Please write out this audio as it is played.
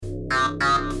What's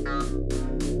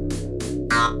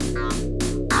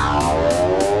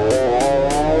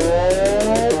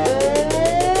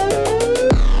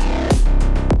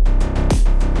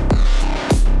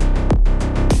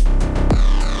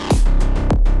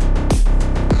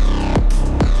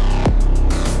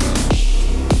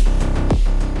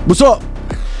up?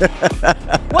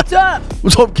 What's up?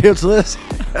 What's up, Cancel This?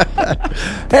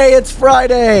 Hey, it's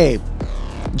Friday,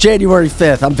 January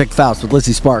 5th. I'm Vic Faust with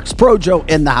Lizzie Sparks. Projo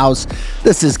in the house.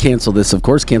 This is Cancel This, of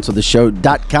course,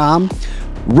 cancelthisshow.com.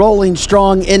 Rolling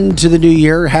strong into the new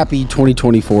year. Happy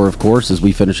 2024, of course, as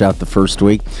we finish out the first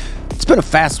week. It's been a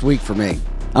fast week for me.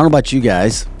 I don't know about you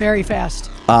guys. Very fast.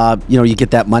 You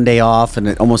get that Monday off, and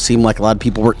it almost seemed like a lot of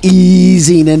people were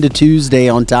easing into Tuesday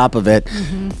on top of it.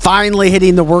 Mm-hmm. Finally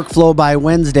hitting the workflow by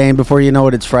Wednesday, and before you know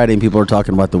it, it's Friday, and people are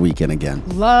talking about the weekend again.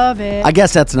 Love it. I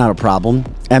guess that's not a problem,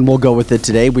 and we'll go with it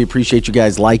today. We appreciate you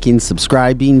guys liking,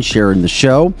 subscribing, sharing the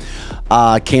show.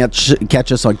 Catch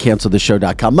us on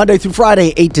cancelthisshow.com. Monday through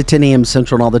Friday, 8 to 10 a.m.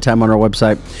 Central, and all the time on our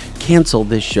website,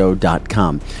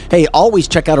 cancelthisshow.com. Hey, always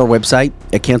check out our website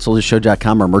at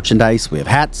cancelthisshow.com, our merchandise. We have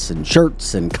hats and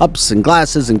shirts and cups and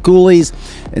glasses and coolies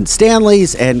and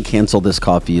Stanleys and Cancel This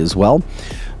coffee as well.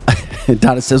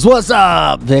 Donna says, what's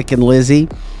up, Vic and Lizzie?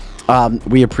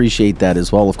 We appreciate that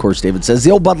as well. Of course, David says,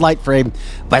 the old Bud Light frame.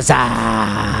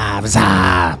 Bazaar,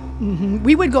 bazaar. Mm-hmm.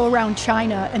 We would go around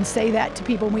China and say that to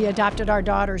people when we adopted our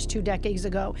daughters 2 decades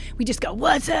ago. We just go,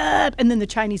 what's up? And then the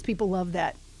Chinese people love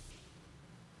that.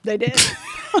 They did.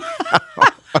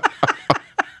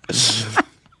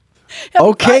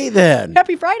 Okay, then.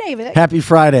 Happy Friday, Vic. Happy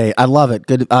Friday. I love it.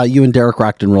 Good. You and Derek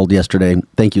rocked and rolled yesterday.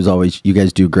 Thank you as always. You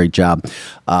guys do a great job.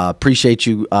 Appreciate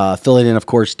you filling in, of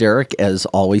course, Derek, as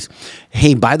always.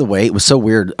 Hey, by the way, it was so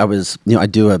weird. I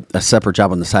do a separate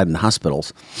job on the side in the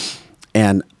hospitals,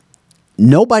 and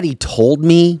nobody told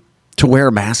me to wear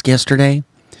a mask yesterday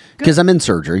because I'm in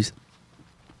surgeries.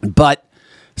 But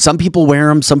some people wear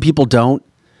them, some people don't.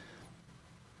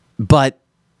 But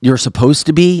you're supposed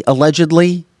to be,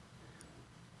 allegedly.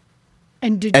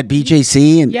 And at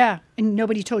BJC? And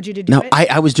nobody told you to do it? No,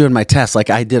 I was doing my test. Like,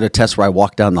 I did a test where I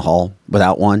walked down the hall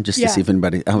without one just to see if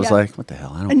anybody... I was like, what the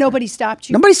hell? And nobody stopped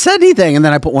you? Nobody said anything. And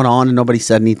then I put one on and nobody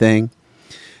said anything.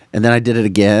 And then I did it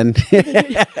again.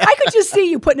 I could just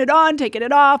see you putting it on, taking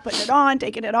it off, putting it on,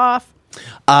 taking it off.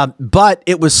 But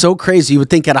it was so crazy. You would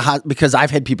think because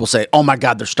I've had people say, oh my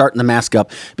God, they're starting the mask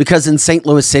up. Because in St.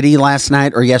 Louis City last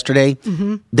night or yesterday,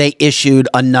 they issued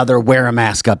another wear a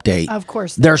mask update. Of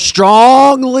course. They're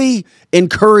strongly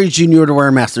encouraging you to wear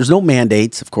a mask. There's no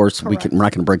mandates. Of course, we're not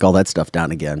going to break all that stuff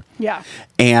down again. Yeah.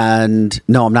 And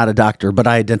no, I'm not a doctor, but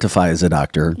I identify as a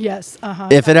doctor. Yes.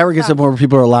 If it ever gets up where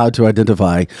people are allowed to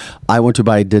identify, I want to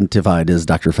be identified as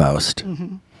Dr. Faust.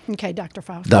 Mm-hmm. Okay, Dr.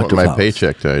 Faust. I want my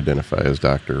paycheck to identify as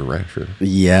Dr. Rasher.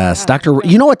 Yes, Dr.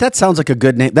 You know what? That sounds like a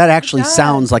good name. That actually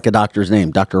sounds like a doctor's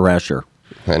name, Dr. Rasher.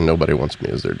 And nobody wants me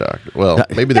as their doctor. Well,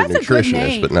 maybe they're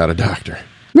nutritionist, but not a doctor.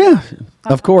 Yeah,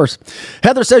 of course.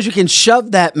 Heather says you can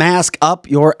shove that mask up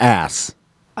your ass.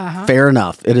 Fair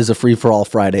enough. It is a free-for-all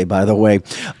Friday, by the way.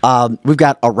 We've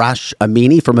got Arash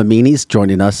Amini from Amini's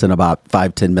joining us in about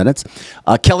 5-10 minutes.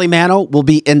 Kelly Manno will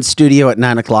be in studio at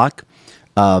 9 o'clock.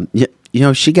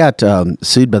 She got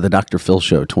sued by the Dr. Phil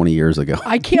show 20 years ago.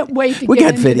 I can't wait to we get got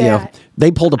into video. that.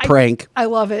 They pulled a prank. I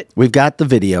love it. We've got the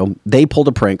video. They pulled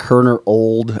a prank. Her and her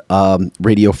old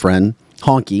radio friend,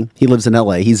 Honky, he lives in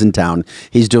L.A. He's in town.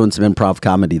 He's doing some improv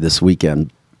comedy this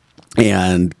weekend.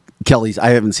 And I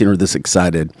haven't seen her this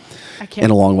excited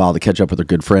in a long while to catch up with her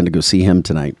good friend to go see him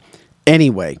tonight.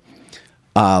 Anyway,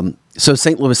 so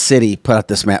St. Louis City put out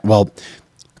this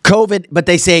COVID, but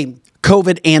they say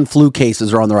COVID and flu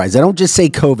cases are on the rise. They don't just say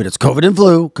COVID. It's COVID and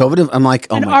flu. I'm like,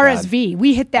 oh my God. And RSV.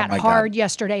 We hit that hard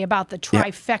yesterday about the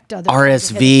trifecta. Yeah.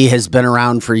 RSV has been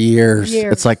around for years.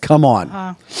 It's like, come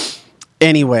on.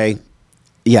 Anyway,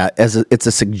 it's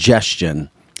a suggestion.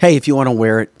 Hey, if you want to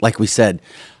wear it, like we said,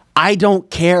 I don't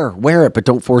care. Wear it, but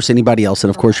don't force anybody else.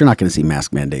 And of course, you're not going to see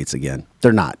mask mandates again.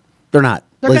 They're not. They're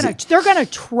gonna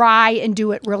try and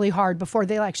do it really hard before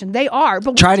the election. They are,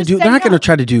 but they're not going to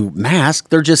try to do mask.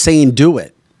 They're just saying do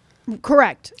it.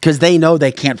 Correct. Because they know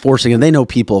they can't force it, and they know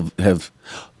people have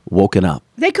woken up.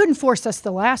 They couldn't force us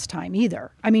the last time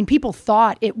either. I mean, people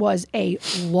thought it was a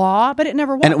law, but it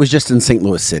never was. And it was just in St.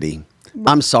 Louis City.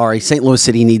 I'm sorry. St. Louis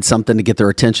City needs something to get their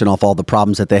attention off all the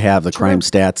problems that they have, the crime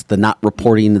stats, the not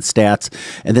reporting the stats,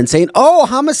 and then saying, oh,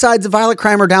 homicides and violent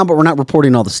crime are down, but we're not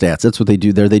reporting all the stats. That's what they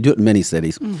do there. They do it in many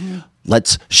cities. Mm-hmm.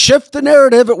 Let's shift the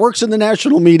narrative. It works in the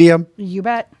national media. You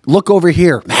bet. Look over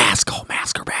here. Mask. Oh,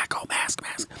 mask are back. Oh, mask.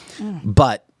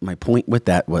 But my point with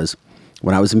that was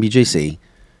when I was in BJC,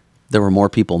 there were more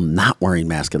people not wearing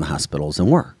masks in the hospitals than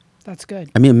were. That's good.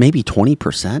 I mean, maybe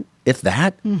 20%, if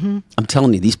that. Mm-hmm. I'm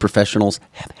telling you, these professionals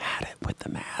have had it with the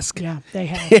mask. Yeah, they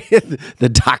have. The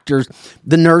doctors,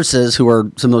 the nurses, who are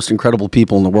some of the most incredible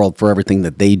people in the world for everything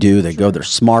that they do. They go, they're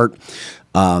smart.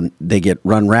 They get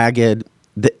run ragged.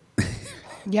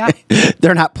 Yeah.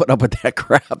 They're not putting up with that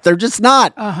crap. They're just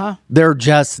not. Uh-huh. They're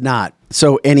just not.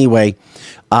 So anyway,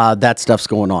 that stuff's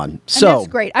going on. So and that's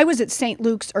great. I was at St.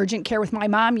 Luke's urgent care with my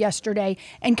mom yesterday,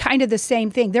 and kind of the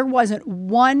same thing. There wasn't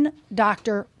one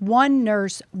doctor, one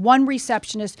nurse, one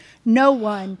receptionist, no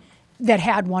one that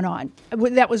had one on.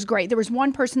 That was great. There was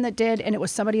one person that did, and it was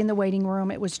somebody in the waiting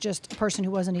room. It was just a person who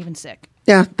wasn't even sick.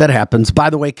 Yeah, that happens. By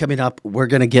the way, coming up, we're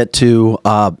going to get to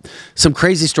some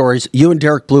crazy stories. You and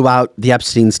Derek blew out the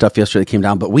Epstein stuff yesterday that came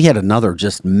down, but we had another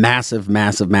just massive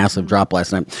drop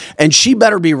last night. And she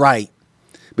better be right,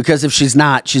 because if she's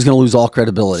not, she's going to lose all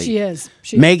credibility. She is.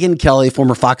 Megyn Kelly,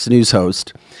 former Fox News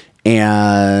host,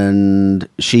 and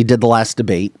she did the last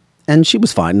debate. And she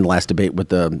was fine in the last debate with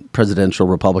the presidential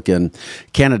Republican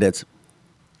candidates.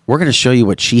 We're going to show you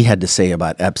what she had to say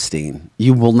about Epstein.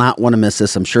 You will not want to miss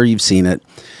this. I'm sure you've seen it.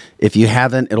 If you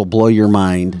haven't, it'll blow your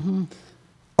mind.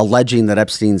 Alleging that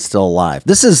Epstein's still alive.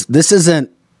 This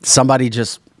isn't somebody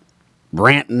just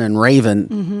ranting and raving.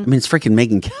 I mean, it's freaking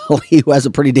Megyn Kelly, who has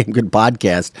a pretty damn good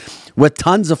podcast with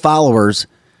tons of followers,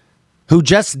 who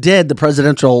just did the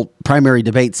presidential primary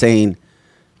debate saying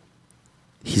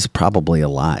he's probably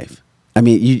alive. I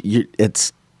mean,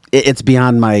 it's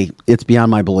beyond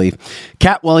my belief.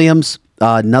 Cat Williams,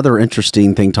 another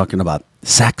interesting thing, talking about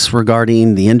sex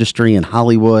regarding the industry in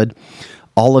Hollywood.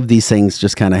 All of these things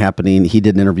just kind of happening. He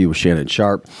did an interview with Shannon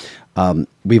Sharp.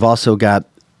 We've also got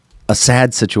a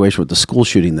sad situation with the school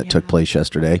shooting that took place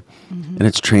yesterday, and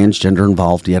it's transgender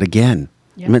involved yet again.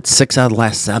 I mean, it's 6 out of the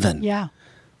last 7. Yeah.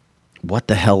 What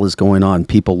the hell is going on?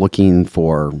 People looking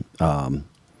for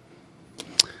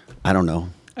I don't know.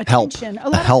 Attention. Help. A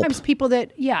lot of times people that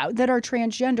are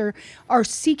transgender are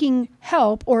seeking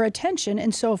help or attention.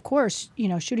 And so, of course,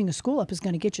 shooting a school up is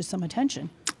going to get you some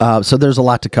attention. So there's a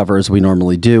lot to cover, as we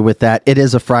normally do with that. It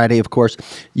is a Friday, of course.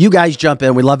 You guys jump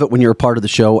in. We love it when you're a part of the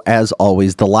show, as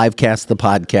always. The live cast, the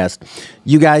podcast.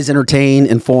 You guys entertain,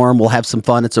 inform. We'll have some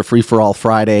fun. It's a free-for-all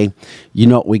Friday. You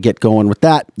know what we get going with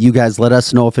that. You guys let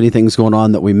us know if anything's going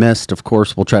on that we missed. Of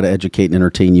course, we'll try to educate and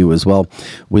entertain you as well.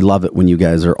 We love it when you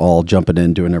guys are all jumping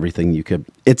in, doing everything you could.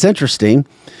 It's interesting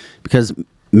because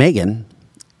Megan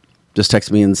just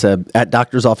texted me and said, at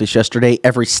doctor's office yesterday,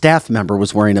 every staff member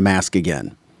was wearing a mask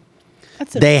again.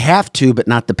 They have to, but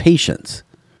not the patients.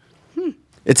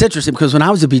 It's interesting because when I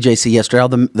was at BJC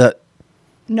yesterday,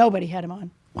 nobody had him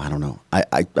on. I don't know.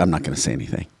 I'm not going to say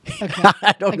anything. Okay.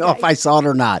 I don't know if I saw it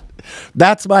or not.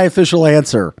 That's my official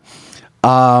answer.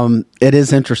 It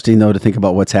is interesting, though, to think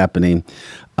about what's happening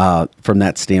from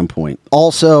that standpoint.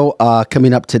 Also,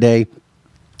 coming up today,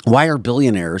 why are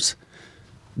billionaires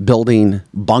building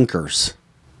bunkers?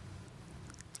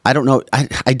 I don't know.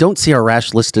 I don't see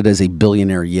Arash listed as a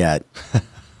billionaire yet.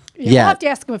 You'll have to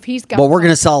ask him if he's got. Well, we're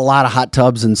going to sell a lot of hot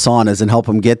tubs and saunas and help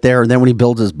him get there. And then when he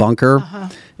builds his bunker,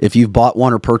 if you've bought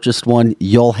one or purchased one,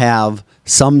 you'll have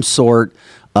some sort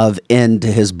of end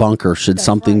to his bunker should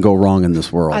something go wrong in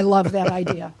this world. I love that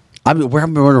idea. I mean, where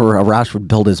Arash would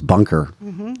build his bunker.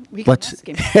 We can ask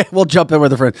him. We'll jump in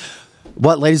with a friend.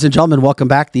 What, ladies and gentlemen, welcome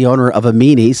back. The owner of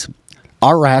Amini's,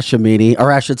 Arash Amini.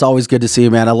 Arash, it's always good to see you,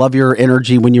 man. I love your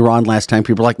energy when you were on last time.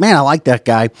 People are like, man, I like that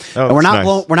guy. Oh, and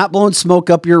we're not blowing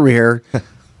smoke up your rear.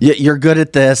 You're good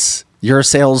at this. You're a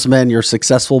salesman. You're a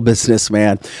successful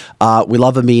businessman. We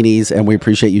love Amini's, and we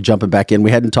appreciate you jumping back in.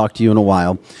 We hadn't talked to you in a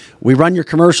while. We run your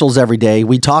commercials every day.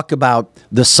 We talk about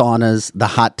the saunas, the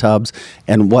hot tubs,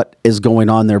 and what is going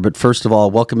on there. But first of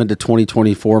all, welcome into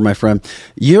 2024, my friend.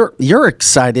 You're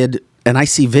excited, and I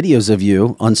see videos of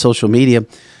you on social media.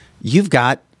 You've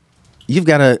got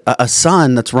a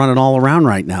son that's running all around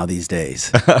right now these days.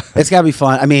 It's got to be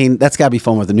fun. I mean, that's got to be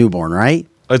fun with a newborn, right?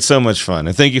 It's so much fun.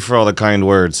 And thank you for all the kind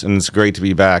words. And it's great to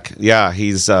be back. Yeah,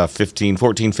 he's 15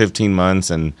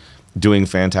 months and doing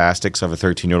fantastic. So I have a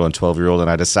 13-year-old and 12-year-old. And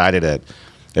I decided at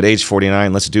age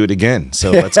 49, let's do it again.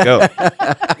 So let's go.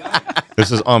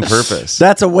 This is on purpose.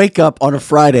 That's a wake up on a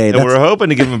Friday. And we're hoping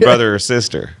to give him a brother or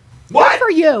sister. Good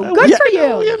for you. Good for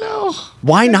you. You know.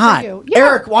 Why not? Yeah.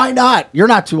 Eric, why not? You're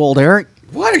not too old, Eric.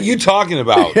 What are you talking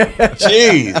about?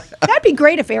 Jeez. That'd be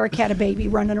great if Eric had a baby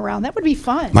running around. That would be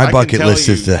fun. My bucket list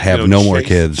is to have no more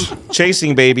kids.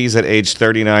 Chasing babies at age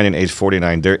 39 and age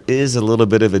 49, there is a little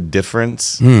bit of a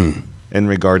difference in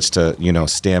regards to,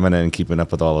 stamina and keeping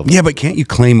up with all of them. Yeah, but can't you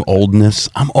claim oldness?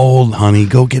 I'm old, honey.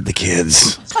 Go get the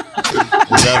kids.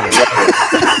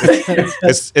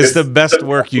 It's the best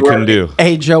work you can do.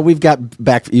 Hey, Joe, we've got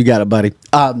back. You got it, buddy.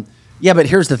 Yeah, but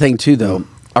here's the thing, too, though.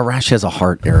 Arash has a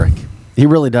heart, Eric. He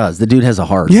really does. The dude has a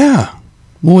heart. Yeah.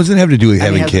 What does it have to do with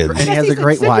having kids? And he has a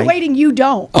great wife. You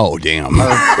don't. Oh, damn.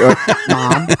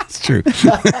 Mom. That's true.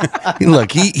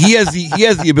 Look, he has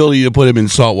the ability to put him in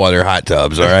saltwater hot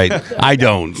tubs, all right? I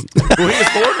don't. Well, he was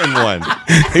born in one.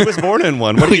 He was born in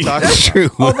one. What are you talking about? That's true.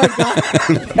 Oh, my God.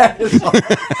 That is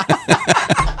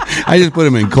I just put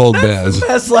him in cold baths.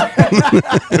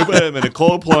 We put him in a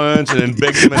cold plunge and then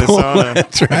baked him in a sauna.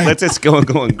 That's right. That's just going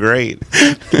great.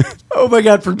 Oh my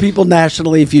God! For people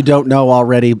nationally, if you don't know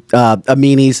already,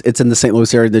 Amini's, it's in the St.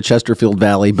 Louis area, the Chesterfield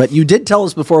Valley. But you did tell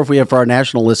us before, if we have for our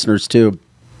national listeners too,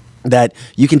 that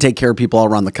you can take care of people all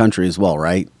around the country as well,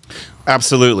 right?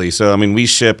 Absolutely. So, I mean, we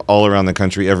ship all around the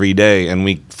country every day, and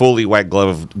we fully white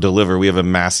glove deliver. We have a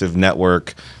massive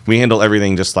network. We handle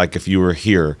everything just like if you were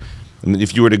here. And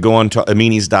if you were to go on to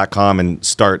aminis.com and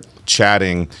start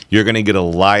chatting, you're going to get a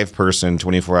live person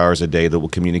 24 hours a day that will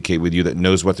communicate with you, that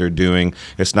knows what they're doing.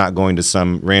 It's not going to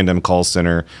some random call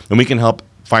center. And we can help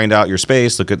find out your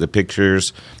space, look at the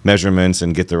pictures, measurements,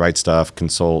 and get the right stuff,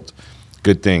 consult.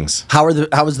 Good things. How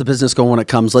is the business going when it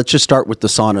comes? Let's just start with the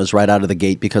saunas right out of the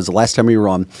gate, because the last time we were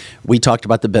on, we talked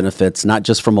about the benefits, not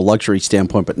just from a luxury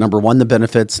standpoint, but number one, the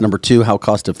benefits. Number two, how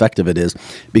cost effective it is,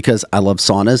 because I love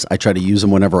saunas. I try to use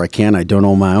them whenever I can. I don't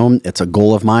own my own. It's a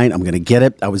goal of mine. I'm going to get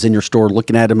it. I was in your store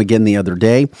looking at them again the other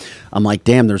day. I'm like,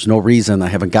 damn, there's no reason I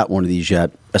haven't got one of these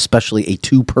yet, especially a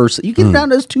two-person. You get it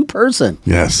down to as two-person.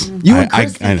 Yes. You and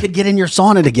Kristen could get in your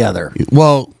sauna together.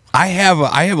 Well, I have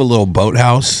a little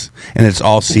boathouse, and it's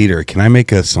all cedar. Can I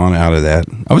make a sauna out of that?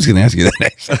 I was going to ask you that,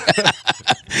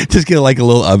 actually. Just get like a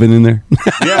little oven in there.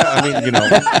 Yeah,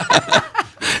 I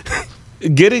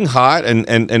mean, getting hot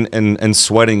and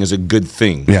sweating is a good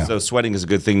thing. Yeah. So sweating is a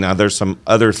good thing. Now, there's some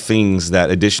other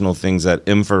additional things that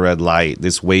infrared light,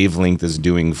 this wavelength, is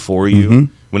doing for you.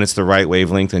 When it's the right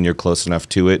wavelength and you're close enough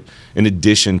to it, in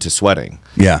addition to sweating.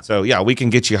 Yeah. So, yeah, we can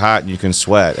get you hot and you can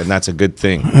sweat, and that's a good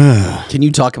thing. Can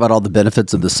you talk about all the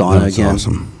benefits of the sauna again?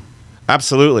 Awesome.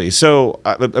 Absolutely. So,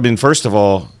 I mean, first of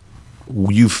all,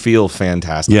 you feel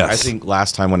fantastic. Yes. I think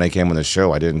last time when I came on the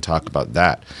show, I didn't talk about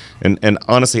that. And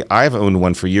honestly, I've owned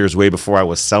one for years, way before I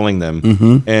was selling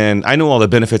them. And I know all the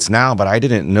benefits now, but I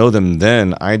didn't know them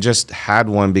then. I just had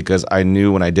one because I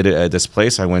knew when I did it at this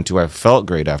place I went to, I felt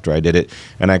great after I did it.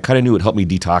 And I kind of knew it would help me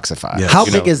detoxify. Yes. How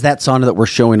big is that sauna that we're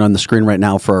showing on the screen right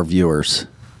now for our viewers?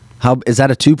 How is that,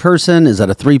 a two-person? Is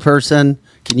that a three-person?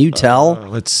 Can you tell?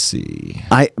 Let's see.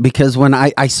 Because when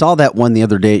I saw that one the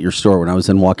other day at your store when I was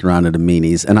walking around at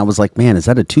Amini's, and I was like, man, is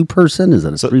that a two-person? Is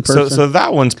that a three-person? So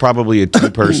that one's probably a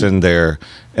two-person there,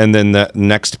 and then the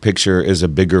next picture is a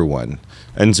bigger one.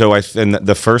 And so and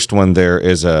the first one there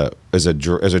is a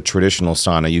traditional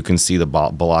sauna. You can see the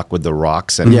block with the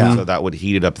rocks, and so that would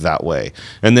heat it up that way.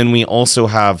 And then we also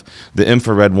have the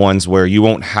infrared ones where you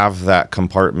won't have that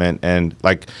compartment, and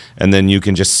then you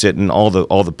can just sit, and all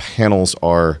the panels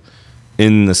are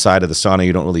in the side of the sauna.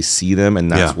 You don't really see them, and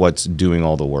that's what's doing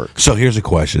all the work. So here's a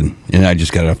question, and I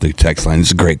just got it off the text line. This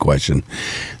is a great question.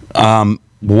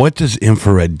 What does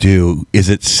infrared do? Is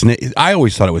it snake? I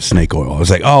always thought it was snake oil. I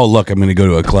was like, oh, look, I'm going to go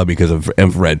to a club because of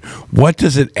infrared. What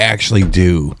does it actually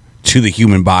do to the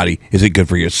human body? Is it good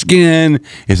for your skin?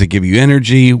 Does it give you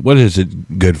energy? What is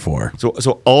it good for?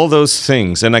 So all those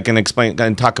things, and I can explain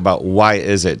and talk about why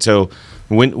is it. So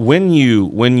when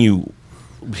you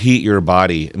heat your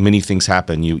body, many things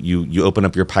happen. You open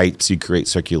up your pipes, you create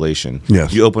circulation.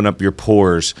 Yes. You open up your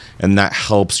pores, and that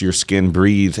helps your skin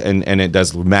breathe, and it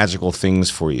does magical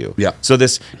things for you. Yeah. So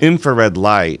this infrared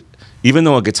light, even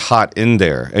though it gets hot in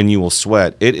there and you will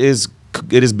sweat, it is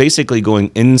basically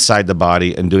going inside the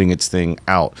body and doing its thing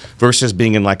out, versus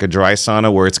being in like a dry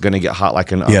sauna where it's going to get hot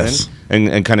like an oven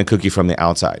and kind of cook you from the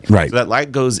outside. Right. So that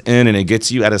light goes in and it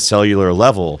gets you at a cellular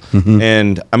level.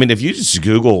 And I mean, if you just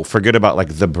Google, forget about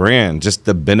like the brand, just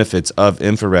the benefits of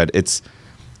infrared, it's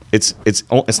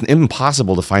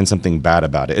impossible to find something bad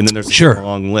about it. And then there's a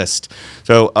long list.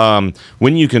 So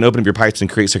when you can open up your pipes and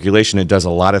create circulation, it does a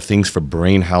lot of things for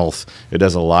brain health. It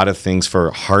does a lot of things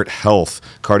for heart health,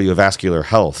 cardiovascular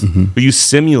health. But you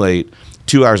simulate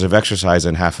 2 hours of exercise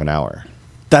in half an hour.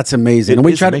 That's amazing. And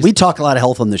we talk a lot of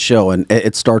health on the show, and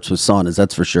it starts with saunas,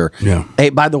 that's for sure. Yeah. Hey,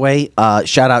 by the way,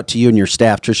 shout out to you and your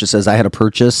staff. Tricia says, I had a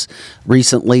purchase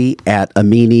recently at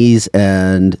Amini's,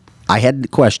 and I had a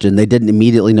question. They didn't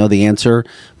immediately know the answer,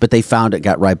 but they found it,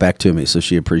 got right back to me, so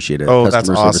she appreciated it. Oh, that's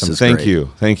awesome. Thank you.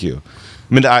 I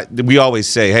mean, we always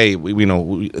say, hey,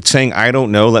 saying I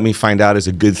don't know, let me find out is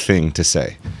a good thing to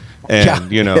say.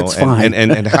 And it's fine.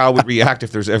 and how we react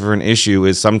if there's ever an issue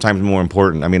is sometimes more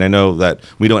important. I mean, I know that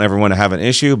we don't ever want to have an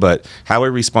issue, but how we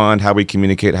respond, how we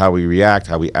communicate, how we react,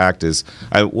 how we act is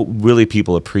what really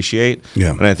people appreciate.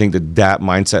 Yeah. And I think that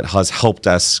mindset has helped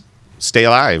us stay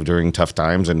alive during tough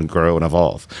times and grow and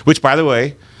evolve. Which, by the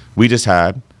way, we just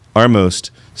had our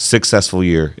most successful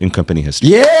year in company history.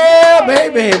 Yeah,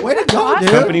 baby. Way to go, dude.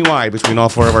 Company-wide, between all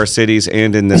 4 of our cities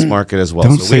and in this market as well.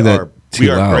 Don't say that too we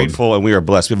are loud. grateful and we are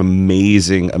blessed. We have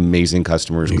amazing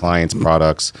customers, clients,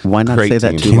 products. Why not great say that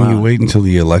teams. too Can loud? you wait until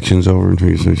the election's over until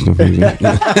you say stuff like that?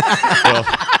 Well,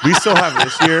 we still have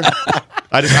this year.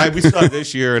 We still have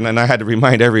this year, and I had to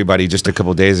remind everybody just a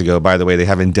couple days ago. By the way, they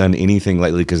haven't done anything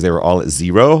lately because they were all at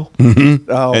 0.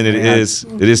 Oh, and it man. is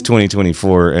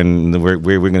 2024, and we're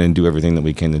going to do everything that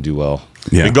we can to do well,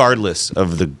 regardless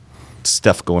of the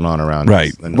stuff going on around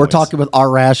Right. us. We're talking with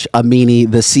Arash Amini,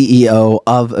 the CEO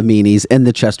of Amini's in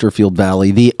the Chesterfield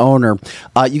Valley, the owner.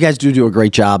 You guys do a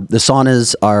great job. The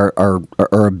saunas are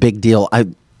a big deal.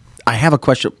 I have a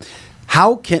question.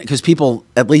 Because people,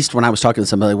 at least when I was talking to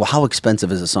somebody, well, how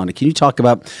expensive is a sauna? Can you talk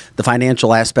about the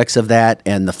financial aspects of that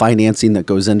and the financing that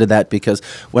goes into that? Because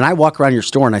when I walk around your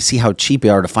store and I see how cheap they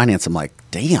are to finance, I'm like,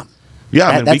 damn.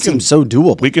 Yeah, that seems so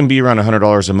doable. We can be around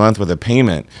 $100 a month with a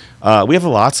payment. We have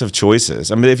lots of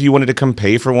choices. I mean, if you wanted to come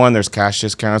pay for one, there's cash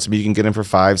discounts. You can get them for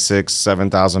 $5,000, $6,000,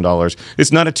 $7,000.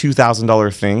 It's not a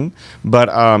 $2,000 thing,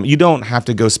 but you don't have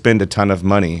to go spend a ton of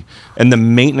money. And the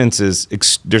maintenance is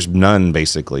there's none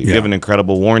basically. We have an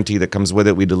incredible warranty that comes with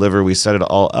it. We deliver. We set it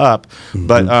all up.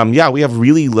 But we have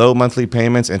really low monthly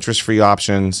payments, interest-free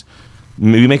options.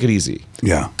 We make it easy.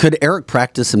 Yeah. Could Eric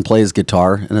practice and play his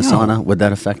guitar in a sauna? Would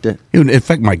that affect it? It would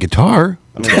affect my guitar.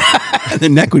 The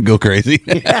neck would go crazy.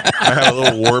 I have a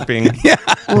little warping. It's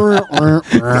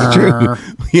true.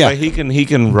 Yeah. But he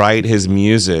can write his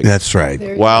music. That's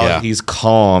right. While he's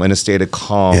calm, in a state of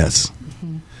calm. Yes.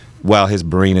 While his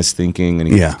brain is thinking and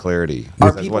he has clarity.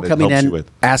 Are That's people what it coming helps you in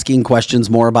with. asking questions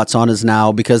more about saunas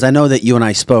now? Because I know that you and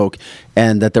I spoke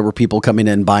and that there were people coming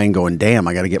in buying going, damn,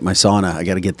 I got to get my sauna. I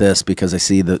got to get this because I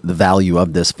see the value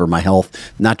of this for my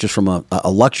health, not just from a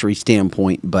luxury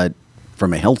standpoint, but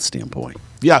from a health standpoint.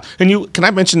 Yeah, and can I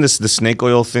mention the snake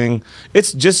oil thing?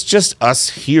 It's just us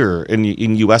here in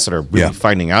U.S. that are really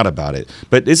finding out about it,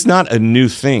 but it's not a new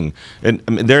thing. And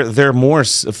I mean, they're more.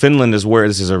 Finland is where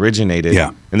this is originated,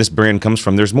 and this brand comes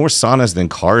from. There's more saunas than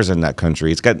cars in that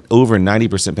country. It's got over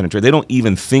 90% penetration. They don't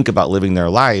even think about living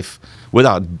their life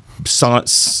without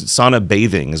sauna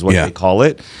bathing, is what they call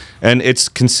it, and it's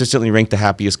consistently ranked the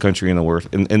happiest country in the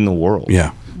world.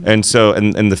 Yeah. And so,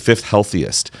 and the 5th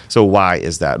healthiest. So why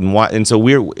is that? And why? And so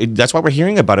that's why we're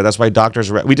hearing about it. That's why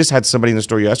doctors. We just had somebody in the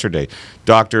store yesterday.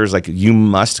 Doctors like, you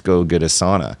must go get a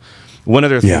sauna. One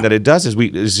other thing that it does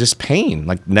is just pain,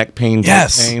 like neck pain,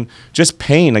 joint pain, just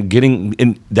pain, like getting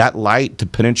in that light to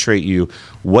penetrate you.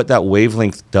 What that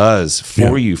wavelength does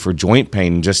for you for joint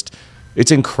pain,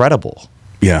 it's incredible.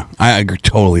 Yeah, I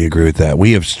totally agree with that.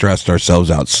 We have stressed ourselves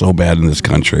out so bad in this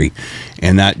country,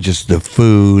 and that just the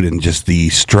food and just the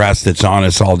stress that's on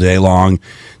us all day long.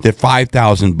 That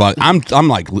 $5,000, I'm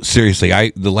like, seriously,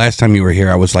 the last time you were here,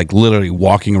 I was like literally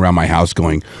walking around my house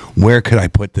going, where could I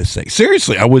put this thing?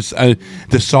 Seriously, I was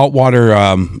the saltwater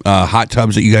hot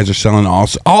tubs that you guys are selling,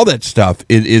 all that stuff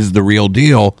is the real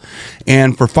deal.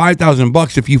 And for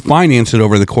 $5,000, if you finance it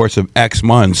over the course of X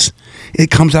months,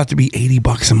 it comes out to be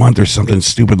 $80 a month or something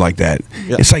stupid like that.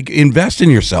 Yeah. It's like, invest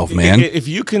in yourself, man. If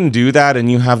you can do that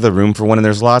and you have the room for one, and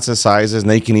there's lots of sizes,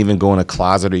 and they can even go in a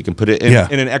closet, or you can put it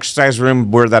in an exercise room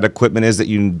where that equipment is that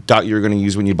you thought you were going to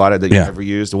use when you bought it that you never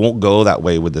used. It won't go that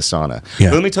way with the sauna. Yeah.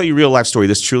 But let me tell you a real life story.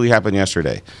 This truly happened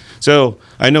yesterday. So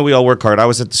I know we all work hard. I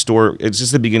was at the store. It's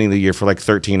just the beginning of the year for like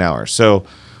 13 hours. So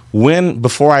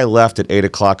before I left at 8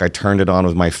 o'clock, I turned it on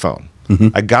with my phone. Mm-hmm.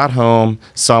 I got home,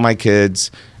 saw my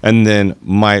kids, and then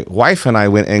my wife and I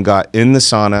went and got in the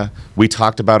sauna. We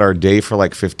talked about our day for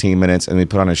like 15 minutes, and we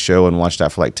put on a show and watched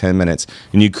that for like 10 minutes.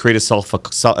 And you create a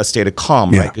state of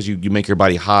calm, right? Because you make your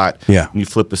body hot, and you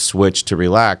flip a switch to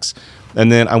relax. And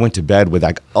then I went to bed with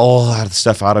like all that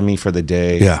stuff out of me for the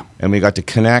day. Yeah. And we got to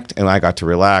connect, and I got to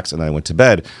relax, and then I went to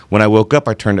bed. When I woke up,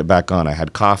 I turned it back on. I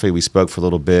had coffee. We spoke for a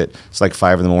little bit. It's like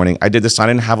 5 a.m. I did this. I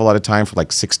didn't have a lot of time for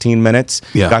like 16 minutes.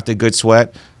 Yeah. Got the good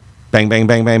sweat. Bang, bang,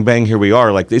 bang, bang, bang. Here we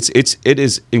are. Like it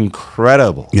is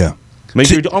incredible. Yeah. I mean,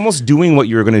 you're almost doing what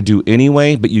you're going to do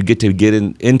anyway, but you get to get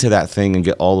into that thing and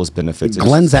get all those benefits.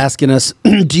 Glenn's asking us,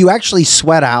 do you actually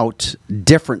sweat out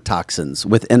different toxins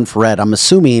with infrared? I'm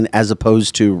assuming as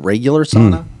opposed to regular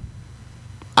sauna.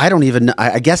 I don't even know.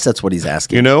 I guess that's what he's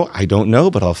asking. You know, I don't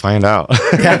know, but I'll find out.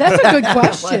 Yeah, that's a good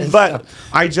question. But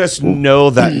I just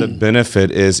know that the benefit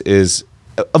is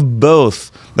of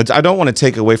both. But I don't want to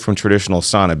take away from traditional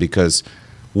sauna, because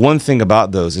one thing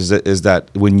about those is that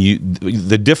when you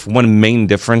one main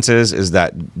difference is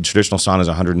that traditional sauna is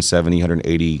 170,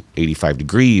 180, 85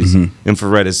 degrees.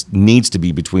 Infrared needs to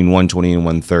be between 120 and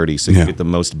 130, so you get the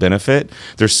most benefit.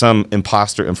 There's some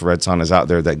imposter infrared saunas out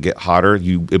there that get hotter.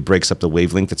 It breaks up the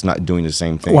wavelength. It's not doing the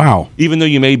same thing. Wow. Even though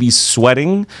you may be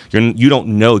sweating, you don't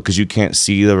know, because you can't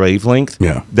see the wavelength,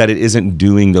 that it isn't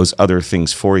doing those other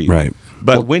things for you. Right.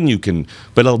 But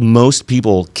most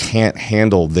people can't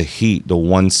handle the heat, the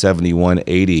 170,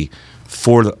 180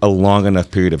 for a long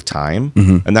enough period of time.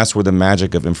 And that's where the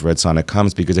magic of infrared sauna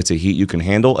comes, because it's a heat you can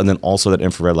handle. And then also that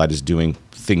infrared light is doing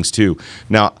things too.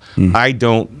 Now, I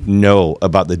don't know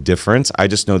about the difference. I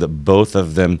just know that both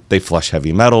of them, they flush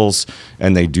heavy metals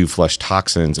and they do flush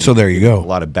toxins. So there you go. A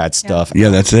lot of bad stuff. Yeah,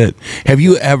 that's it. Have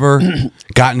you ever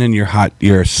gotten in your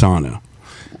sauna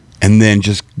and then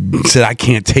just said, I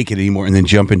can't take it anymore, and then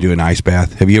jump into an ice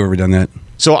bath? Have you ever done that?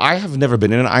 So I have never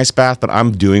been in an ice bath, but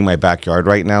I'm doing my backyard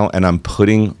right now, and I'm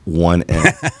putting one in.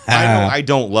 I know I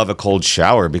don't love a cold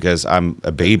shower because I'm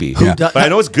a baby, but I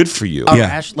know it's good for you.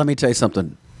 Ash, let me tell you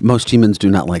something. Most humans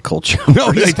do not like cold showers.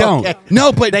 No, they don't. Okay.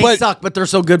 No, but they suck, but they're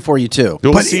so good for you too.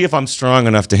 We'll see if I'm strong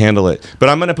enough to handle it. But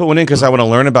I'm going to put one in because I want to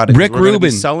learn about it. Rick We're gonna be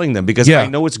Rubin selling them because I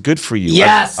know it's good for you.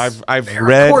 Yes, I've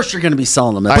read. Of course, you're going to be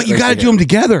selling them. But you got to do them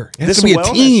together. It has to be a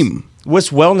team. With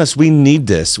wellness, we need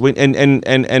this.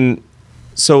 And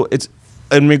so it's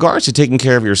in regards to taking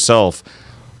care of yourself.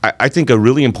 I think a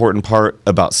really important part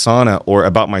about sauna, or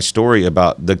about my story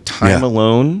about the time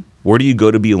alone. Where do you go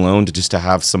to be alone to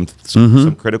have some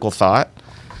critical thought?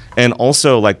 And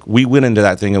also, like, we went into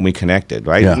that thing and we connected,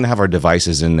 right? We didn't have our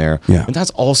devices in there. Yeah. And that's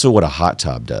also what a hot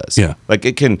tub does. Yeah. Like,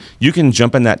 you can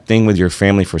jump in that thing with your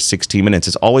family for 16 minutes.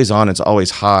 It's always on. It's always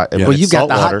hot. Well, you've got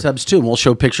the hot tubs too. And we'll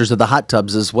show pictures of the hot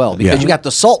tubs as well, because you got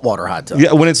the saltwater hot tub.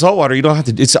 Yeah, when it's saltwater, you don't have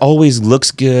to. It always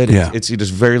looks good. Yeah. It's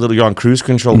just very little. You're on cruise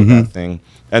control with that thing.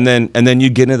 And then you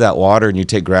get into that water and you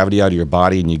take gravity out of your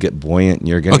body and you get buoyant and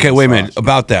you're getting. Okay, wait a minute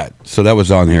about that. So that was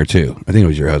on here too. I think it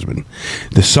was your husband.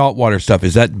 The saltwater stuff,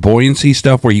 is that buoyancy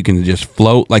stuff where you can just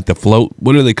float, like the float?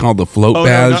 What are they called? The float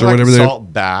baths or like whatever.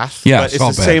 Salt bath. Yeah, but it's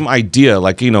the same idea.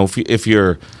 Like, if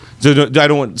you're,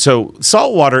 so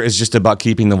salt water is just about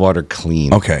keeping the water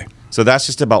clean. Okay. So that's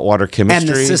just about water chemistry.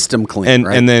 And the system clean, and,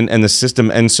 right? And the system.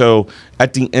 And so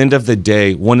at the end of the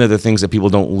day, one of the things that people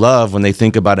don't love when they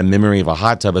think about a memory of a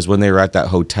hot tub is when they were at that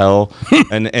hotel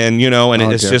and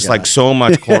it's just like so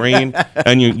much chlorine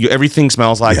and you everything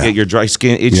smells like it. Your dry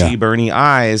skin, itchy, burny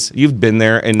eyes. You've been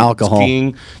there and alcohol,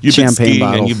 skiing. You've champagne been skiing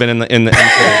bottles. and you've been in the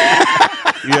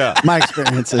yeah. My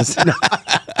experiences.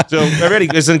 So already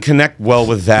it doesn't connect well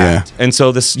with that, and so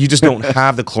you just don't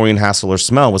have the chlorine hassle or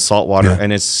smell with salt water,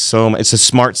 and it's a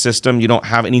smart system. You don't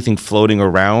have anything floating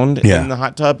around in the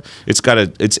hot tub.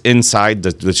 It's inside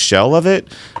the shell of it,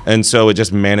 and so it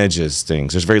just manages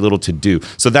things. There's very little to do,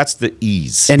 so that's the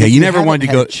ease. And you never wanted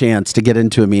to go. Chance to get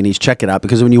into Amini's, check it out,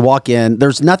 because when you walk in,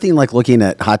 there's nothing like looking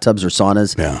at hot tubs or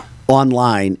saunas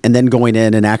online and then going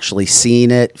in and actually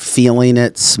seeing it, feeling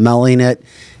it, smelling it.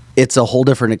 It's a whole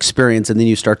different experience, and then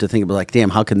you start to think about, like, damn,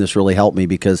 how can this really help me?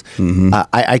 Because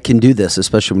I can do this,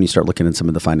 especially when you start looking at some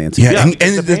of the finances. Yeah,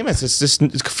 and the payments, it's just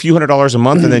a few $100s a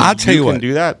month, and then I'll tell you what,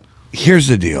 do that. Here's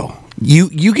the deal: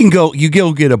 you can go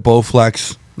get a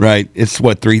Bowflex, right? It's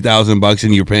what, $3,000,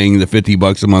 and you're paying the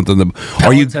 $50 a month on the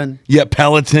Peloton.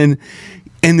 Peloton,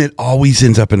 and it always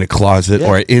ends up in a closet,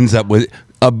 or it ends up with.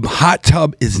 A hot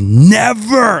tub is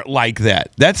never like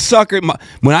that. That sucker,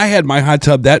 when I had my hot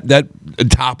tub, that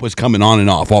top was coming on and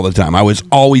off all the time. I was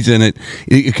always in it.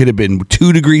 It could have been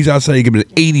 2 degrees outside. It could have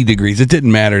been 80 degrees. It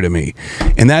didn't matter to me.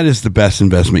 And that is the best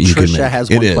investment you can make. Trisha has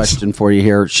one question for you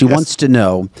here. She wants to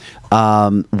know,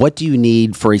 what do you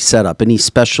need for a setup? Any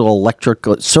special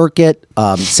electrical circuit,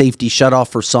 safety shutoff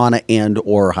for sauna and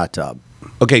or hot tub?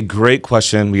 Okay, great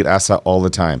question. We get asked that all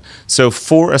the time. So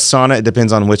for a sauna, it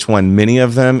depends on which one. Many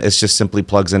of them, it's just simply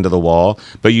plugs into the wall,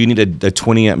 but you need a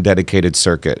 20 amp dedicated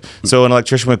circuit. So an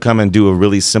electrician would come and do a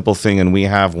really simple thing, and we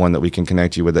have one that we can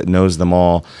connect you with that knows them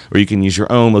all, or you can use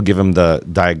your own. We'll give them the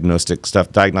diagnostic stuff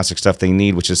they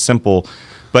need, which is simple,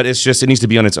 but it needs to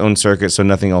be on its own circuit so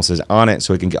nothing else is on it,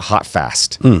 so it can get hot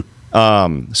fast.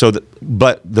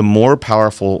 But the more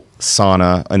powerful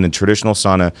sauna and the traditional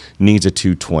sauna needs a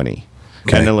 220.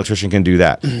 Okay. And an electrician can do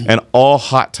that. And all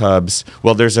hot tubs,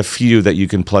 well, there's a few that you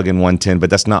can plug in 110,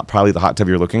 but that's not probably the hot tub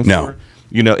you're looking for.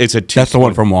 it's a. That's the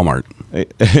one from Walmart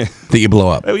that you blow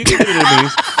up. Oh, you can get it at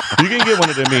Amini's. You can get one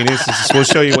at Amini's. We'll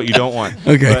show you what you don't want.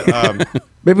 Okay. But,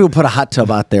 Maybe we'll put a hot tub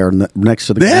out there next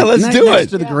to the let's do next it.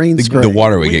 to the green The screen.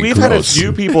 water would get we've gross. had a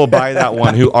few people buy that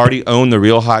one who already own the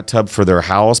real hot tub for their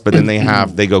house, but then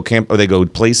they go camp or they go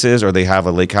places or they have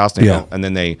a lake house and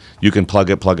then you can plug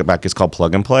it back. It's called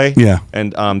plug and play. Yeah.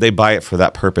 And they buy it for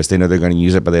that purpose. They know they're going to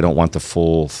use it, but they don't want the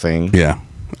full thing. Yeah.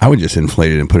 I would just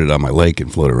inflate it and put it on my lake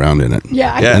and float around in it.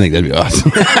 Yeah. I think that'd be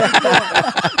awesome.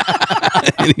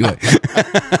 Anyway.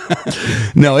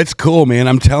 No, it's cool, man.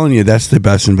 I'm telling you, that's the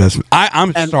best investment.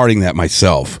 I'm starting that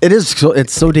myself. It is.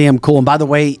 It's so damn cool. And by the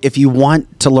way, if you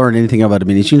want to learn anything about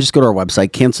Amini's, you can just go to our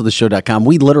website, canceltheshow.com.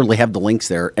 We literally have the links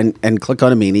there and click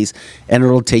on Amini's, and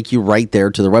it'll take you right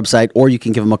there to the website, or you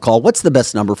can give them a call. What's the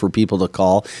best number for people to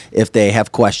call if they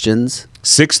have questions?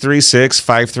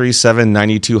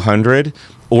 636-537-9200.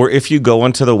 Or if you go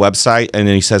onto the website and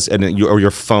it says, or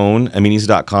your phone,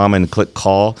 aminis.com, and click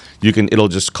call, it'll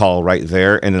just call right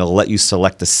there, and it'll let you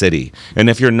select the city. And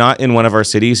if you're not in one of our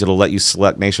cities, it'll let you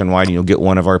select nationwide, and you'll get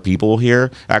one of our people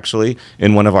here, actually,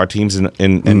 in one of our teams, and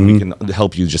we can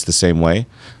help you just the same way.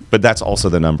 But that's also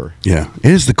the number. Yeah,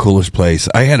 it is the coolest place.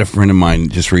 I had a friend of mine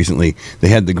just recently. They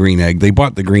had the green egg. They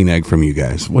bought the green egg from you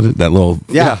guys. What is that little?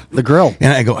 Yeah, the grill.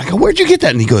 And I go, where'd you get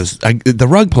that? And he goes, the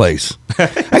rug place.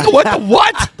 I go, what? The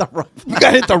what? You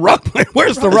got it, the rug place.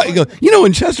 Where's the rug? He goes,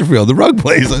 in Chesterfield, the rug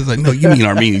place. I was like, no, you mean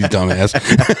Armenian, dumbass.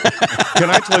 Can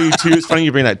I tell you two? It's funny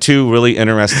you bring that, two really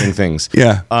interesting things.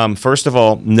 Yeah. First of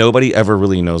all, nobody ever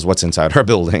really knows what's inside our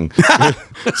building.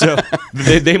 So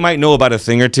they might know about a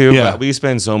thing or two, but we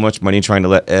spend so much money trying to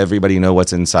let everybody know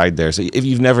what's inside there. So if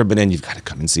you've never been in, you've got to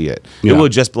come and see it. Yeah. It will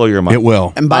just blow your mind. It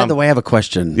will. And by the way, I have a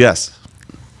question. Yes.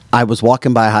 I was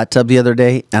walking by a hot tub the other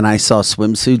day, and I saw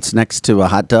swimsuits next to a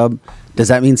hot tub. Does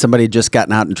that mean somebody had just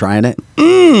gotten out and trying it?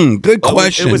 Good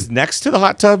question. It was next to the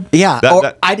hot tub? Yeah.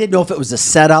 I didn't know if it was a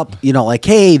setup, like,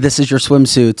 hey, this is your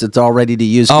swimsuits. It's all ready to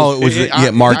use. Oh, it was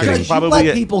marketing. Because you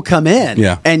let people come in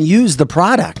and use the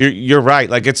product. You're right.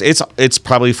 Like it's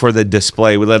probably for the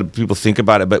display. We let people think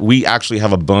about it, but we actually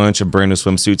have a bunch of brand new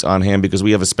swimsuits on hand because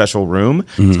we have a special room.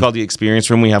 It's called the experience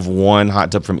room. We have one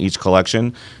hot tub from each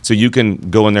collection, so you can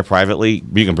go in there privately.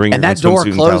 You can bring your own swimsuit. And that door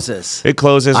closes. It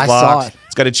closes. I locks. saw it.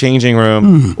 It's got a changing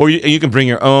room, or you can bring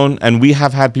your own. And we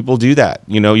have had people do that.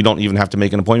 You don't even have to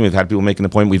make an appointment. We've had people make an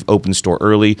appointment. We've opened store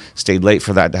early, stayed late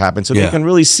for that to happen, so they can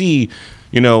really see,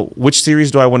 which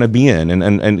series do I want to be in,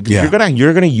 and you're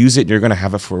gonna use it. And you're gonna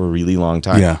have it for a really long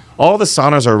time. Yeah. All the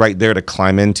saunas are right there to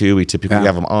climb into. We typically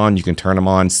have them on. You can turn them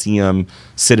on, see them,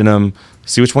 sit in them,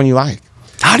 see which one you like.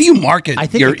 How do you market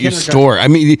your store? I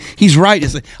mean, he's right.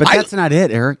 But that's not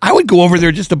it, Eric. I would go over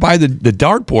there just to buy the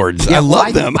dartboards. I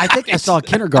love them. I think I saw a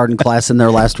kindergarten class in there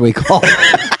last week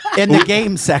in the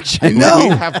game section. No. We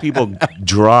have people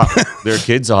drop their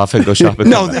kids off and go shopping.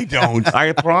 No, they don't.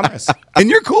 I promise. And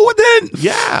you're cool with it?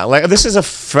 Yeah. Like, this is a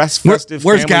festive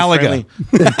Where's Gallagher?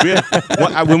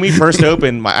 When we first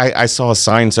opened, I saw a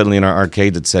sign suddenly in our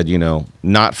arcade that said,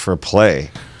 not for play.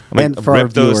 And for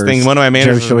rip those things. One of my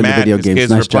managers was mad because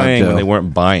kids were playing and they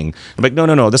weren't buying. I'm like,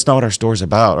 no, that's not what our store's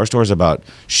about. Our store's about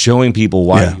showing people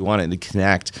why you want it to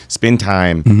connect, spend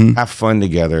time, have fun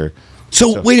together.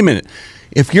 So wait a minute.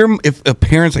 If a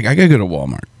parent's like, I gotta go to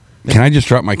Walmart, can I just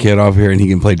drop my kid off here and he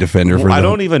can play defender for them? I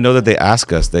don't even know that they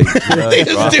ask us. They just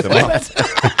drop them off.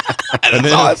 And then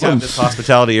we have this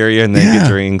hospitality area and they get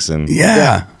drinks and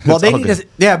Well, they need to,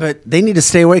 but they need to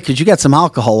stay away because you got some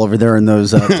alcohol over there in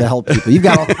those to help people. You've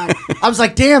got all kinds. I was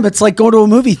like, damn, it's like going to a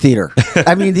movie theater.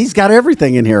 I mean, he's got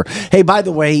everything in here. Hey, by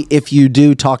the way, if you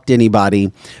do talk to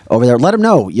anybody over there, let them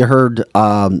know you heard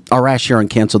Arash here on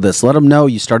Cancel This. Let them know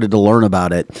you started to learn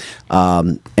about it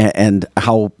and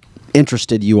how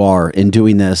interested you are in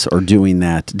doing this or doing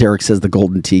that. Derek says the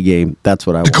Golden Tea Game. That's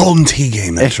what I want. The Golden Tea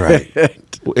Game. That's right.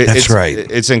 That's right.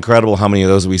 It's incredible how many of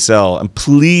those we sell. And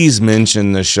please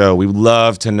mention the show. We would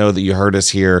love to know that you heard us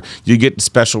here. You get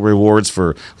special rewards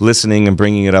for listening and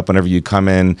bringing it up whenever you come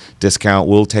in. Discount.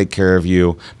 We'll take care of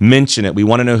you. Mention it. We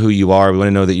want to know who you are. We want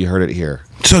to know that you heard it here.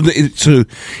 So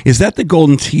is that the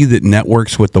Golden Tea that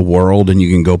networks with the world and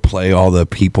you can go play all the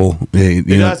people? It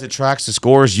does. It tracks the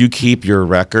scores. You keep your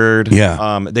record.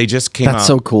 Yeah. They just came out. That's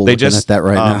so cool. They looking just at that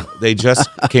right now. They just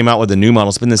came out with a new model.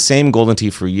 It's been the same Golden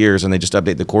Tea for years, and they just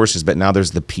update the courses. But now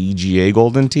there's the PGA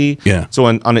Golden Tea. Yeah. So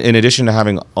in addition to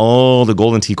having all the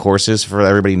Golden Tea courses for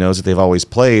everybody knows that they've always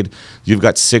played, you've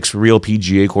got 6 real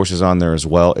PGA courses on there as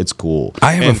well. It's cool.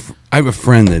 I have a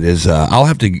friend that is, I'll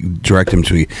have to direct him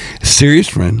to a serious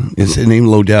friend. His name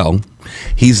Lodell.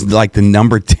 He's like the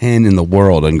number 10 in the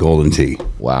world on Golden Tee.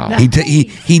 Wow.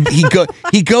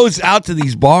 He goes out to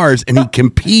these bars and he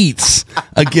competes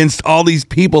against all these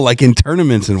people like in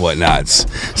tournaments and whatnots.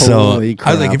 So Holy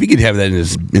I was like, crap. if he could have that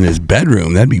in his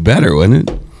bedroom, that'd be better, wouldn't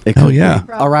it? It Oh could yeah.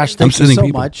 be. Arash, I'm thank you sending so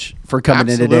people. much for coming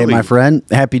in today, Absolutely. my friend.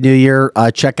 Happy New Year.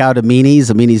 Check out Amini's,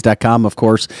 aminis.com, of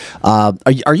course. Are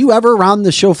you ever around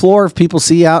the show floor if people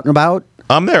see you out and about?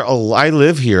 I'm there. Oh, I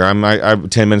live here. I'm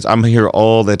 10 minutes. I'm here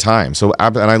all the time. So,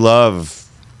 and I love.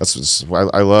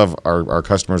 I love our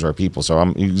customers, our people.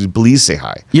 So please say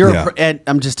hi. And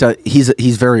I'm just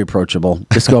he's very approachable.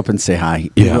 Just go up and say hi.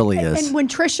 He Yeah. really is. And when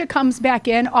Trisha comes back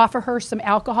in, offer her some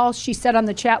alcohol. She said on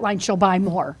the chat line she'll buy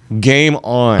more. Game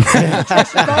on.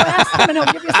 Trisha, go ask him and he'll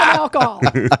give you some alcohol.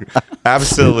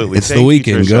 Absolutely. It's Thank the you,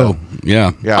 weekend. Trisha. Go.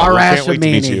 Yeah. Yeah. Arash can't wait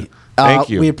to meet you. Amini. Thank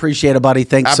you. We appreciate it, buddy.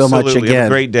 Thanks Absolutely. so much again. Have a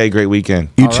great day, great weekend.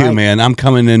 You All too, right. man. I'm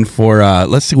coming in for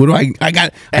let's see, what do I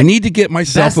got? I need to get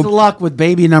myself Best of luck with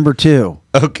baby number 2.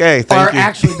 Okay. Or Thank you.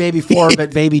 actually baby 4,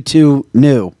 but baby 2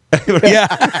 new. Yeah.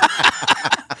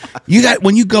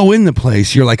 When you go in the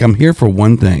place, you're like, I'm here for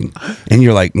one thing, and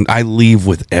you're like, I leave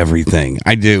with everything.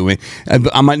 I do.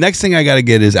 My next thing I got to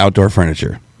get is outdoor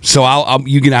furniture. So I'll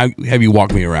have you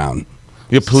walk me around.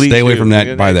 Yeah, please Stay away do. from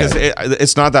that. Buy that.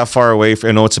 It's not that far away.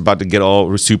 I know it's about to get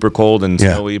all super cold and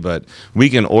Yeah. snowy, but we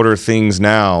can order things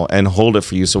now and hold it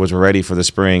for you so it's ready for the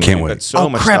spring. Can't We've wait. got So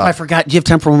much crap, stuff. I forgot. Do you have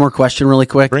time for one more question really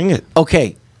quick? Bring it.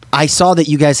 Okay. I saw that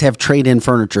you guys have trade-in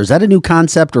furniture. Is that a new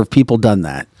concept or have people done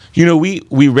that? You know, we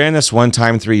ran this one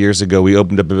time 3 years ago. We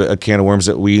opened up a can of worms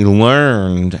that we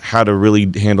learned how to really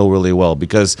handle really well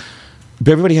because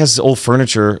everybody has old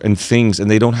furniture and things, and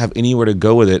they don't have anywhere to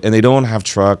go with it, and they don't have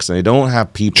trucks, and they don't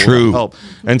have people True. to help.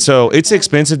 And so it's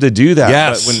expensive to do that.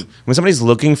 Yes. But when somebody's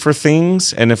looking for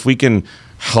things, and if we can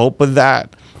help with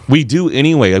that, we do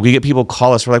anyway. Like we get people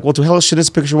call us. We're like, well, tell us, show us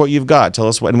a picture of what you've got. Tell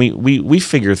us what, and we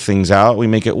figure things out. We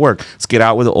make it work. Let's get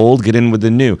out with the old, get in with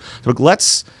the new. So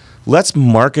let's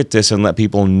market this and let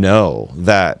people know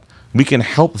that we can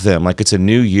help them. Like it's a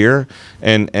new year,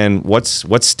 and what's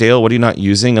stale, what are you not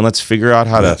using, and let's figure out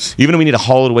how Yes. to. Even if we need to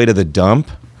haul it away to the dump,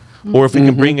 or if we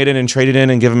can bring it in and trade it in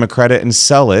and give them a credit and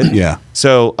sell it. Yeah.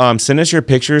 So send us your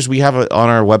pictures. We have on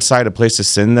our website a place to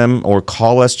send them, or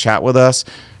call us, chat with us.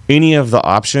 Any of the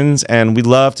options, and we'd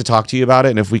love to talk to you about it.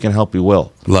 And if we can help, we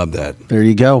will. Love that. There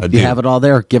you go. I You do. have it all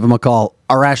there. Give him a call.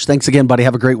 Arash, thanks again, buddy.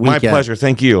 Have a great My weekend. pleasure.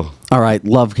 Thank you. All right.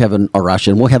 Love Kevin Arash,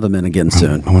 and we'll have him in again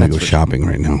soon. I want to go shopping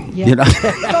right now. Yeah. You know? So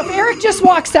if Eric just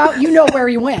walks out, you know where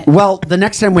he went. Well, the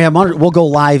next time we have him on, we'll go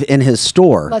live in his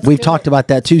store. Let's We've do talked it. about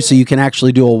that too, so you can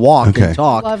actually do a walk Okay. and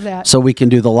talk. Love that. So we can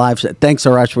do the live. Thanks,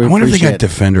 Arash. We I wonder if they appreciate got it.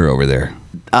 Defender over there.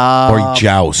 Or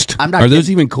Joust. I'm not Are those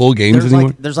kidding. even cool games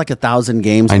anymore? There's like 1,000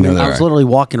 games. I know there I was are. literally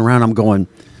walking around. I'm going,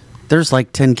 there's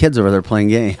like 10 kids over there playing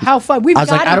games. How fun. We've I was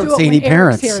got like, to I do don't it see when any Eric's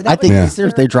parents. here. That I think would be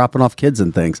seriously, they're dropping off kids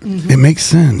and things. It makes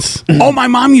sense. Oh, my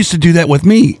mom used to do that with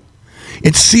me.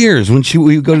 It's Sears when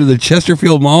we would go to the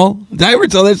Chesterfield Mall. Did I ever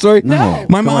tell that story? No.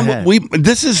 My Go mom. ahead.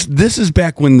 This is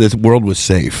back when the world was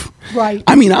safe. Right.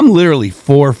 I mean, I'm literally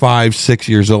 4, 5, 6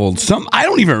 years old. I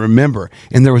don't even remember.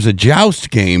 And there was a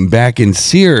joust game back in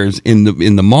Sears in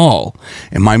the mall,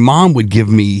 and my mom would give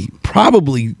me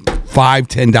probably $5,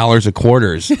 $10 a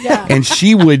quarters, Yeah. and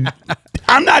she would.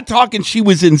 I'm not talking. She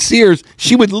was in Sears.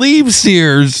 She would leave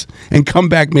Sears and come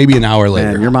back maybe an hour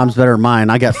later. Man, your mom's better than mine.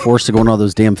 I got forced to go in all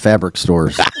those damn fabric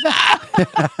stores.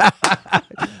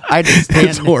 I just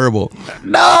It's horrible.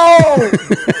 No.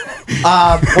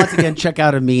 Once again, check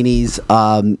out Amini's.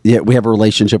 Yeah, we have a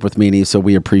relationship with Amini, so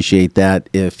we appreciate that.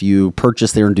 If you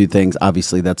purchase there and do things,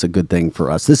 obviously that's a good thing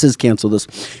for us. This is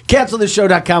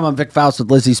CancelThisShow.com. I'm Vic Faust with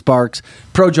Lizzie Sparks,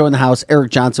 Pro Joe in the house,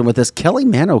 Eric Johnson with us, Kelly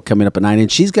Manno coming up at 9,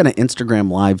 and she's going to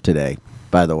Instagram Live today,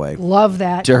 by the way, Love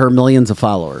that. to her millions of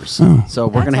followers. So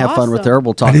we're going to have fun with awesome. her.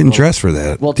 We'll talk. I didn't a little- dress for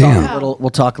that. We'll Damn. talk a little. We'll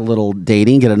talk a little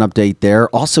dating, get an update there.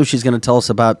 Also, she's going to tell us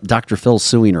about Dr. Phil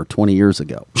suing her 20 years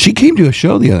ago. She came to a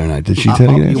show the other night. Did she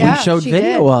tell you that? Yeah, We showed she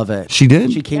video did. of it. She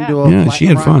did? She came Yeah. to a Yeah, she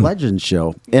had Platinum fun. Legends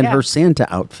show in Yeah. her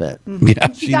Santa outfit. Yeah,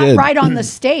 She she got did. right on the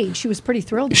stage. She was pretty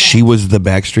thrilled. She was the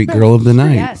Backstreet Girl of the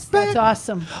night. Yes, that's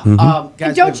awesome. Guys,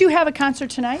 And don't you have a concert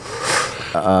tonight?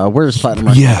 Where's Platinum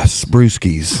Rock? Yes,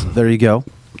 Brewskis. There you go.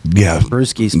 Yeah,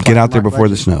 Brewski's Get out there Platinum before Rock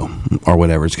the snow or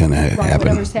whatever's going to happen.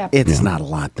 Whatever's happening. It's not a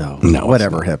lot, though. No, it's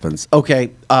Whatever not. happens.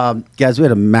 Okay, guys, we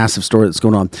had a massive story that's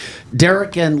going on.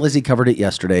 Derek and Lizzie covered it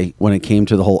yesterday when it came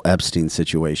to the whole Epstein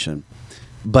situation.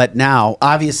 But now,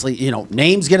 obviously,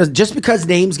 just because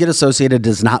names get associated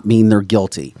does not mean they're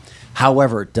guilty.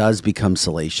 However, it does become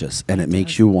salacious, and it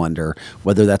makes you wonder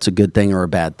whether that's a good thing or a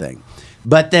bad thing.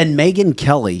 But then Megyn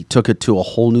Kelly took it to a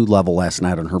whole new level last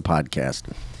night on her podcast.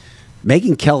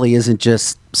 Megyn Kelly isn't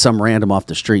just some random off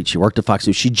the street. She worked at Fox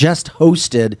News. She just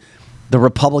hosted the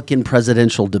Republican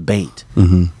presidential debate.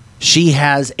 Mm-hmm. She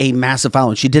has a massive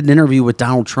following. She did an interview with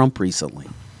Donald Trump recently.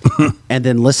 And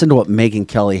then listen to what Megyn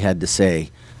Kelly had to say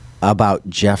about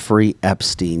Jeffrey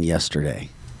Epstein yesterday.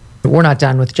 We're not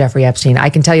done with Jeffrey Epstein. I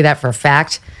can tell you that for a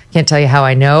fact. Can't tell you how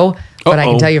I know, but I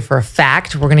can tell you for a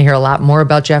fact we're going to hear a lot more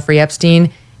about Jeffrey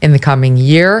Epstein in the coming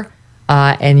year.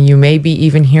 And you may be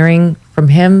even hearing from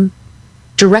him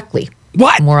directly.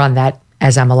 What? More on that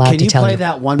as I'm allowed to tell you. Can you play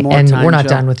that one more and time, And we're not Joe?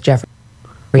 done with Jeffrey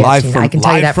Live Epstein. from- I can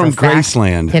tell you live that from for a fact.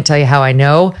 Graceland. Can't tell you how I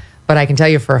know, but I can tell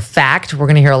you for a fact we're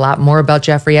going to hear a lot more about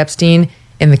Jeffrey Epstein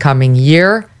in the coming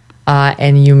year.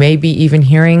 And you may be even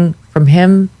hearing from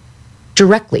him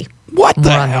directly. What the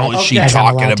More on hell that is she as I'm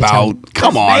talking allowed to tell you. about?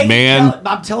 Come on, man.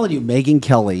 I'm telling you, Megyn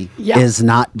Kelly Yeah. is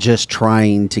not just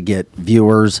trying to get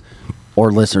viewers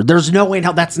or listeners. There's no way in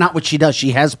hell that's not what she does.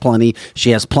 She has plenty.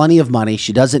 She has plenty of money.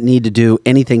 She doesn't need to do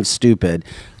anything stupid.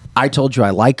 I told you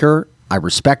I like her. I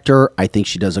respect her. I think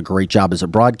she does a great job as a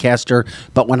broadcaster.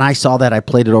 But when I saw that, I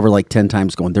played it over like 10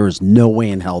 times going, there is no way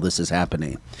in hell this is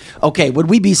happening. Okay, would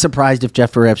we be surprised if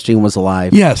Jeffrey Epstein was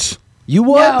alive? Yes. You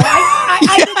would? No,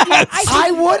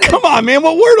 I would. Come on, man.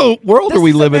 What world are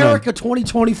we living in? America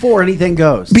 2024. Anything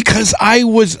goes. Because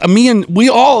we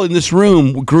all in this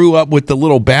room grew up with the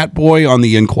little bat boy on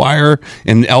the Enquirer,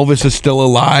 and Elvis is still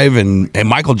alive, and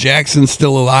Michael Jackson's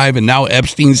still alive, and now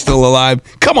Epstein's still alive.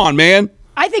 Come on, man.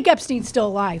 I think Epstein's still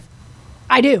alive.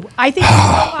 I do. I think he's still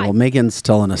alive. Well, Megan's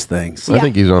telling us things. I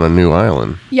think he's on a new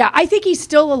island. Yeah, I think he's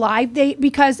still alive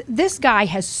because this guy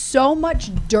has so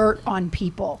much dirt on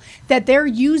people that they're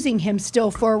using him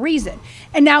still for a reason.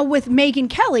 And now with Megyn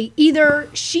Kelly, either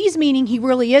she's meaning he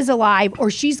really is alive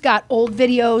or she's got old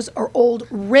videos or old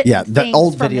written Yeah, the things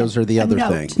old from videos him. are the A other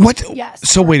note. thing. What? Yes.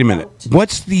 So wait a minute.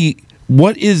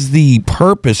 What is the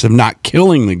purpose of not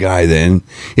killing the guy then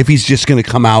if he's just going to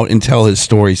come out and tell his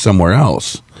story somewhere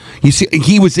else? You see,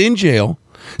 he was in jail.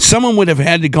 Someone would have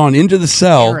had to gone into the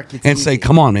cell Eric, it's and say, easy.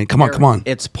 "Come on, man, come on."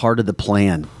 It's part of the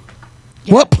plan.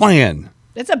 What plan?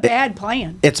 It's a bad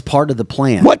plan. It's part of the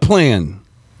plan. What plan?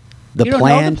 The You don't know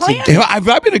plan, the plan?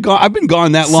 to I've been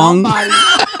gone that long. somebody.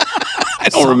 I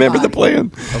don't remember the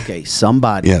plan. Okay,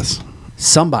 somebody. Yes.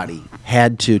 Somebody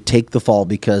had to take the fall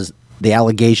because the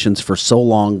allegations for so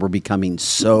long were becoming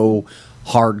so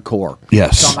hardcore.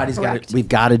 Yes. Somebody's got Correct. to. We've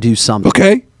got to do something.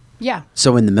 Okay. Yeah.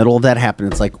 So in the middle of that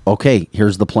happening, it's like, okay,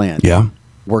 here's the plan. Yeah.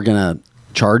 We're going to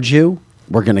charge you.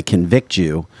 We're going to convict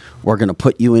you. We're going to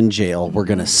put you in jail. We're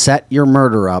going to set your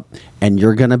murder up, and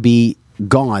you're going to be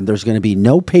gone. There's going to be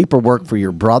no paperwork for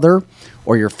your brother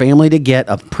or your family to get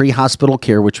of pre-hospital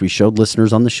care, which we showed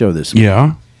listeners on the show this week,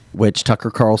 Yeah. which Tucker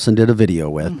Carlson did a video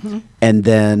with. And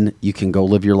then you can go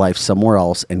live your life somewhere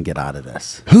else and get out of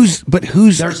this. Who's?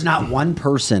 There's not one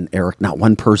person, Eric, not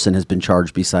one person has been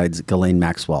charged besides Ghislaine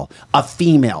Maxwell. A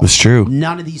female. That's true.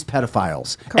 None of these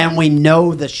pedophiles. And we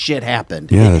know the shit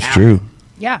happened. Yeah, It that's happened. true.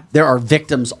 Yeah. There are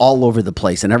victims all over the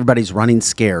place, and everybody's running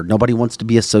scared. Nobody wants to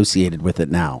be associated with it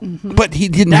now. But he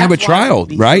didn't That's have a why trial, I'd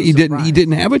be right? so He surprised.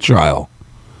 didn't have a trial.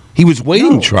 He was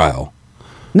waiting No. trial.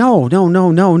 No.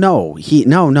 He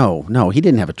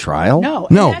didn't have a trial. No.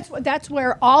 No. And that's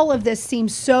where all of this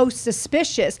seems so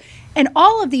suspicious. And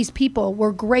all of these people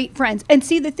were great friends. And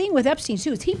see, the thing with Epstein,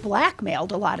 too, is he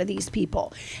blackmailed a lot of these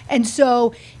people. And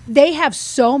so they have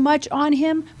so much on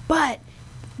him, but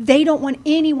they don't want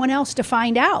anyone else to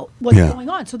find out what's Yeah. going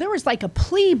on. So there was like a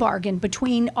plea bargain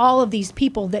between all of these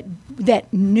people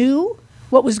that knew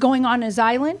what was going on his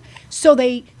island. So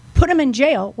they put him in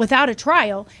jail without a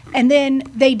trial, and then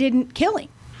they didn't kill him.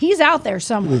 He's out there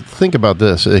somewhere. Think about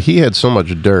this. He had so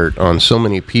much dirt on so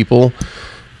many people.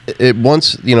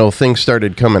 Once things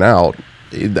started coming out,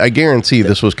 I guarantee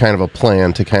this was kind of a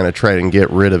plan to kind of try and get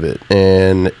rid of it.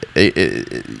 And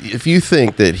if you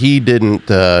think that he didn't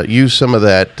use some of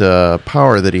that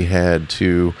power that he had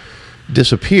to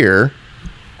disappear,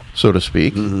 so to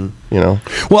speak, Well,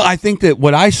 I think that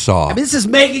what I saw, This is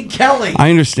Megyn Kelly. I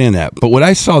understand that, but what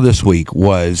I saw this week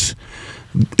was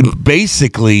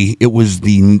basically it was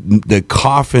the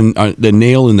coffin, the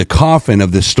nail in the coffin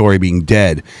of this story being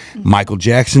dead. Michael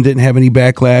Jackson didn't have any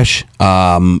backlash.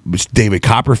 David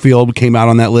Copperfield came out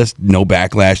on that list, no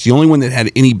backlash. The only one that had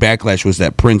any backlash was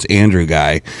that Prince Andrew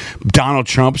guy. Donald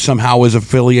Trump somehow was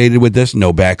affiliated with this,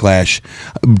 no backlash.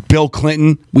 Bill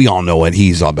Clinton, we all know what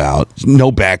he's about,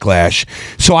 no backlash.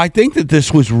 So I think that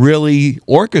this was really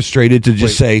orchestrated to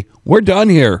just say, we're done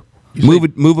here.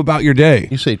 Move about your day.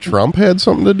 You say Trump had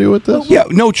something to do with this? Yeah,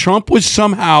 no, Trump was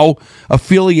somehow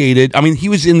affiliated. I mean, he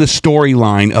was in the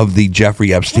storyline of the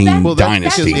Jeffrey Epstein Well, that's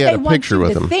dynasty. because he had a picture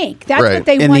with him. That's Right. what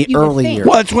they In want the you early to think. years.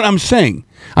 Well, that's what I'm saying.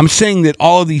 I'm saying that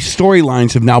all of these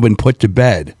storylines have now been put to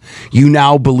bed. You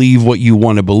now believe what you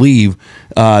want to believe.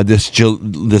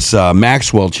 This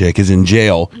Maxwell chick is in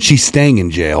jail. She's staying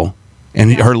in jail,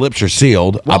 and her lips are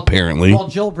sealed, apparently. Well,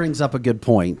 Jill brings up a good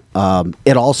point.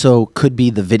 It also could be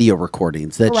the video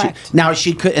recordings that Correct. now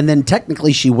she could, and then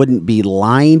technically she wouldn't be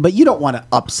lying, but you don't want to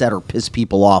upset or piss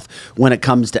people off when it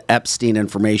comes to Epstein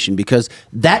information because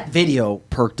that video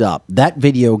perked up. That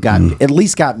video got at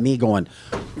least got me going,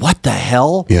 what the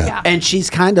hell? Yeah. And she's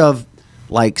kind of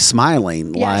like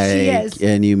smiling, Yeah, like, she is.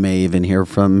 and you may even hear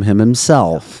from him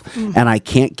himself. And I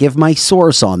can't give my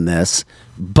source on this,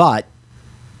 but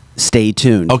stay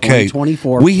tuned. Okay.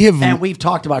 2024. And we've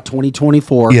talked about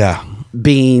 2024 Yeah.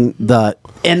 being the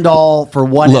end all for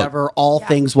whatever, all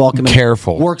things welcome.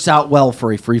 Careful. Works out well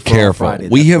for a free for all Careful. Friday.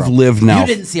 We That's have right. lived now- You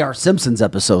didn't see our Simpsons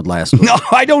episode last week. No,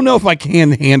 I don't know if I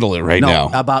can handle it right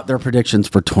now. About their predictions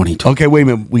for 2020. Okay, wait a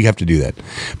minute. We have to do that.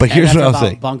 But And here's that's what I'll about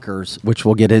say. bunkers, which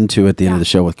we'll get into at the end of the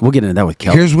show. We'll get into that with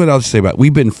Kelly. Here's what I'll say about it.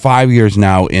 We've been 5 years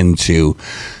now into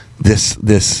this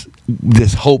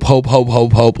hope,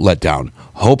 let down.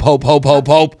 Hope,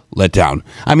 let down.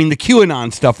 I mean, the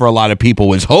QAnon stuff for a lot of people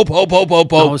was hope,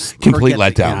 complete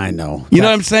let down. Yeah, I know. You know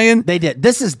what I'm saying? They did.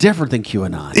 This is different than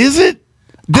QAnon. Is it?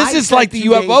 This I is said like the 2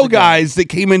 days UFO ago. guys that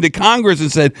came into Congress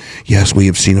and said, yes, we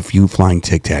have seen a few flying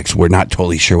Tic Tacs. We're not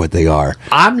totally sure what they are.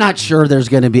 I'm not sure there's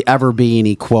going to ever be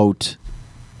any quote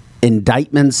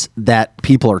indictments that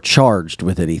people are charged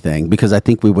with anything because I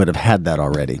think we would have had that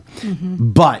already.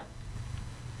 But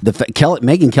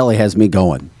Megyn Kelly has me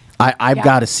going. I've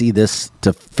got to see this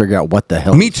to figure out what the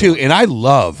hell. Me too, and I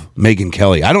love Megyn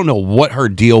Kelly. I don't know what her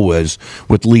deal was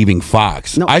with leaving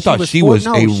Fox. No, I thought she was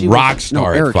a rock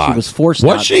star Eric, at Fox. She was forced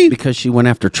Was out she? because she went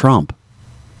after Trump.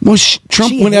 Well,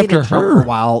 Trump She went hated after Trump her. for a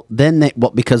while. Then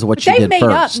because of what she They did made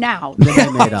first. up now. Then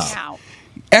they made up. Now.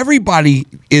 Everybody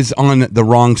is on the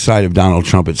wrong side of Donald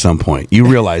Trump at some point. You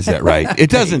realize that, right? It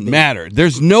doesn't matter.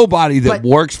 There's nobody that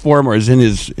works for him or is in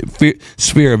his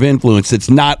sphere of influence that's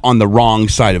not on the wrong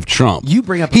side of Trump. You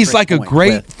bring up a He's great like a point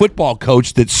great with- football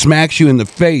coach that smacks you in the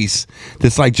face.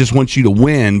 That's like just wants you to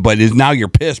win, but is now you're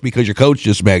pissed because your coach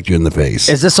just smacked you in the face.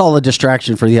 Is this all a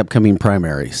distraction for the upcoming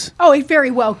primaries? Oh, it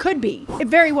very well could be. It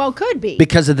very well could be.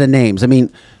 Because of the names. I mean,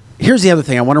 here's the other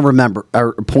thing I want to remember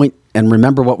or point and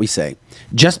remember what we say.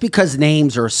 Just because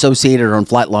names are associated on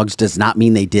flight logs does not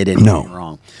mean they did anything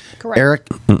wrong. Correct. Eric,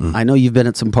 I know you've been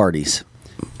at some parties,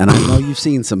 and I know you've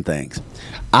seen some things.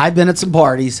 I've been at some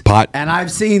parties, Pot, and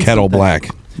I've seen kettle some things. black.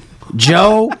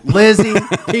 Joe, Lizzie,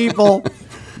 people.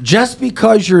 Just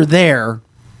because you're there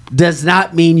does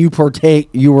not mean you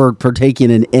were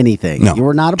partaking in anything. No, you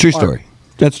were not a true part. story.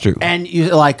 That's true. And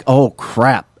you're like, oh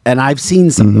crap. And I've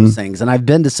seen some of those things, and I've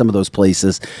been to some of those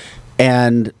places,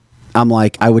 and I'm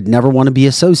like, I would never want to be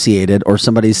associated or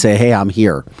somebody say, hey, I'm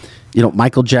here. You know,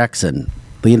 Michael Jackson,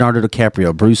 Leonardo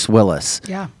DiCaprio, Bruce Willis.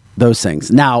 Yeah. Those things.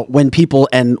 Now, when people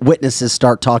and witnesses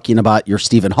start talking about your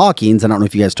Stephen Hawking's, I don't know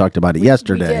if you guys talked about it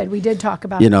yesterday. We did talk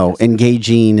about You it know, yesterday.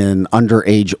 engaging in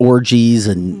underage orgies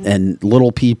and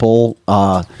little people.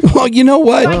 Well, you know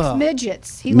what? He likes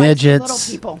midgets. He Midgets. likes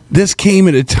little people. This came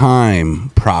at a time,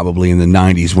 probably in the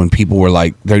 90s, when people were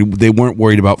like, they weren't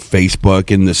worried about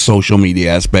Facebook and the social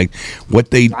media aspect.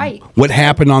 Right. What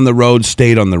happened on the road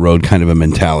stayed on the road kind of a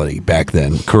mentality back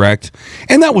then, correct?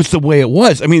 And that was the way it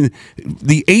was. I mean,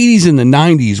 the 80s and the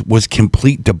 90s was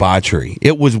complete debauchery.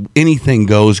 It was anything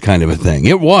goes kind of a thing.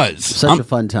 It was. Such a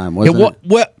fun time, wasn't it?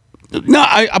 What? No,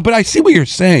 but I see what you're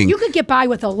saying. You could get by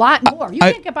with a lot more. You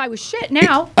can't get by with shit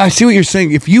now. I see what you're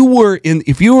saying. If you were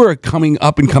a coming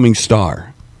up and coming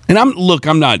star, and I'm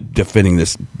not defending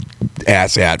this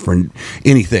asshat for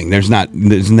anything.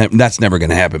 That's never going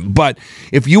to happen. But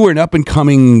if you were an up and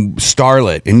coming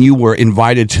starlet and you were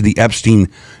invited to the Epstein,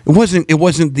 it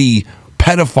wasn't the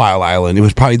pedophile island. It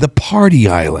was probably the party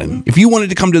island. If you wanted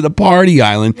to come to the party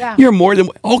island, you're more than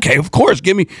okay. Of course,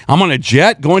 I'm on a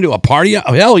jet going to a party.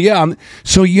 Oh, hell yeah!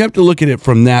 So you have to look at it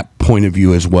from that point of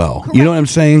view as well. Correct. You know what I'm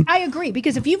saying? I agree,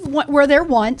 because if you were there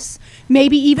once,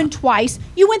 maybe even twice,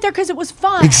 you went there because it was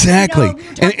fun. Exactly. You know, we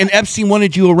were talking And Epstein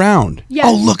wanted you around. Yes.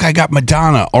 Oh, look, I got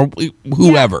Madonna or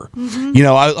whoever. You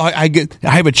know, I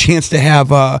have a chance to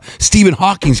have Stephen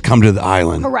Hawking's come to the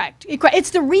island. Correct.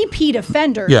 It's the repeat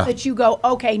offenders Yeah. that you go,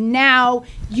 okay, now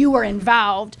you are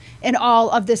involved, in all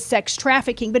of this sex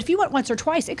trafficking. But if you went once or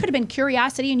twice, it could have been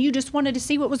curiosity and you just wanted to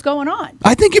see what was going on.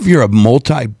 I think if you're a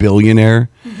multi-billionaire,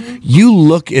 you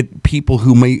look at people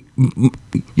who may,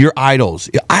 your idols.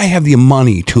 I have the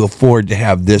money to afford to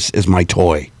have this as my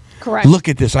toy. Correct. Look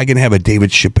at this. I can have a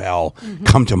David Chappelle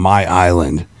come to my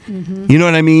island. You know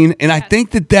what I mean? And I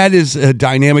think that is a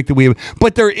dynamic that we have.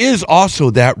 But there is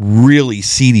also that really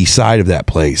seedy side of that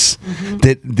place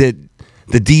that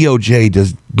the DOJ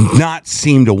does not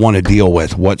seem to want to deal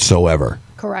with whatsoever.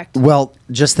 Correct. Well,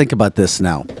 just think about this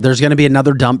now. There's going to be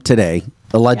another dump today,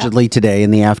 allegedly today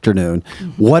in the afternoon.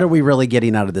 What are we really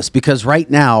getting out of this? Because right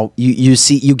now,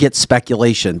 you get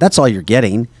speculation. That's all you're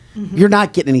getting. You're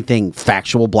not getting anything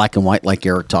factual, black and white, like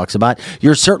Eric talks about.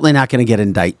 You're certainly not going to get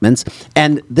indictments.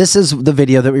 And this is the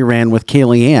video that we ran with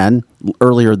Kaylee Ann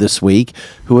earlier this week,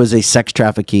 who was a sex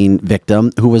trafficking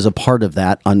victim, who was a part of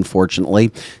that,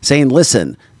 unfortunately, saying,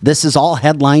 listen, this is all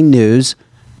headline news.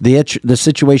 The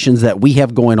situations that we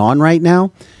have going on right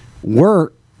now,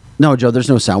 no, Joe, there's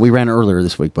no sound. We ran it earlier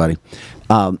this week, buddy.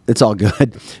 It's all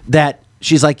good.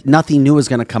 She's like, nothing new is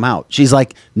going to come out. She's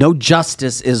like, no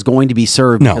justice is going to be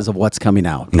served because of what's coming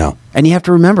out. No. And you have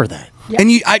to remember that.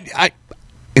 Yep.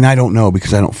 And I don't know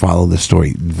because I don't follow this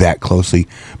story that closely,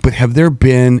 but have there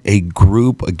been a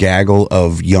gaggle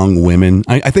of young women?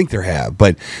 I think there have,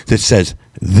 but that says,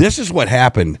 this is what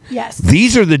happened. Yes.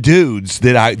 These are the dudes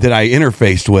that I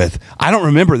interfaced with. I don't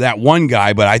remember that one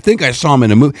guy, but I think I saw him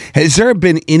in a movie. Has there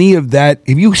been any of that?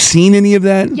 Have you seen any of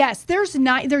that? Yes, there's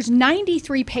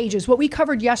 93 pages. What we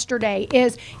covered yesterday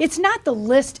is it's not the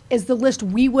list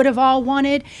we would have all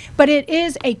wanted, but it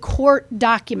is a court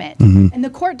document. And the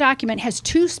court document has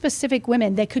two specific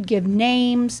women that could give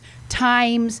names,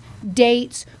 times,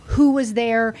 dates, who was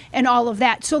there, and all of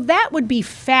that. So that would be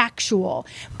factual.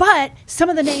 But some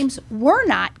of the names were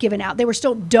not given out. They were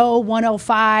still Doe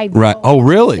 105. Right. Doe Oh,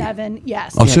 really? 7.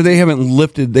 Yes. Oh, so they haven't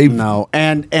lifted. No.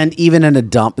 And even in a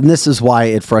dump, and this is why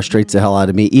it frustrates the hell out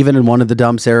of me, even in one of the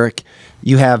dumps, Eric,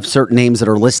 you have certain names that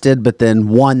are listed, but then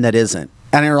one that isn't.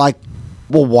 And you're like,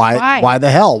 well, why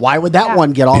the hell? Why would that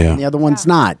one get off and the other one's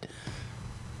not?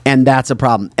 And that's a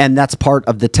problem. And that's part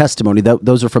of the testimony.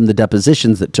 Those are from the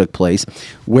depositions that took place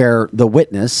where the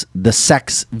witness, the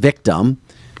sex victim,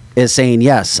 is saying,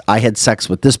 yes, I had sex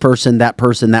with this person, that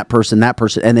person, that person, that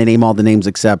person. And they name all the names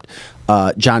except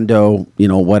John Doe,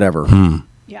 whatever.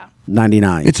 Yeah.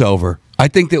 99. It's over. I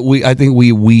think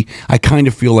I kind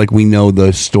of feel like we know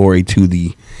the story to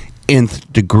the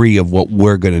nth degree of what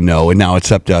we're going to know. And now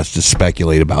it's up to us to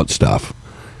speculate about stuff.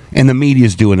 And the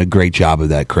media's doing a great job of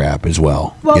that crap as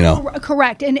well. Well,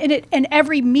 correct. And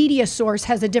every media source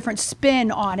has a different spin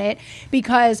on it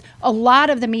because a lot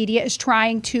of the media is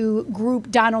trying to group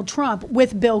Donald Trump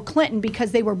with Bill Clinton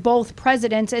because they were both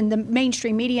presidents and the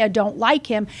mainstream media don't like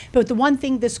him. But the one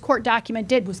thing this court document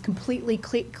did was completely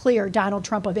clear Donald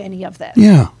Trump of any of this.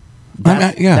 Yeah.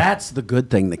 That's the good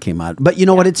thing that came out. But you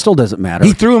know what? It still doesn't matter.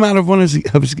 He threw him out of one of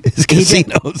his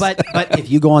casinos. But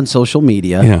if you go on social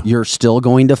media, you're still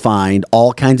going to find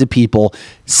all kinds of people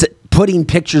putting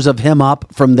pictures of him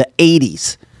up from the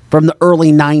 80s, from the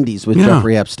early 90s with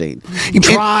Jeffrey Epstein.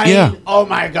 Oh,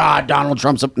 my God, Donald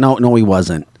Trump's up. No, he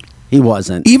wasn't. He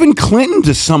wasn't. Even Clinton,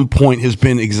 to some point, has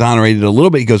been exonerated a little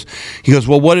bit. He goes.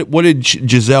 Well, what did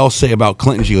Giselle say about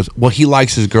Clinton? She goes, well, he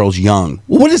likes his girls young.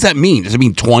 Well, what does that mean? Does it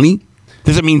mean 20?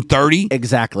 Does it mean 30?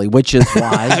 Exactly, which is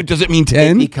why. Does it mean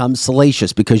 10? It becomes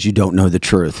salacious because you don't know the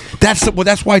truth. That's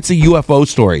why it's a UFO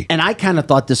story. And I kind of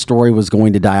thought this story was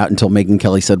going to die out until Megyn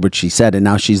Kelly said what she said, and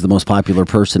now she's the most popular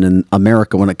person in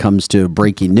America when it comes to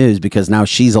breaking news because now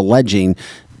she's alleging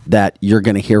that you're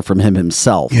going to hear from him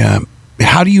himself. Yeah.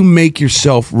 How do you make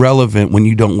yourself relevant when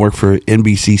you don't work for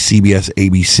NBC, CBS,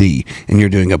 ABC, and you're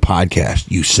doing a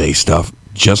podcast? You say stuff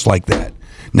just like that.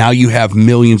 Now you have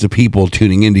millions of people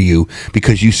tuning into you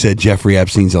because you said Jeffrey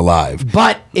Epstein's alive.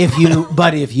 But if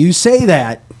you say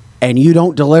that and you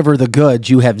don't deliver the goods,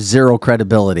 you have zero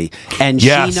credibility. And she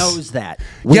knows that.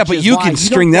 Yeah, but you can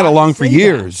string that along for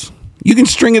years. You can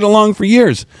string it along for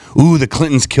years. Ooh, the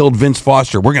Clintons killed Vince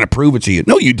Foster. We're going to prove it to you.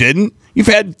 No, you didn't. You've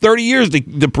had 30 years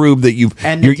to prove that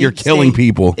you're killing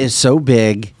people. It is so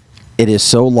big. It is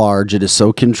so large. It is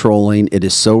so controlling. It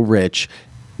is so rich.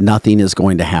 Nothing is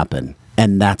going to happen.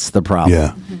 And that's the problem.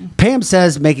 Yeah. Pam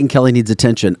says Megyn Kelly needs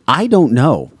attention. I don't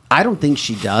know. I don't think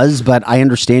she does, but I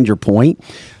understand your point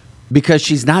because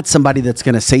she's not somebody that's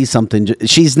going to say something.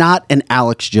 She's not an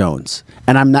Alex Jones.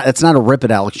 And I'm not. It's not a rip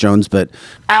at Alex Jones, but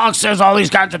Alex says all these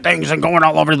kinds of things and going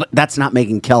all over. That's not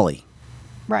Megyn Kelly.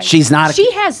 Right. She's not.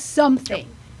 She has something.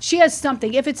 She has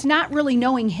something. If it's not really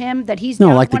knowing him, that he's No,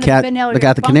 not like the one cat, of the the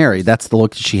cat, the canary. That's the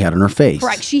look that she had on her face.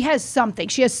 Correct. She has something.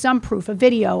 She has some proof, a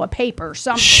video, a paper,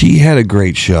 something. She had a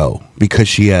great show because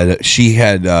she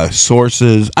had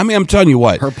sources. I mean, I'm telling you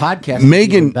what, her podcast is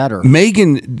even better.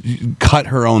 Megan cut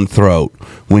her own throat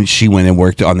when she went and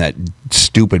worked on that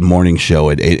stupid morning show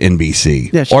at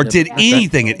NBC, Yeah, or did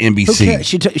anything at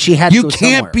NBC. She had. You to go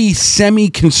can't somewhere. be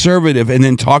semi-conservative and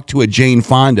then talk to a Jane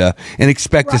Fonda and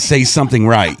expect to say something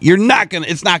right. You're not gonna.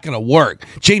 It's not gonna work.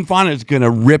 Jane Fonda is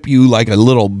gonna rip you like a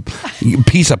little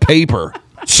piece of paper.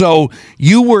 So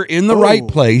you were in the right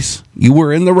place. You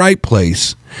were in the right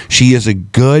place. She is a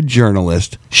good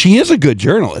journalist.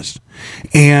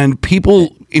 And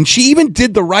people, and she even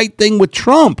did the right thing with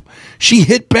Trump. She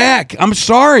hit back. I'm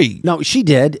sorry. No, she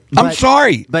did. I'm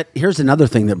sorry. But here's another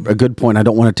thing a good point. I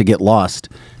don't want it to get lost.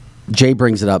 Jay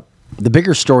brings it up. The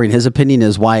bigger story, in his opinion,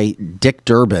 is why Dick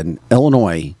Durbin,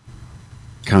 Illinois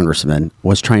congressman,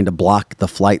 was trying to block the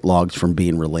flight logs from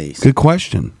being released. Good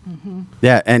question.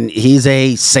 Yeah, and he's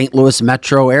a St. Louis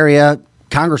metro area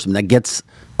congressman that gets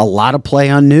a lot of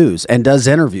play on news and does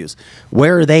interviews.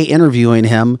 Where are they interviewing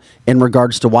him in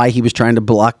regards to why he was trying to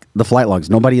block the flight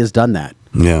logs? Nobody has done that.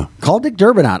 Yeah. Call Dick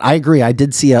Durbin out. I agree. I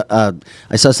did see I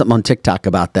saw something on TikTok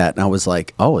about that, and I was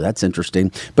like, oh, that's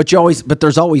interesting. But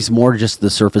there's always more just the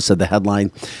surface of the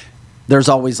headline. There's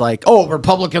always like, oh,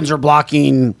 Republicans are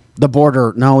blocking the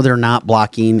border. No, they're not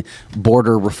blocking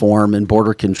border reform and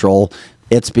border control.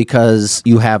 It's because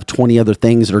you have 20 other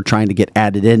things that are trying to get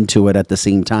added into it at the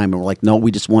same time. And we're like, no, we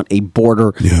just want a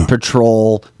border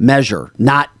patrol measure,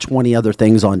 not 20 other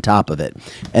things on top of it.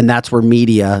 And that's where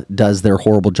media does their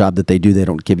horrible job that they do. They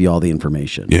don't give you all the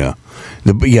information. Yeah.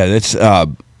 That's...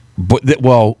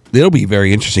 well, it'll be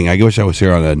very interesting. I wish I was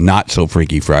here on a not so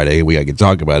freaky Friday. I could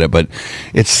talk about it, but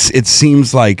it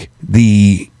seems like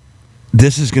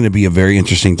this is going to be a very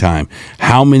interesting time.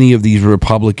 How many of these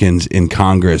Republicans in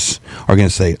Congress are going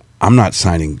to say, "I'm not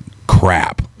signing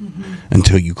crap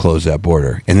until you close that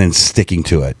border," and then sticking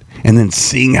to it, and then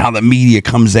seeing how the media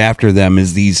comes after them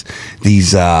as these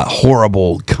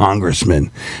horrible congressmen?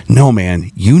 No,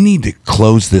 man, you need to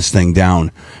close this thing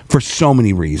down for so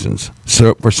many reasons.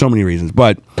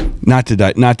 But not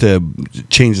to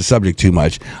change the subject too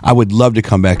much. I would love to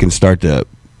come back and start to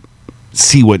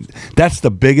see that's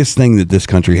the biggest thing that this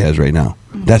country has right now.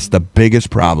 That's the biggest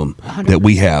problem that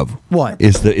we have. What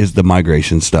is the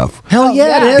migration stuff? Hell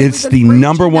yeah, it is. It's the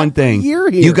number one thing.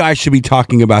 You guys should be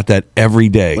talking about that every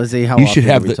day. Lizzie, how often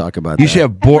do we talk about that? You should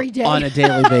have Every day. on a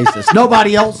daily basis.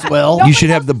 Nobody else will. You should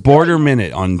have the border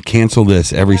minute on cancel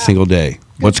this every single day.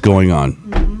 What's going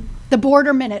on? The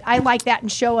border minute. I like that,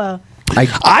 and show a.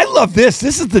 I love this.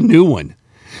 This is the new one.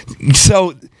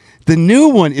 So the new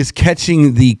one is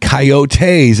catching the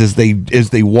coyotes as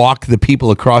they walk the people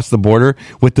across the border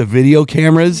with the video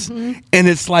cameras, and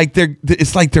it's like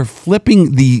they're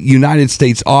flipping the United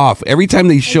States off every time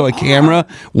they show a camera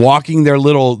walking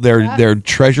their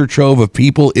treasure trove of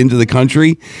people into the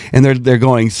country, and they're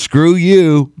going, screw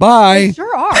you, bye. They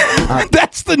sure are.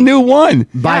 That's the new one.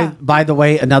 By the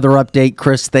way, another update,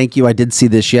 Chris, thank you. I did see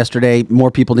this yesterday.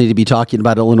 More people need to be talking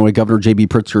about Illinois Governor J.B.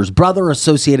 Pritzker's brother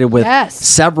associated with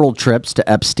several trips to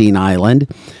Epstein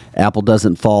Island. Apple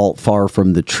doesn't fall far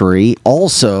from the tree.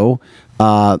 Also,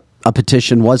 a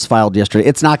petition was filed yesterday.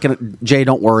 It's not going to, Jay,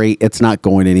 don't worry, it's not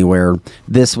going anywhere.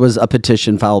 This was a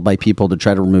petition filed by people to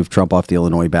try to remove Trump off the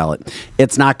Illinois ballot.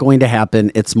 It's not going to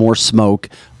happen. It's more smoke.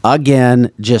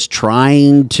 Again, just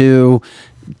trying to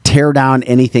tear down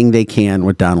anything they can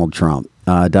with Donald Trump.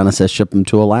 Donna says ship him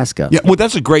to Alaska. Yeah, well,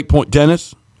 that's a great point,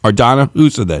 Dennis. Or Donna,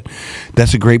 who said that?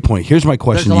 That's a great point. Here's my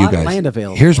question to you guys. There's a lot of land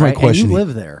available. Here's my question. And you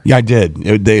live there. Yeah, I did.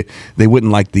 They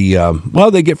wouldn't like the.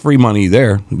 They get free money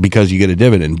there because you get a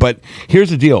dividend. But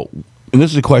here's the deal, and this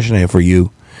is a question I have for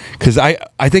you, because I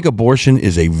think abortion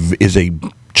is a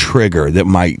trigger that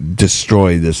might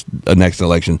destroy this next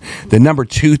election. The number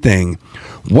two thing,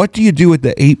 what do you do with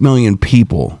the 8 million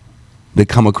people that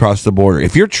come across the border?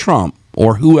 If you're Trump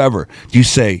or whoever, do you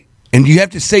say, and you have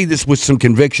to say this with some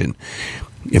conviction,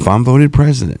 if I'm voted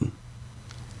president,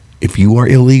 if you are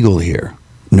illegal here,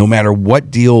 no matter what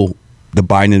deal the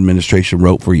Biden administration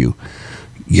wrote for you,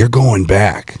 you're going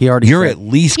back. You're at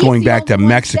least going back to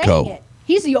Mexico.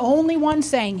 He's the only one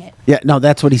saying it. Yeah, no,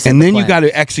 that's what he said. And then you got to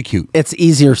execute. It's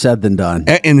easier said than done.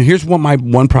 And here's my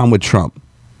one problem with Trump.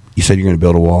 You said you're going to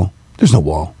build a wall. There's no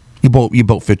wall. You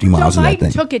built 50 miles of that thing.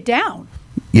 Biden took it down.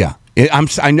 Yeah,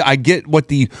 I get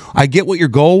what your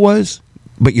goal was,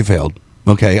 but you failed.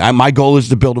 Okay, my goal is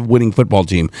to build a winning football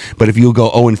team, but if you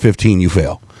go 0-15, you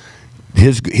fail.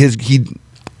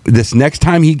 This next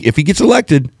time if he gets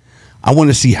elected, I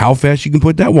want to see how fast you can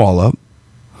put that wall up.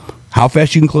 how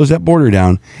fast you can close that border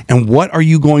down, and what are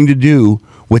you going to do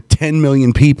with 10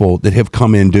 million people that have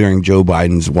come in during Joe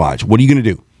Biden's watch? What are you going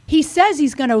to do? He says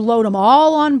he's going to load them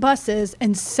all on buses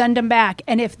and send them back.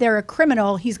 And if they're a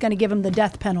criminal, he's going to give them the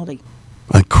death penalty.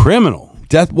 A criminal?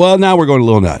 Death? Well, now we're going a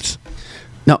little nuts.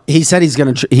 No, he said he's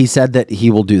going to. He said that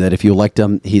he will do that if you elect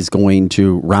him. He's going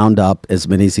to round up as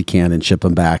many as he can and ship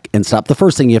them back and stop. The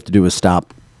first thing you have to do is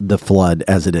stop the flood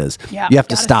as it is. Yeah, you have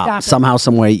to gotta stop stop it. somehow,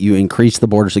 some way. You increase the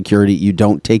border security. You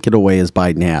don't take it away as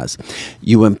Biden has.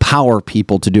 You empower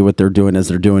people to do what they're doing as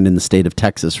they're doing in the state of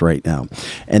Texas right now.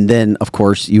 And then, of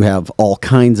course, you have all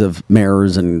kinds of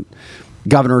mayors and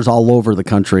governors all over the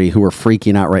country who are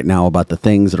freaking out right now about the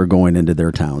things that are going into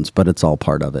their towns, but it's all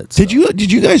part of it. So.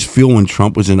 Did you guys feel when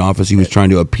Trump was in office he was trying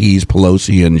to appease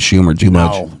Pelosi and Schumer too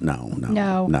much?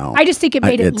 No. I just think it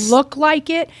made it look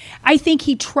like it. I think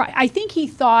he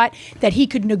thought that he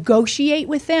could negotiate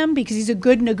with them because he's a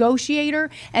good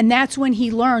negotiator, and that's when he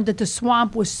learned that the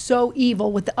swamp was so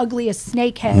evil with the ugliest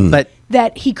snake head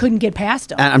that he couldn't get past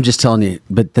them. And I'm just telling you,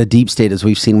 but the deep state, as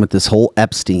we've seen with this whole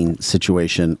Epstein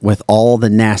situation, with all the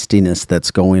nastiness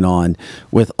that's going on,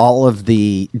 with all of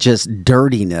the just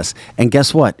dirtiness, and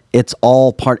guess what? It's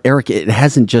all part, Eric, it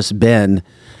hasn't just been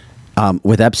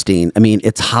with Epstein. I mean,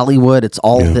 it's Hollywood. It's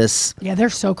all this. Yeah, they're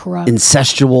so corrupt.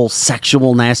 Incestual,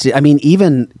 sexual, nasty. I mean,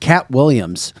 even Cat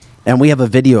Williams. And we have a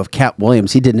video of Cat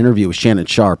Williams. He did an interview with Shannon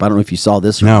Sharp. I don't know if you saw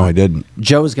this or No, not. I didn't.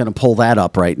 Joe's going to pull that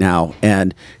up right now.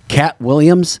 And Cat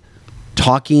Williams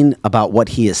talking about what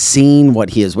he has seen, what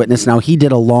he has witnessed. Now, he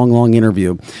did a long, long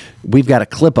interview. We've got a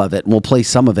clip of it, and we'll play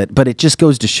some of it. But it just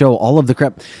goes to show all of the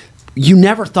crap. You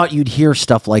never thought you'd hear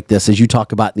stuff like this as you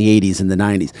talk about in the 80s and the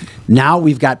 90s. Now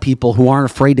we've got people who aren't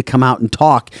afraid to come out and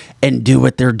talk and do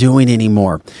what they're doing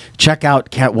anymore. Check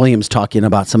out Cat Williams talking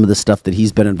about some of the stuff that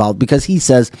he's been involved, because he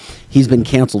says he's been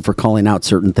canceled for calling out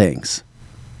certain things.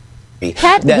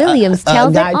 Cat Williams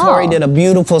tells Guy it Torrey all. did a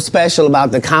beautiful special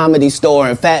about the Comedy Store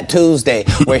and Fat Tuesday,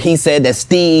 where he said that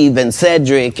Steve and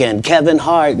Cedric and Kevin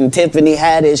Hart and Tiffany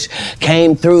Haddish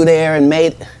came through there and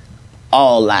made...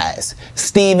 All lies.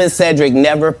 Steve and Cedric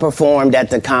never performed at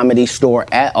the Comedy Store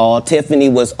at all. Tiffany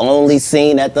was only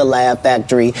seen at the Laugh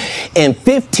Factory. In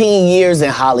 15 years in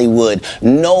Hollywood,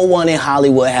 no one in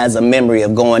Hollywood has a memory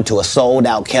of going to a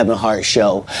sold-out Kevin Hart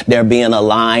show, there being a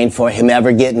line for him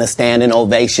ever getting a standing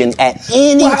ovation at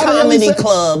any comedy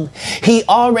club. He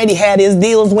already had his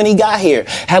deals when he got here.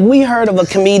 Have we heard of a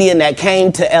comedian that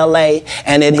came to L.A.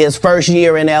 and in his first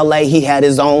year in L.A. he had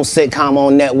his own sitcom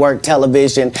on network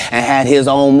television and had his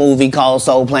own movie called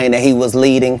Soul Plane that he was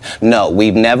leading? No,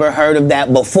 we've never heard of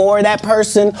that before that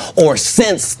person or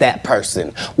since that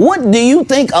person. What do you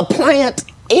think a plant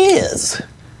is?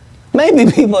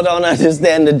 Maybe people don't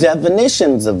understand the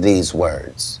definitions of these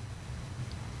words.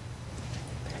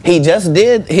 He just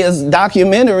did his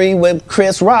documentary with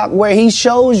Chris Rock where he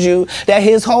shows you that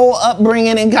his whole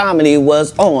upbringing in comedy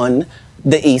was on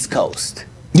the East Coast.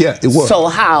 Yeah, it was. So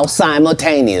how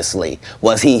simultaneously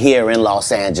was he here in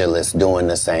Los Angeles doing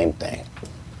the same thing?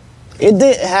 It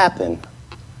didn't happen.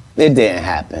 It didn't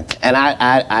happen. And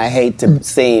I hate to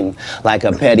seem like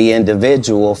a petty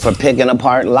individual for picking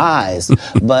apart lies,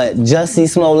 but Jussie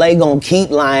Smollett gonna keep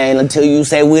lying until you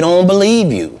say we don't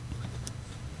believe you.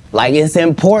 Like, it's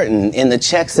important in the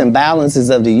checks and balances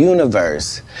of the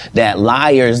universe that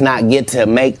liars not get to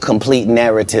make complete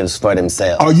narratives for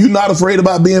themselves. Are you not afraid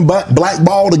about being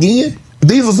blackballed again?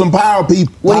 These are some power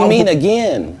people. What do you mean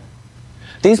again?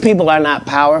 These people are not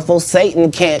powerful.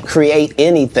 Satan can't create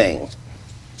anything.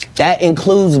 That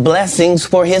includes blessings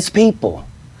for his people.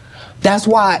 That's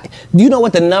why, do you know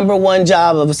what the number one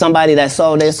job of somebody that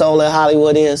sold their soul in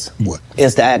Hollywood is? What?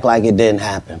 Is to act like it didn't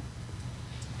happen.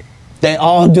 They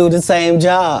all do the same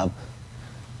job.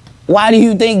 Why do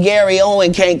you think Gary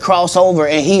Owen can't cross over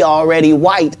and he already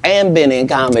white and been in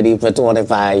comedy for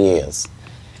 25 years?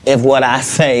 If what I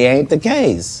say ain't the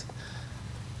case.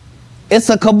 It's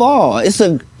a cabal. It's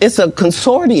a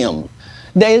consortium.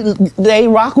 They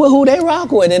rock with who they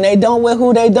rock with and they don't with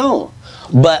who they don't.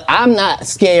 But I'm not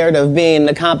scared of being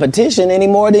the competition any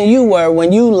more than you were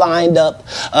when you lined up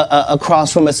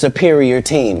across from a superior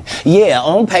team. Yeah,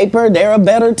 on paper, they're a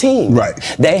better team. Right.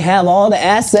 They have all the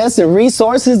assets and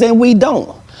resources and we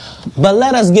don't. But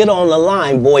let us get on the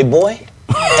line, boy,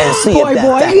 and see if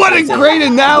that What a great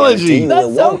analogy.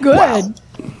 That's so good. Wow.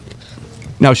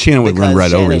 Now Shannon would run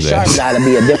right over Shannon this. Sharp got to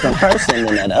be a different person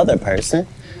than that other person.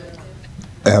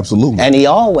 Absolutely. And he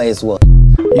always will.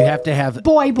 You have to have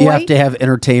Boy. You have to have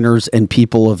entertainers and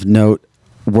people of note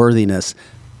worthiness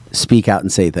speak out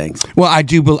and say things. Well, I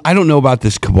do, but I don't know about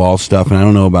this cabal stuff, and I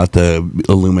don't know about the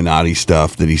Illuminati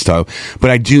stuff that he's talking.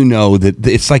 But I do know that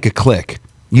it's like a clique.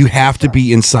 You have to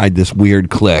be inside this weird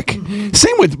clique.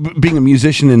 Same with being a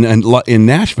musician in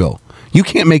Nashville. You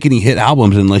can't make any hit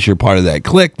albums unless you're part of that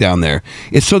clique down there.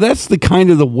 So that's the kind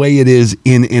of the way it is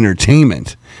in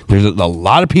entertainment. There's a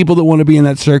lot of people that want to be in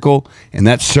that circle, and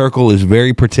that circle is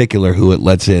very particular who it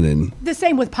lets in. And the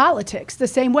same with politics. The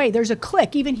same way. There's a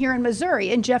clique. Even here in Missouri,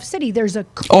 in Jeff City, there's a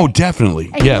clique. Oh,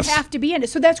 definitely. And yes. you have to be in it.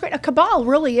 So that's great. A cabal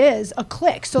really is a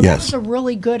clique. So Yes. that's a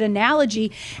really good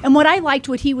analogy. And what I liked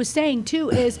what he was saying, too,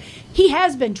 is he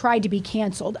has been tried to be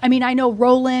canceled. I mean, I know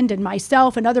Roland and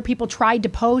myself and other people tried to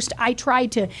post. I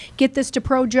tried to get this to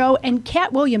Pro Joe, and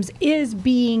Cat Williams is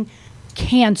being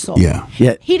canceled. Yeah.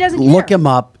 He doesn't look care. him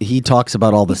up. He talks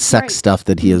about all the sex great. stuff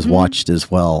that he has watched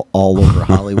as well, all over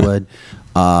Hollywood.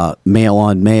 Male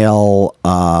on male,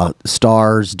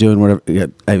 stars doing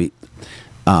whatever. I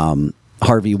mean,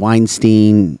 Harvey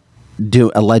Weinstein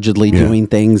allegedly doing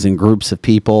things in groups of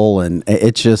people, and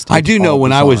it's just. I do know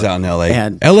when I was out in LA,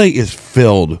 and LA is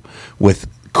filled with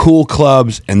cool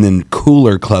clubs and then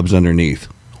cooler clubs underneath.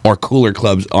 Or cooler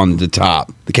clubs on the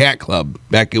top. The Cat Club,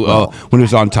 back when it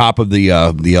was on top of the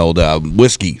old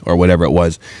whiskey or whatever it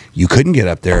was, you couldn't get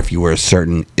up there if you were a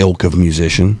certain ilk of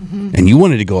musician, and you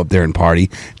wanted to go up there and party.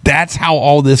 That's how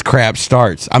all this crap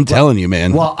starts. I'm telling you,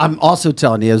 man. Well, I'm also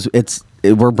telling you,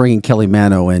 we're bringing Kelly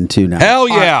Manno in too now. Hell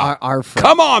yeah! Our friend.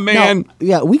 Come on, man. No,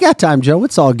 yeah, we got time, Joe.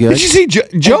 It's all good. Did you see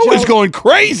Joe is going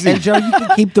crazy? And Joe, you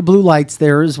can keep the blue lights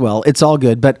there as well. It's all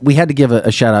good. But we had to give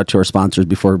a shout out to our sponsors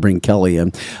before we bring Kelly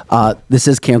in. This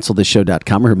is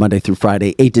CancelThisShow.com. We're here Monday through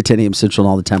Friday, 8 to 10 a.m. Central,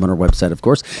 and all the time on our website, of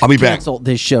course. I'll be back.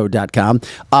 CancelThisShow.com.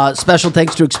 Special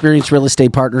thanks to Experienced Real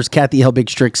Estate Partners, Kathy Helbig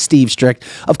Strick, Steve Strick.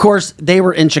 Of course, they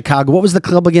were in Chicago. What was the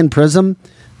club again? Prism?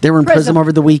 They were in Prism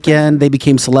over the weekend. They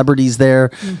became celebrities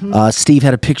there. Steve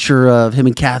had a picture of him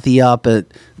and Kathy up at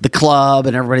the club,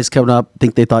 and everybody's coming up. I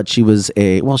think they thought she was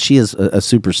she is a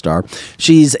superstar.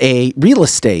 She's a real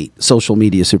estate social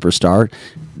media superstar,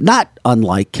 not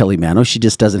unlike Kelly Manno. She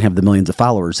just doesn't have the millions of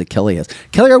followers that Kelly has.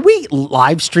 Kelly, are we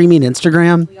live streaming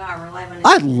Instagram? We are. We're live on Instagram.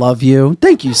 I love you.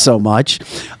 Thank you so much.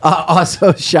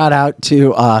 Also, shout out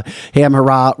to Ham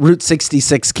Hurrah, Route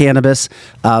 66 Cannabis.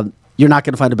 You're not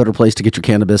going to find a better place to get your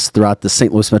cannabis throughout the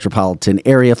St. Louis metropolitan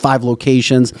area. 5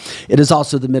 locations. It is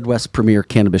also the Midwest premier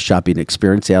cannabis shopping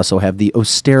experience. They also have the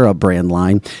Ostera brand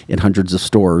line in hundreds of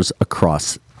stores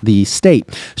across the state.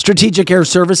 Strategic Air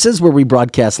Services, where we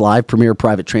broadcast live, premier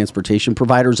private transportation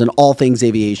providers and all things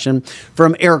aviation,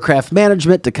 from aircraft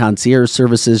management to concierge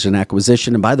services and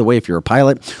acquisition. And by the way, if you're a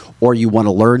pilot or you want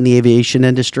to learn the aviation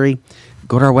industry,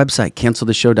 go to our website,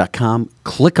 CancelThisShow.com,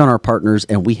 click on our partners,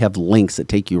 and we have links that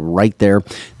take you right there.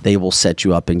 They will set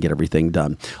you up and get everything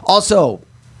done. Also,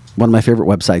 one of my favorite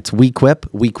websites,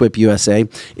 WeQuip USA.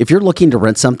 If you're looking to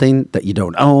rent something that you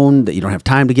don't own, that you don't have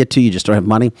time to get to, you just don't have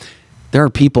money, there are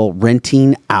people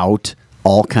renting out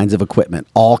all kinds of equipment,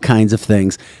 all kinds of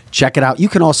things. Check it out. You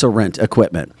can also rent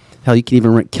equipment. Hell, you can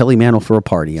even rent Kelly Manno for a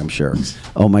party, I'm sure.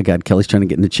 Oh, my God, Kelly's trying to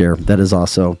get in the chair. That is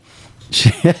also...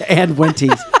 and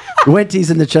Wendy's. Wendy's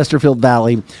in the Chesterfield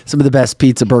Valley. Some of the best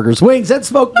pizza, burgers, wings, and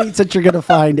smoked meats that you're going to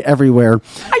find everywhere.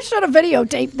 I should have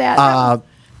videotaped that.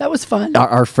 That was fun.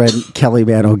 Our friend Kelly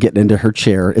Manno getting into her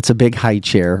chair. It's a big high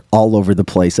chair all over the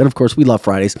place. And, of course, we love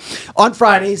Fridays. On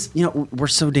Fridays, we're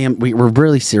so we're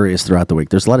really serious throughout the week.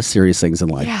 There's a lot of serious things in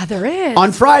life. Yeah, there is.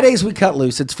 On Fridays, we cut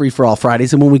loose. It's free for all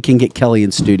Fridays. And when we can get Kelly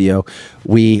in studio,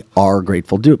 we are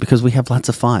grateful to do it because we have lots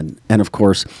of fun. And, of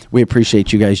course, we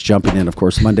appreciate you guys jumping in, of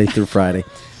course, Monday through Friday.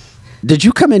 Did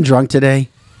you come in drunk today?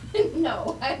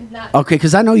 No, I'm not. Okay,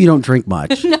 because I know you don't drink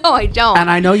much. No, I don't. And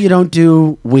I know you don't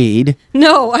do weed.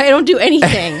 No, I don't do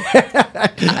anything.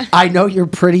 I know you're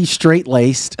pretty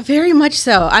straight-laced. Very much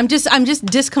so. I'm just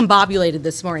discombobulated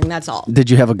this morning. That's all. Did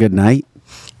you have a good night?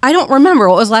 I don't remember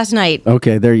what was last night.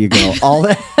 Okay, there you go. All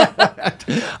that.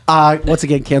 Once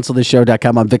again,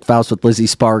 CancelThisShow.com. I'm Vic Faust with Lizzie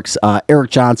Sparks, Eric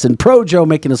Johnson, Pro Joe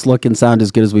making us look and sound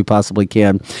as good as we possibly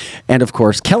can. And, of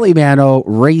course, Kelly Manno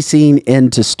racing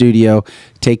into studio,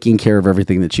 taking care of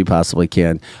everything that she possibly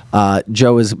can.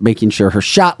 Joe is making sure her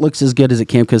shot looks as good as it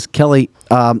can because, Kelly,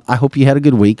 I hope you had a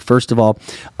good week. First of all,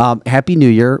 Happy New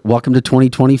Year. Welcome to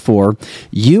 2024.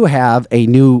 You have a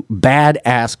new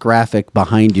badass graphic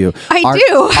behind you. I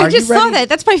do. I just saw that.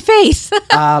 That's my face.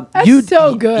 That's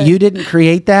so good. You didn't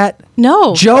create that?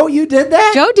 No. Joe, you did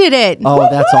that? Joe did it. Oh,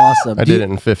 that's awesome. I did it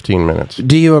in 15 minutes.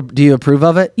 Do you approve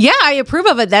of it? Yeah, I approve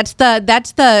of it. That's the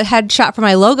headshot for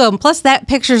my logo. And plus, that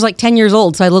picture's like 10 years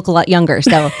old, so I look a lot younger.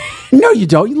 So no, you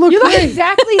don't. You look great.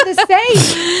 exactly the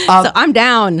same. So I'm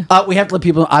down. We have to let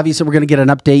people know, obviously, we're going to get an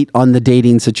update on the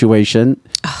dating situation.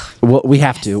 Well, we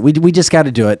have to. We just got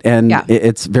to do it, and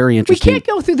it's very We interesting. can't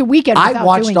go through the weekend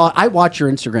without doing it. I watch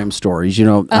your Instagram stories. You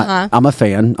know, I'm a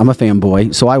fan. I'm a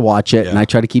fanboy, so I watch it and I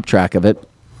try to keep track of it.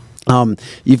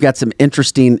 You've got some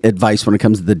interesting advice when it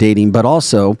comes to the dating, but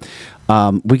also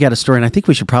we got a story, and I think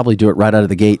we should probably do it right out of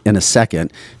the gate in a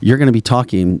second. You're going to be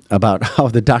talking about how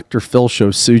the Dr. Phil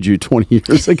show sued you 20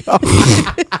 years ago.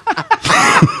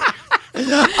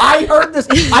 I heard this.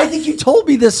 I think you told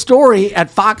me this story at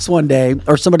Fox one day,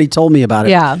 or somebody told me about it.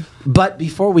 Yeah. But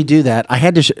before we do that, I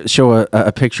had to show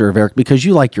a picture of Eric because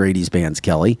you like your 80s bands,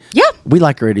 Kelly. Yeah. We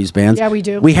like our 80s bands. Yeah, we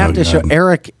do. We have to show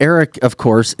Eric. Eric, of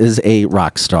course, is a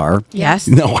rock star. Yes.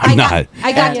 No, I'm not.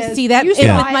 I got to see that You with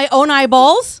saw it. my own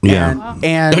eyeballs. Yeah.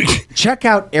 And check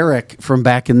out Eric from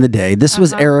back in the day. This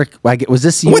was Eric. Was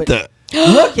this you? What the?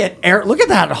 Look at Eric. Look at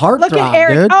that heartthrob, Look at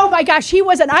Eric. dude. Oh my gosh, he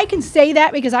was, and I can say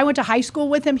that because I went to high school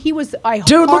with him. He was a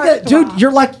Dude, look at heartthrob.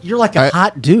 You're like a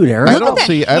hot dude, Eric. I don't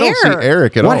see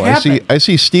Eric at What all. happened? I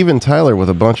see Steven Tyler with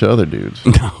a bunch of other dudes.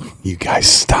 No, you guys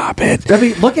stop it. I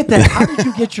mean, look at that. How did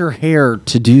you get your hair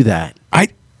to do that?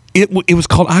 It was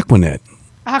called Aquanet.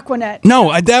 Aquanet.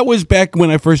 No, that was back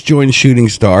when I first joined Shooting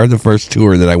Star, the first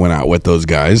tour that I went out with those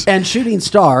guys. And Shooting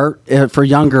Star, for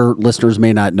younger listeners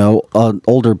may not know,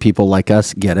 older people like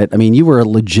us get it. I mean, you were a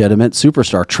legitimate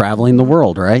superstar traveling the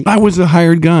world, right? I was a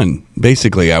hired gun,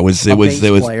 basically. bass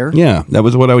player? Yeah, that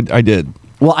was what I did.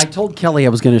 Well, I told Kelly I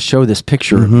was going to show this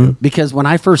picture of you because when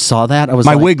I first saw that, I was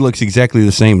My like, wig looks exactly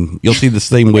the same. You'll see the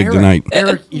same wig Eric, tonight.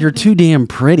 Eric, you're too damn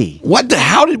pretty. What the?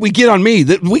 How did we get on me?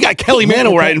 We got Kelly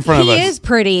Manno right in front of us. He is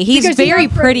pretty. He's Because you very are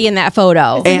pretty. pretty in that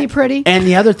photo. Isn't he pretty? And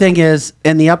the other thing is,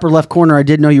 in the upper left corner, I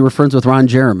did know you were friends with Ron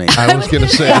Jeremy. I was going to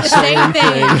say the same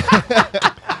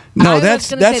thing. No, I was that's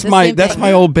gonna say the my same that's thing.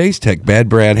 my old bass tech, Bad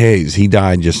Brad Hayes. He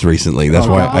died just recently. That's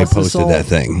why I bless his posted soul. that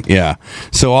thing. Yeah.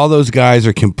 So all those guys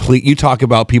are complete. You talk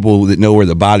about people that know where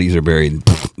the bodies are buried.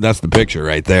 That's the picture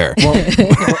right there.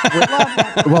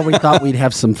 Well, we thought we'd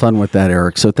have some fun with that,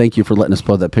 Eric. So thank you for letting us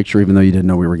post that picture, even though you didn't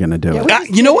know we were going to do it.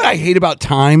 You know what I hate about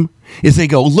time is they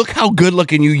go, look how good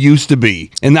looking you used to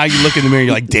be, and now you look in the mirror, and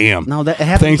you're like, damn. No, that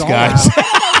happens Thanks, all guys.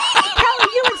 Kelly,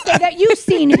 you would say that you've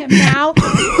seen him now.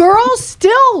 Girls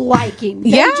still like him. They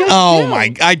Yeah. just Oh do.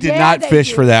 my! I did Yeah, not they fish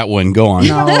do. for that one. Go on. You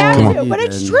don't have No, to, you but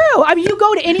it's didn't. true. I mean, you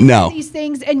go to any No. of these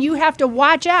things and you have to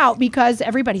watch out because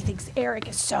everybody thinks Eric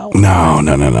is so. No.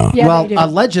 Yeah, Well, they do.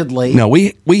 allegedly. No,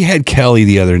 we had Kelly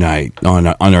the other night on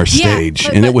our stage,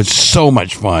 but- and it but- was so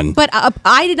much fun. But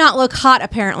I did not look hot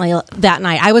apparently that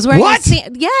night. I was wearing What?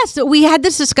 Yes, we had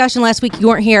this discussion last week. You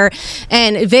weren't here,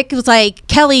 and Vic was like,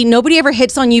 "Kelly, nobody ever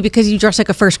hits on you because you dress like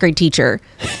a first grade teacher."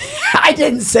 I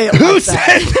didn't say it. Who like said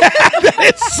that. that?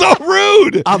 It's so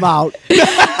rude. I'm out. Vic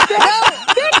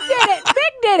did it.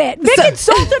 Vic did it. Vic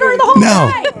insulted her the whole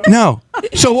time. No.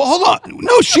 So hold on.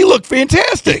 No, she looked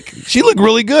fantastic. She looked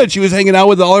really good. She was hanging out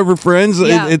with all of her friends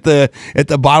Yeah. at the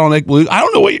Bottleneck Blues. I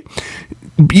don't know what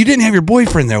you didn't have your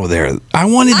boyfriend there. I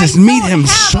wanted to meet him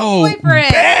so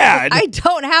bad. I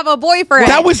don't have a boyfriend.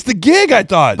 That was the gig, I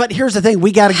thought. But here's the thing: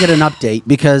 we got to get an update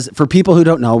because for people who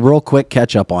don't know, real quick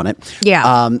catch up on it.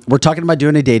 Yeah. We're talking about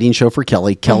doing a dating show for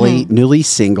Kelly. Kelly, newly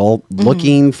single,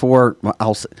 looking for.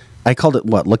 I called it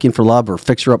what? Looking for love or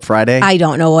Fixer Up Friday. I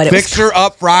don't know what it was. Fix Her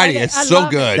Up Friday. It's I so love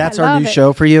it. good. That's I our love new it.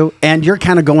 show for you, and you're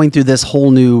kind of going through this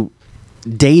whole new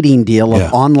dating deal of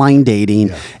Yeah. online dating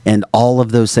and all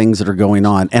of those things that are going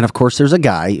on. And of course, there's a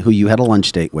guy who you had a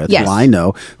lunch date with, Yes. who I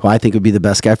know, who I think would be the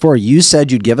best guy for you. You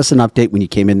said you'd give us an update when you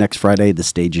came in next Friday. The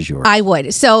stage is yours. I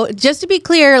would. So just to be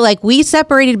clear, like we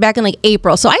separated back in like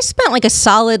April. So I spent like a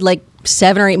solid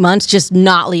 7 or 8 months just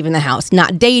not leaving the house,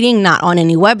 not dating, not on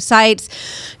any websites,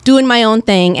 doing my own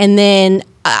thing. And then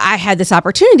I had this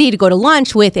opportunity to go to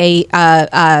lunch with a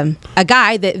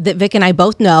guy that Vic and I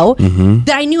both know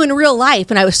that I knew in real life,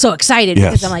 and I was so excited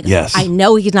because I'm like, yes. I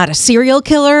know he's not a serial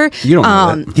killer. You don't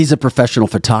know that. He's a professional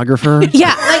photographer.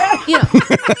 Yeah,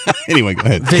 like Anyway, go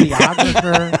ahead.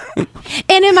 Videographer.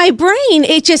 And in my brain,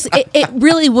 it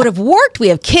really would have worked. We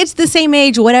have kids the same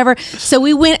age, whatever. So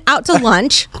we went out to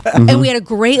lunch, and we had a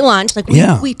great lunch.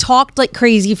 We talked like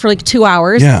crazy for 2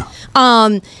 hours. Yeah.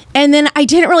 And then I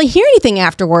didn't really hear anything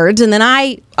afterwards. And then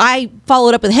I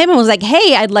followed up with him and was like,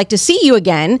 "Hey, I'd like to see you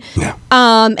again." Yeah.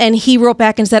 And he wrote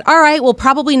back and said, "All right, well,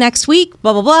 probably next week."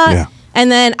 Blah blah blah. Yeah. And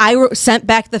then I sent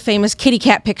back the famous kitty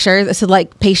cat picture that said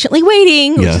patiently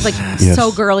waiting, which is Yes.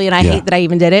 so girly, and I Yeah. hate that I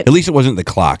even did it. At least it wasn't the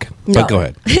clock. But go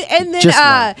ahead. And then, Just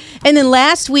right. and then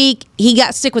last week he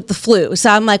got sick with the flu. So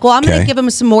I'm like, well, I'm going Okay. to give him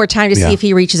some more time to Yeah. see if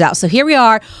he reaches out. So here we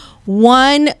are.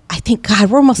 I think, God,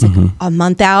 we're almost like a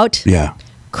month out. Yeah.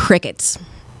 Crickets.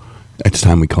 It's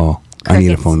time we call. I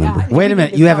need a phone number. Wait a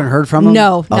minute. You haven't heard from him?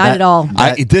 No, not at all.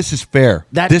 This is fair.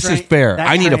 This is fair.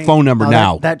 I need a phone number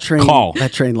now. That train. Call.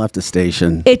 That train left the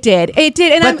station. It did.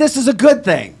 But this is a good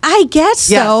thing. I guess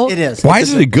so. Yes, it is. Why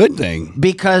is it a good thing?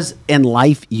 Because in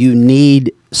life, you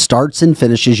need starts and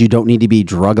finishes. You don't need to be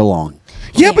drug along.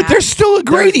 Yeah, but there's still a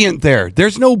gradient there.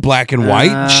 There's no black and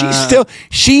white.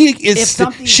 She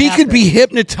could be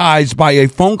hypnotized by a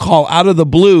phone call out of the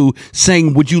blue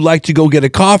saying, "Would you like to go get a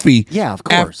coffee?" Yeah, of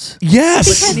course. Yes.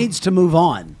 But she needs to move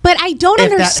on. But I don't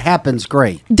If understand. that happens,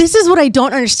 great. This is what I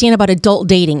don't understand about adult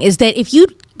dating is that if you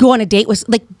go on a date with,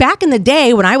 like back in the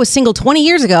day when I was single 20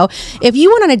 years ago, if you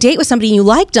went on a date with somebody and you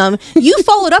liked them, you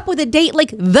followed up with a date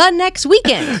like the next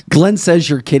weekend. Glenn says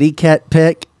your kitty cat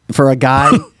pic for a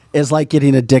guy is like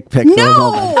getting a dick pic for a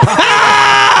woman.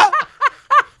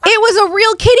 It was a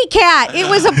real kitty cat. It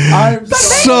was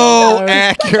so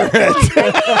accurate. I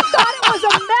thought it was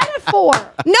a metaphor.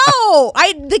 No,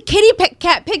 the kitty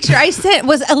cat picture I sent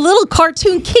was a little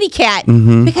cartoon kitty cat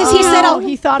because he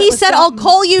said, I'll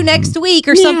call you next week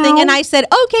or something. And I said,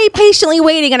 okay, patiently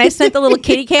waiting. And I sent the little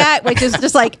kitty cat, which is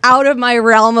just like out of my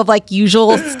realm of like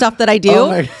usual stuff that I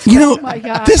do.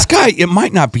 This guy, it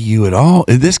might not be you at all.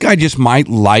 This guy just might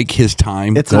like his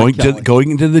time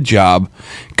going into the job,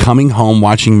 coming home,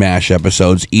 watching MASH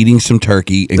episodes, eating some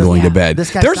turkey, and going to bed.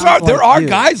 There are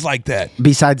guys like that.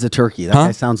 Besides the turkey, that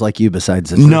guy sounds like you. Besides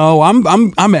the turkey. No,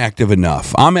 I'm active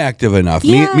enough.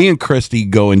 Yeah. Me and Christy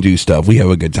go and do stuff. We have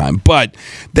a good time. But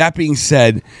that being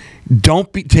said,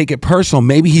 don't take it personal.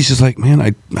 Maybe he's just like, man,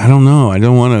 I don't know. I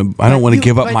don't want to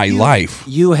give up my life.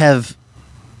 You have,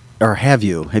 or have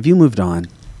you? Have you moved on?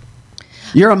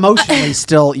 You're emotionally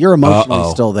still. You're emotionally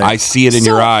still there. I see it in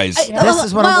your eyes. This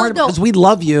is what I'm worried about because we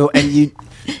love you, and you.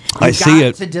 I see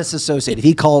it. To disassociate. If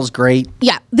he calls, great.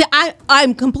 Yeah,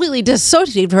 I'm completely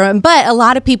dissociated from him. But a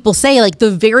lot of people say like the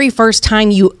very first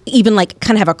time you even like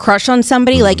kind of have a crush on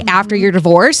somebody, like after your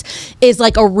divorce, is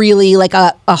like a really like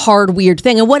a hard, weird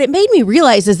thing. And what it made me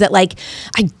realize is that like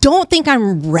I don't think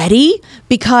I'm ready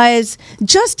because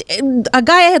just a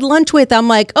guy I had lunch with, I'm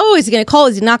like, oh, is he going to call?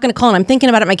 Is he not going to call? And I'm thinking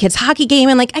about it at my kid's hockey game,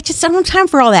 and like I don't have time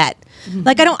for all that.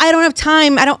 Like I don't have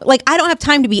time. I don't have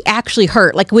time to be actually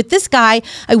hurt. Like with this guy,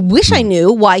 I wish I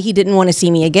knew why he didn't want to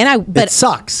see me again. But it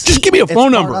sucks. Just give me a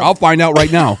phone number. I'll find out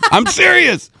right now. I'm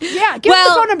serious. Yeah, give me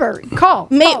the phone number. Call.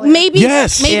 Maybe.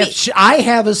 Yes. Maybe. I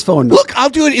have his phone number. Look, I'll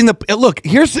do it in the look.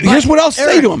 Here's what I'll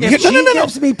say to him. If she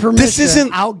gives me permission, This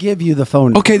isn't. I'll give you the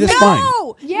phone number. Okay, that's fine.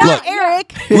 Yeah, Look,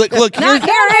 Eric. Look, Not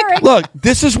Eric. Look,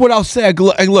 this is what I'll say.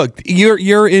 Look,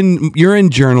 you're in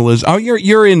journalism. Oh,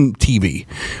 you're in TV.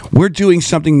 We're doing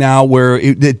something now where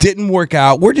it didn't work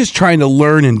out. We're just trying to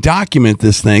learn and document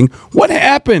this thing. What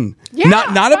happened? Yeah,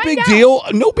 not a big deal.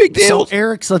 No big deal. So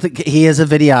Eric's he is a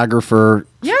videographer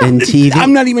in TV.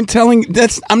 I'm not even telling.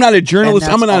 I'm not a journalist.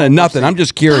 I'm not a nothing. I'm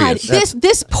just curious. God,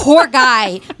 this poor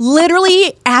guy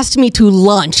literally asked me to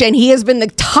lunch, and he has been the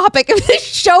topic of this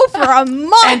show for a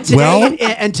month.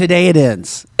 And today it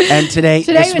ends. And today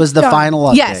this was the final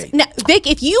update. Yes. Now, Vic,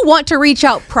 if you want to reach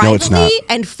out privately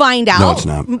and find out, no, it's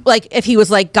not. Like if he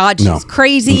was like, God, she's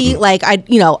crazy. Like I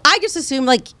just assume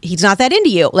like he's not that into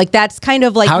you. Like that's kind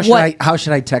of like how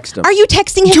should I text him? Are you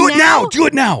texting him now? Do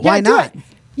it now. Why not?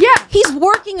 Yeah, he's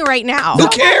working right now. Who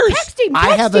cares?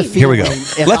 I have a Here we feeling.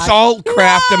 go. Let's all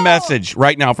craft a message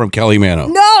right now from Kelly Manno.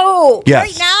 No. Yes.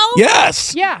 Right now?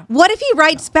 Yes. Yeah. What if he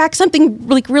writes back something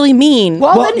like really mean?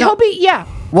 Well, then he'll be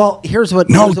Well, here's what.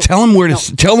 No, tell him where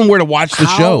to watch the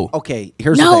show. Okay,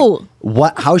 here's the thing.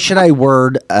 How should I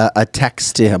word a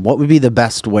text to him? What would be the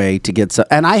best way to get some?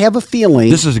 And I have a feeling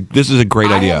This is a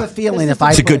great idea. I have a feeling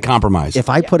it's a good compromise. If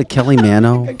I put a Kelly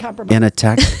Manno in a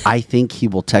text, I think he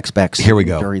will text back. Here we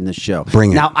go. During the show.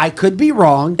 Bring it. Now I could be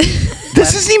wrong.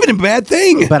 This isn't even a bad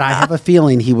thing. But I have a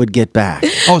feeling he would get back.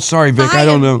 Oh, sorry, Vic. I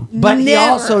don't know. But he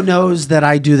also knows that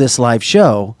I do this live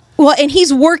show. Well, and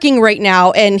he's working right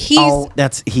now, and he's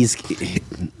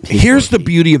Here's the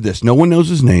beauty of this. No one knows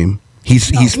his name. He's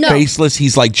faceless.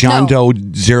 He's like John Doe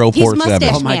 047.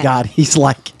 Oh my God, he's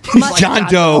like John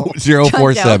Doe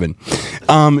 047.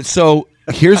 So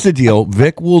here's the deal.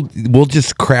 Vic we'll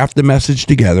just craft the message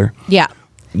together. Yeah.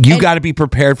 You got to be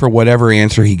prepared for whatever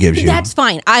answer he gives you. That's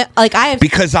fine. I have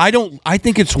because I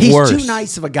think it's he's worse. Too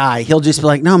nice of a guy. He'll just be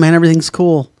like, "No, man, everything's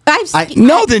cool."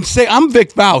 Then say I'm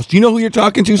Vic Faust. Do you know who you're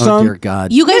talking to, son? Oh dear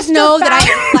God! You guys know that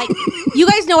I like. You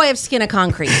guys know I have skin of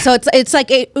concrete, so it's like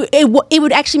it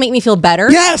would actually make me feel better.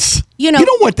 Yes. You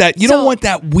don't want that. You don't want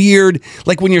that weird,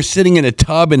 like when you're sitting in a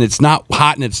tub and it's not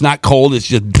hot and it's not cold. It's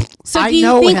just. So do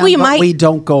you think we might? We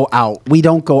don't go out. We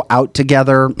don't go out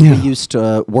together. Yeah. We used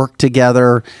to work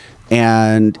together.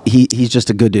 And he's just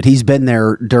a good dude. He's been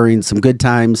there during some good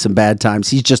times, some bad times.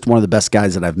 He's just one of the best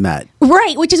guys that I've met.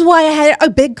 Right, which is why I had a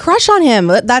big crush on him.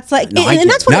 That's like, and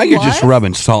that's what now it you're was. just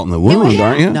rubbing salt in the wound,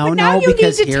 aren't you? No, Now you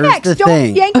because need to here's text. the Don't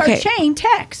thing. yank Okay. our chain.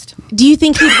 Text. Do you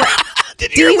think he'd...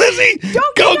 Did you hear Lizzie?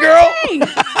 Don't Go, yank girl. our chain.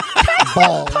 Text. Come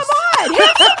on.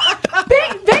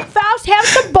 Vic Faust, have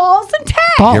some balls and text.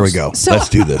 Here we go. So- Let's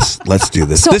do this. Let's do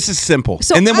this. This is simple.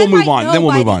 So and then I we'll move might on. know Then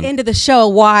we'll by move the on. end of the show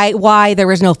why there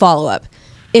was no follow-up.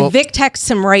 If Vic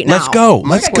texts him right now. Let's go.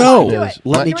 Let's Okay, go. do it.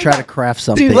 Let me Here we try go. to craft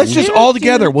something. Let's just all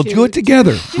together. We'll do it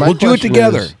together. We'll do it question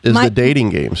together. Is My- the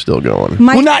dating game still going?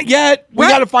 Well, not yet. We Right.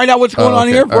 got to find out what's going on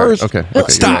okay. here All right. first. Okay.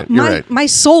 Stop. You're right. My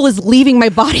soul is leaving my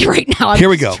body right now. Here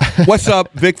we go. What's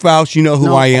up, Vic Faust? You know who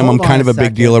No, I am. I'm hold kind on of a a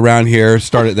big deal around here.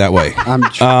 Start it that way. I'm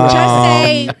Just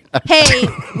say, hey,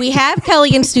 we have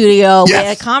Kelly in studio. We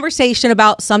had a conversation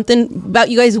about something about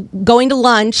you guys going to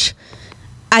lunch.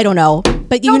 I don't know,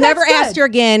 but you No, never that's asked good. her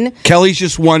again. Kelly's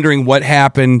just wondering what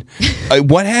happened.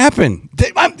 What happened?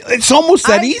 It's almost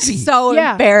that I'm easy. so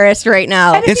Yeah. embarrassed right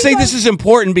now. And and say this is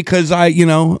important because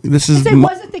this is. It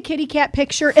wasn't the kitty cat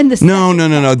picture in the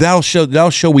No. That'll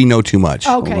show we know too much.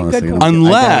 Okay, Hold on a good second. point.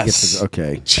 Unless,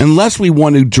 okay. unless we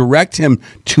want to direct him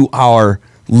to our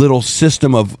little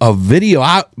system of video.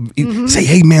 Say,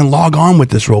 hey man, log on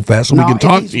with this real fast so we can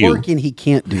talk if to he's you. working, he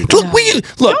can't do that. Look,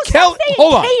 Don't Kelly. say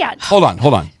Hold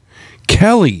on.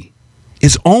 Kelly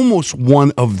is almost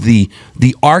one of the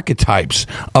archetypes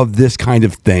of this kind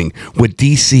of thing with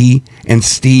DC and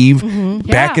Steve.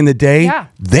 Back Yeah. in the day, Yeah.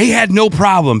 they had no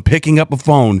problem picking up a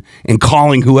phone and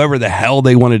calling whoever the hell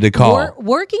they wanted to call.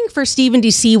 Working for Steve and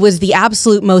DC was the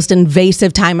absolute most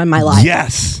invasive time in my life.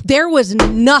 Yes. There was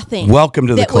nothing. Welcome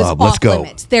to the that was club. Let's off go.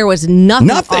 limits. There was nothing.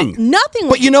 Nothing. Nothing.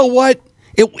 But you know what?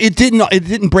 It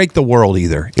didn't break the world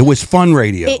either. It was fun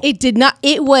radio. It did not.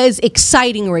 It was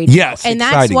exciting radio. Yes, and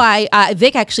exciting. that's why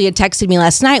Vic actually had texted me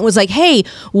last night and was like, "Hey,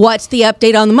 what's the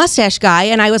update on the mustache guy?"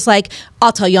 And I was like,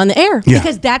 "I'll tell you on the air," Yeah.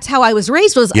 because that's how I was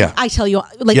raised. Was Yeah. I tell you,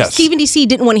 like Yes. Steve and DC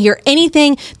didn't want to hear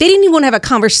anything. They didn't even want to have a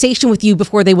conversation with you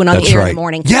before they went on That's the air in right. the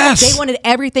morning. Yes. They wanted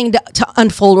everything to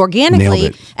unfold Nailed organically,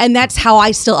 it. and that's how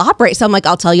I still operate. So I'm like,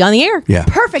 "I'll tell you on the air." Yeah.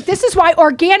 Perfect. This is why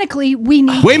organically we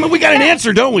need. Wait a minute, we got an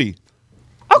answer, don't we?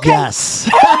 Okay. Yes.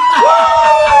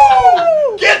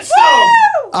 Get some.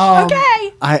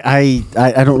 Okay.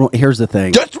 I don't know. Here's the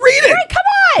thing. Just read it. Come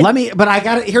on. Let me. But I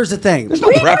got it. Here's the thing. No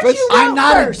preface. I'm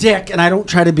not first. a dick, and I don't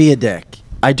try to be a dick.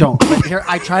 I don't. But here,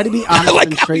 I try to be honest I like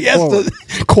and how he has straightforward.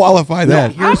 to qualify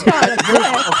that. Here's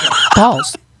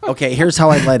balls. Okay, here's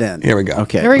how I let in. Here we go.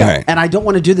 Okay, Here we go. All right. And I don't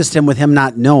want to do this to him with him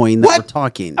not knowing that What? we're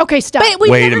talking. Okay, stop. But we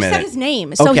Wait a never minute. said his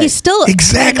name, so Okay. he's still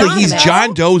Exactly. He's anonymous.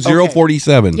 John Doe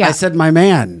 047. Yeah. I said, my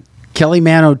man, Kelly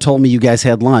Manno told me you guys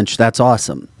had lunch. That's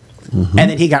awesome. And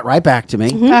then he got right back to me.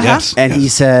 Yes. And he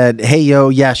said, hey, yo,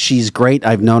 yeah, she's great.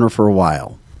 I've known her for a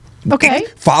while. Okay.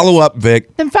 Follow up,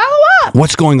 Vic. Then follow up.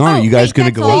 What's going on? Oh, Are you guys wait,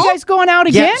 going to that's go all? Are out? you guys going out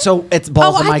again? Yeah, so it's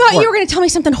balls Oh, in my I thought court. you were going to tell me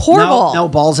something horrible. No,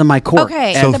 balls in my court.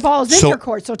 Okay. And the ball is in your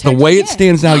court, so the text way again. it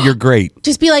stands now, you're great.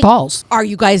 Just be like, Balls. Are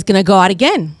you guys going to go out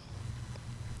again?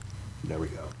 There we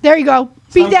go. There you go.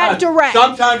 Be that direct.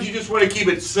 Sometimes you just want to keep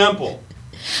it simple.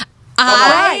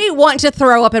 I want to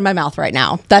throw up in my mouth right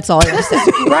now. That's all I want to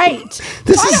say. Right.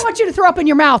 This I is- don't want you to throw up in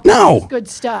your mouth. No. This is good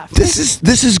stuff.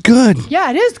 This is good.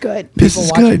 Yeah, it is good. This People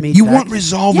is watching good. me You text. want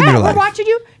resolve in Yeah, your we're life. watching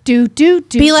you. Do.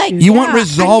 Be like, You want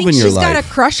resolve in your she's got life.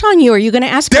 a crush on you. Are you going to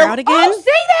ask her There- out again? Oh, say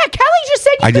that. Kelly just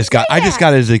said you I could just got say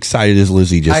that. as excited as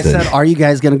Lizzie just I did. said, are you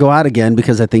guys going to go out again?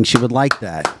 Because I think she would like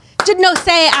that. No,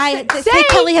 say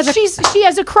Kelly has a she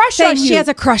has a crush say on you. she has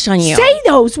a crush on you. Say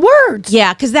those words.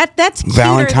 Yeah, because that's cuter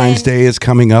Valentine's than- Day is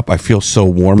coming up. I feel so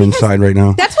warm inside right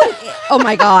now. That's what. Oh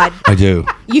my God, I do.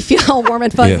 you feel all warm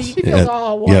and fuzzy. Yes. She feels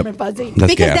all warm and fuzzy.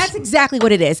 That's Because gas. that's exactly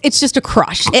what it is. It's just a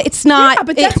crush. It's not. Yeah,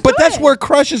 but that's But that's good. where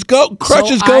crushes go.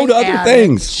 Crushes So go to I other added,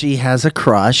 things. She has a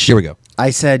crush. Here we go. I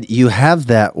said, you have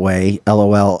that way.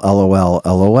 LOL, LOL,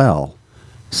 LOL.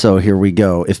 So here we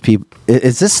go. If people,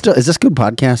 is this good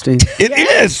podcasting? It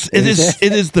is.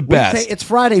 It is the best. It's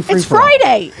Friday. Free It's for all.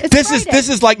 Friday. It's This Friday.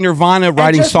 is like Nirvana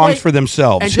writing just songs wait- for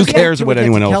themselves. And Who just cares wait till what we get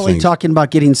anyone to else Kelly thinks? talking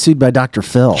about getting sued by Dr.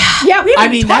 Phil. Yeah, we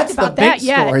haven't that's talked the about big that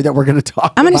yet. story that we're going to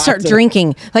talk. I'm going to about start today.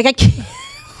 drinking. Like I can't.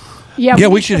 Yeah,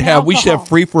 we should have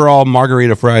free for all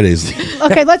Margarita Fridays.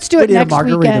 Okay, let's do We it need a next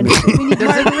margarita. weekend. We need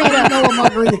Does anybody know a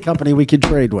margarita company we could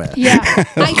trade with? Yeah.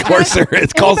 Of course there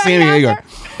is. Call Anybody San out Diego.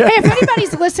 there? Hey, if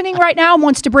anybody's listening right now and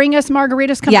wants to bring us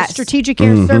margaritas, come Yes. to Strategic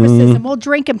Air Services and we'll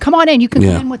drink them. Come on in. You can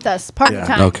Yeah. come in with us. Party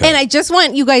time. Okay. And I just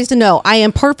want you guys to know I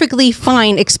am perfectly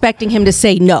fine expecting him to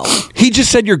say no. He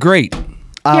just said you're great.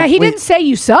 Yeah, he didn't say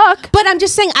you suck. But I'm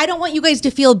just saying, I don't want you guys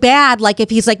to feel bad. Like if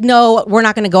he's like, no, we're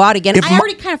not going to go out again. I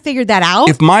already kind of figured that out.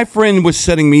 If my friend was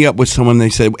setting me up with someone, they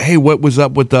said, hey, what was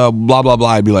up with the blah, blah, blah,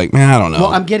 I'd be like, man, I don't know.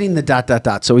 Well, I'm getting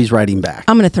the ... So he's writing back.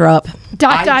 I'm going to throw up. ...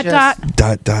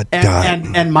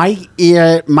 And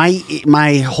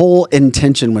my whole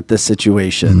intention with this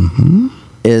situation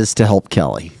is to help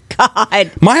Kelly.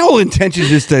 God. My whole intention is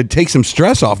just to take some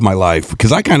stress off my life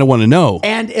because I kind of want to know.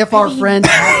 And if our friend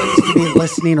happens to be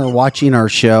listening or watching our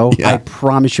show, I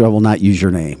promise you I will not use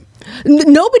your name.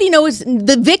 Nobody knows.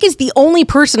 The Vic is the only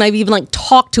person I've even like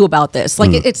talked to about this.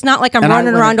 Like it's not like I'm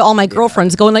running around to all my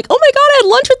girlfriends going like, oh my God, I had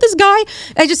lunch with this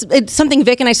guy. It's something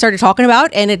Vic and I started talking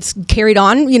about, and it's carried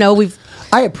on. You know,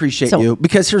 I appreciate you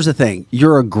because here's the thing.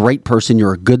 You're a great person.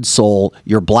 You're a good soul.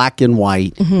 You're black and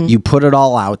white. You put it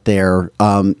all out there.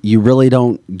 You really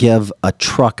don't give a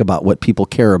truck about what people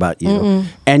care about you.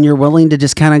 And you're willing to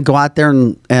just kind of go out there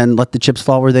and let the chips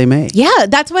fall where they may. Yeah,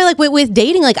 that's why like with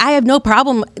dating, like I have no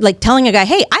problem like telling a guy,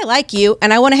 hey, I like you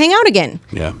and I want to hang out again.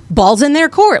 Yeah. Balls in their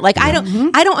court. Like I don't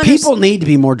understand. People need to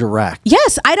be more direct.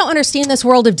 Yes, I don't understand this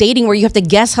world of dating where you have to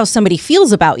guess how somebody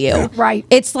feels about you. Yeah. Right.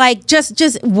 It's like just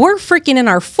we're freaking in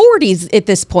our 40s at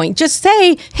this point. Just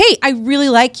say, hey, I really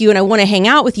like you and I want to hang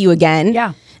out with you again.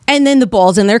 Yeah. And then the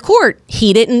ball's in their court.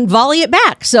 He didn't volley it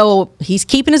back, so he's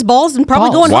keeping his balls and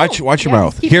probably going home. Watch your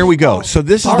mouth. Here we go. So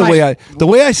this is the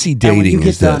way I see dating. And when you get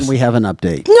is done, this. we have an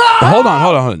update. Hold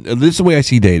on. This is the way I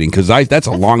see dating because that's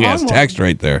a long ass text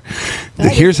right there.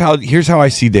 Here's how I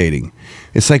see dating.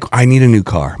 It's like I need a new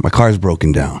car. My car's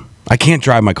broken down. I can't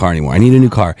drive my car anymore. I need a new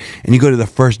car. And you go to the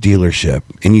first dealership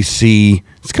and you see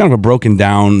it's kind of a broken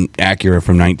down Acura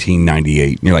from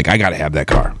 1998. And you're like, I got to have that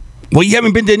car. Well, you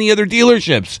haven't been to any other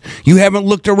dealerships. You haven't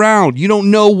looked around. You don't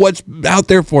know what's out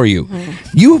there for you.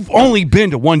 You've only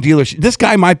been to one dealership. This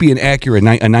guy might be an Acura,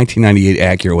 a 1998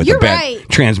 Acura with a bad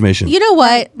transmission. You know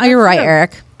what? You're right,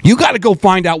 Eric. You got to go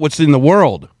find out what's in the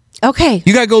world. Okay.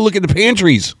 You got to go look at the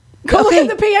pantries. Go look in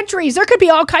the pantries. There could be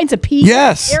all kinds of peas,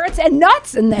 carrots, and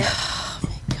nuts in there.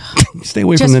 Stay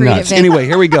away from the nuts. Anyway,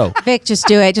 here we go. Vic, just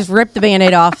do it. Just rip the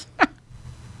Band-Aid off.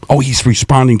 Oh, he's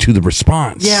responding to the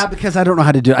response. Yeah, because I don't know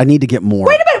how to do it. I need to get more.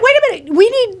 Wait a minute. We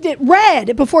need it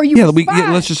read before you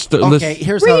respond. Let's just... okay,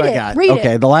 here's read what it, I got. read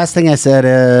Okay, it. the last thing I said,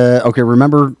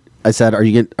 remember I said, are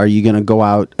you going to go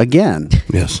out again?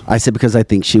 Yes. I said, because I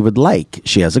think she would like.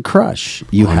 She has a crush.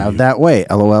 You have that way.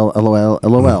 LOL, LOL,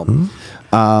 LOL.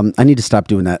 I need to stop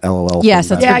doing that LOL. Yes,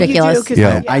 thing. that's ridiculous. You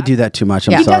do, I do that too much.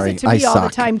 I'm He does sorry. it to me I all the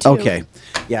suck. time, too. Okay.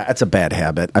 Yeah, that's a bad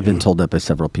habit. I've been told that by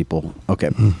several people.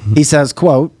 Okay. He says,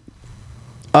 quote,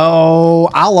 oh,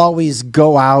 I'll always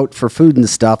go out for food and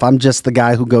stuff. I'm just the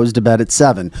guy who goes to bed at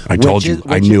 7. I told you.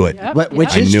 I knew it.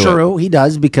 Which is true. He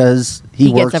does because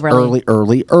he works gets up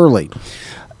early. early.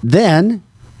 Then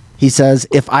he says,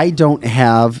 if I don't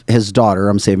have his daughter,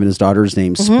 I'm saving his daughter's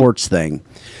name, sports thing,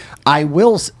 I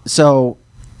will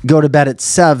go to bed at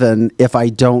 7 if I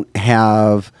don't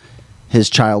have his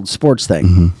child's sports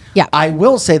thing. Yeah. I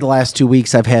will say the last 2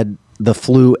 weeks I've had the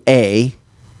flu A.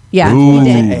 Yeah, Ooh, he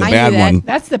did. the I bad knew that. one.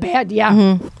 That's the bad,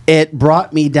 yeah. It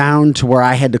brought me down to where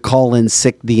I had to call in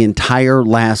sick the entire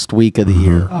last week of the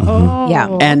year. Oh,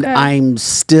 Yeah. And okay. I'm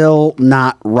still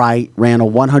not right. Ran a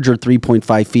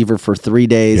 103.5 fever for 3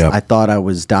 days. Yep. I thought I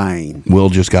was dying. Will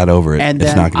just got over it. And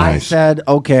it's then not I nice. said,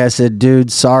 okay. I said, dude,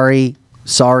 sorry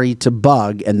to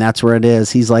bug. And that's where it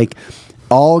is. He's like,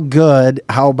 all good.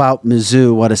 How about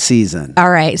Mizzou? What a season.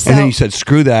 All right. So and then you said,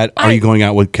 screw that. Are you going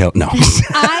out with Kel? No.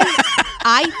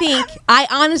 I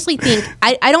honestly think,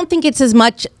 I don't think it's as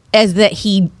much as that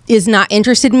he is not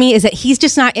interested in me, is that he's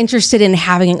just not interested in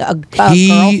having a He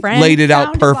girlfriend. laid it out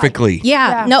Sounds perfectly.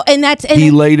 Yeah. Yeah. No, and that's... And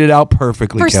He laid it out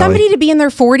perfectly, for Kelly. somebody to be in their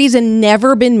 40s and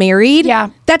never been married,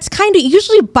 that's kind of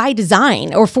usually by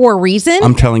design or for a reason.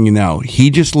 I'm telling you now, he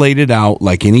just laid it out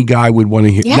like any guy would want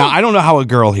to hear. Yeah. Now, I don't know how a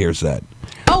girl hears that.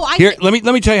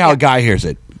 Let me tell you how a guy hears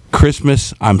it.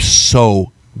 Christmas, I'm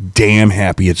so damn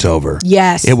happy it's over.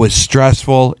 Yes. It was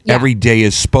stressful. Yeah. Every day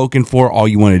is spoken for. All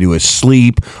you want to do is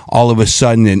sleep. All of a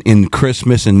sudden in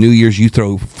Christmas and New Year's, you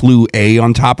throw flu A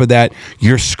on top of that,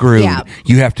 you're screwed. Yeah.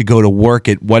 You have to go to work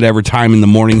at whatever time in the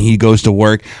morning he goes to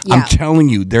work. Yeah. I'm telling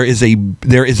you, there is a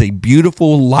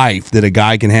beautiful life that a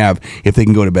guy can have if they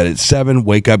can go to bed at 7,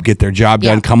 wake up, get their job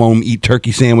done, come home, eat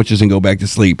turkey sandwiches, and go back to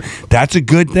sleep. That's a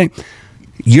good thing.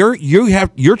 You're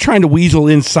trying to weasel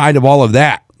inside of all of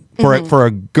that. For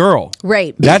a girl,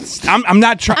 right? That's I'm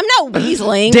not trying. I'm not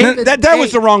weaseling. That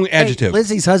was the wrong adjective.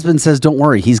 Lizzie's husband says, "Don't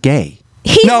worry, he's gay."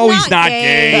 He's not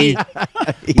gay.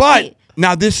 But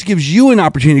now this gives you an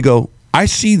opportunity to go. I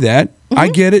see that. I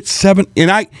get it. 7, and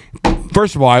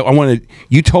First of all, I want to.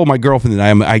 You told my girlfriend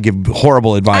that I give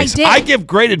horrible advice. I did. I give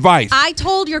great advice. I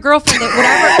told your girlfriend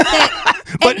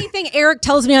that anything Eric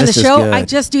tells me on the show, I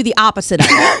just do the opposite of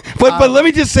it. But let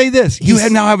me just say this: you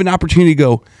now have an opportunity to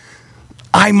go.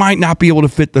 I might not be able to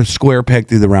fit the square peg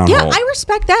through the round hole. Yeah, I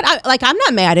respect that. I'm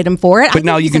not mad at him for it. But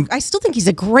now I still think he's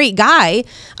a great guy,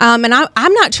 and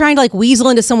I'm not trying to weasel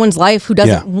into someone's life who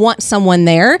doesn't want someone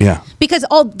there. Yeah. Because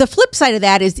the flip side of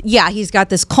that is, he's got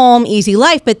this calm, easy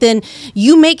life, but then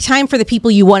you make time for the people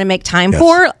you want to make time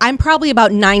for. I'm probably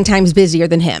about 9 times busier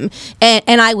than him,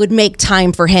 and I would make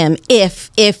time for him if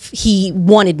he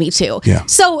wanted me to. Yeah.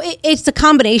 So it's a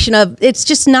combination of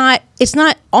it's not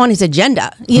on his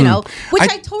agenda, which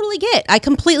I totally get. I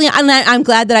completely, I'm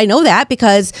glad that I know that,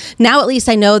 because now at least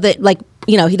I know that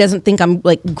he doesn't think I'm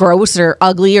gross or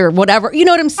ugly or whatever. You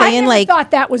know what I'm saying? I never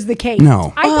thought that was the case.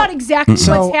 No. I thought exactly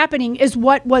what's happening is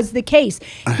what was the case.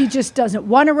 He just doesn't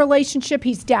want a relationship.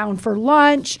 He's down for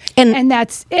lunch, and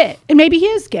that's it. And maybe he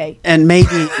is gay. And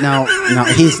maybe no,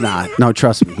 he's not. No,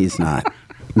 trust me, he's not.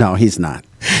 No, he's not.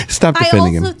 Stop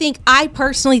defending him. I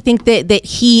personally think that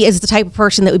he is the type of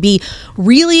person that would be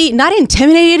really not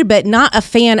intimidated, but not a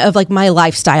fan of my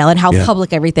lifestyle and how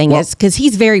public everything is, because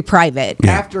he's very private.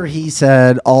 Yeah. After he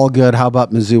said, all good, how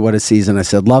about Mizzou? What a season. I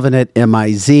said, loving it,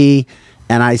 MIZ.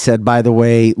 And I said, by the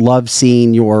way, love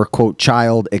seeing your, quote,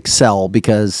 child excel,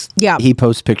 because he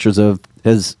posts pictures of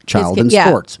his child in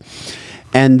sports.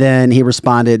 And then he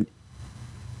responded,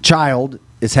 child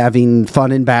is having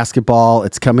fun in basketball.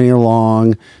 It's coming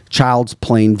along. Child's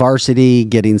playing varsity,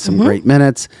 getting some great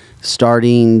minutes,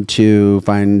 starting to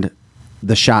find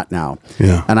the shot now.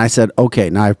 Yeah. And I said, okay,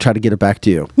 now I've tried to get it back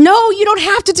to you. No, you don't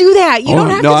have to do that. You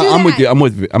don't have to do that. I'm with you. I'm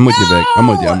with you, Vic.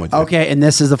 I'm with you. Okay, and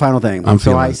this is the final thing.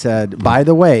 So I said, by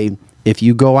the way, if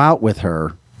you go out with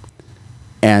her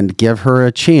and give her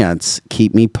a chance,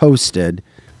 keep me posted.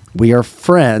 We are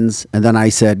friends. And then I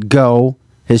said, go,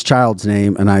 his child's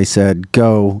name, and I said,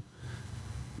 go,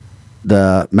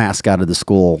 the mascot of the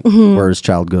school where his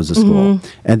child goes to school.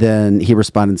 And then he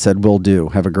responded and said, will do.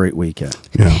 Have a great weekend.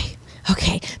 Yeah.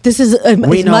 Okay, this is as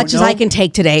much as I can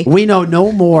take today. We know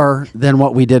no more than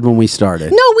what we did when we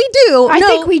started. No, we do. I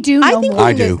think we do know more.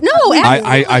 I do. No,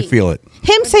 I feel it.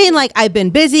 Him saying I've been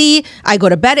busy, I go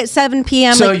to bed at 7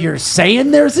 p.m. So you're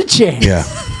saying there's a chance.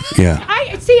 Yeah.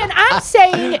 I see, and I'm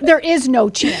saying there is no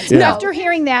chance. Yeah. After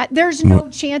hearing that, there's no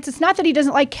chance. It's not that he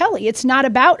doesn't like Kelly. It's not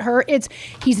about her. It's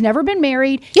he's never been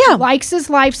married. Yeah. He likes his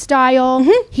lifestyle.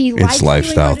 He likes it's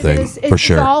lifestyle thing for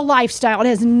sure. It's all lifestyle. It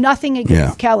has nothing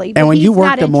against Kelly. And when you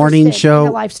work the morning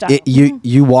show,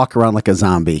 you walk around like a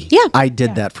zombie. Yeah. I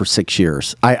did that for 6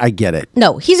 years. I get it.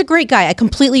 No, he's a great guy. I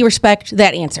completely respect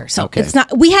that answer. So it's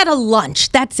not. We had a lunch.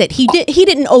 That's it. He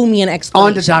didn't owe me an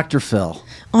explanation. On to Dr. Phil.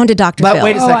 On to Dr. Phil. But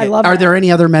wait a second. Are there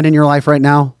any other men in your life right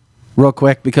now? Real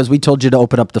quick, because we told you to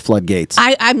open up the floodgates.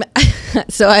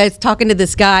 So I was talking to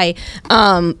this guy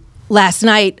last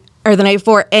night or the night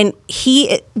before, and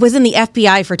he was in the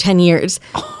FBI for 10 years.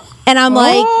 And I'm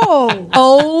like,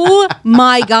 oh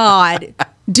my God.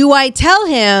 Do I tell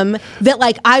him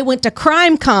that I went to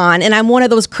Crime Con and I'm one of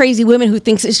those crazy women who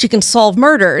thinks that she can solve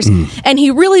murders? And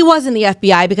he really was in the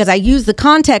FBI, because I used the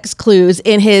context clues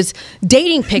in his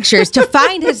dating pictures to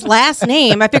find his last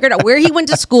name. I figured out where he went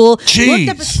to school, looked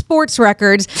up his sports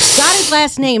records, got his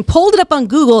last name, pulled it up on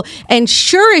Google, and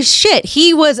sure as shit,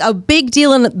 he was a big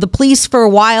deal in the police for a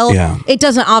while. Yeah. It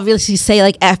doesn't obviously say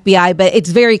FBI, but it's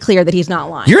very clear that he's not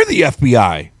lying. You're the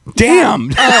FBI.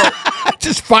 Damn.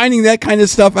 Just finding that kind of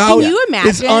stuff out. Can you imagine?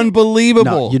 It's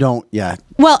unbelievable. No, you don't. Yeah.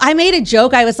 Well, I made a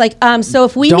joke. I was like, so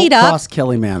if we meet up. Don't cross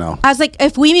Kelly Manno. I was like,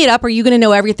 if we meet up, are you going to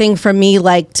know everything from me,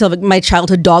 to my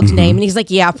childhood dog's name? And he's like,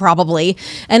 yeah, probably.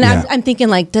 And I'm thinking,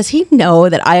 does he know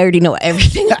that I already know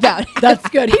everything about him? That's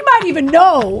good. He might even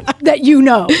know that you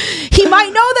know. He might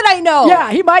know that I know.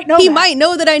 Yeah, he might know. He might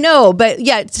know that I know. But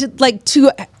yeah,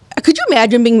 could you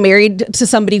imagine being married to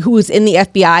somebody who is in the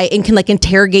FBI and can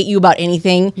interrogate you about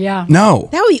anything? Yeah. No.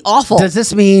 That would be awful. Does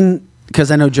this mean,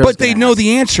 because I know Joe's But they know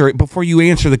the answer before you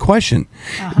answer the question.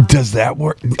 Does that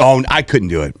work? Oh, I couldn't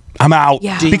do it. I'm out.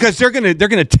 Yeah. Because they're gonna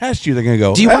test you. They're gonna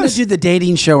go. Do you want to do the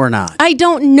dating show or not? I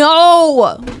don't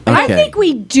know. Okay. I think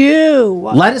we do.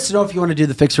 Let us know if you want to do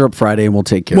the Fixer Up Friday, and we'll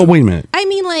take care. Well, wait a minute. I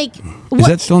mean, is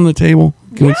that still on the table?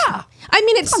 I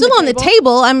mean, it's still on the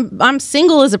table. I'm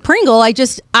single as a Pringle.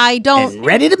 I don't. And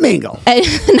ready to mingle.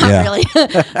 Not really.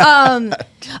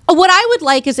 What I would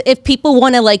like is if people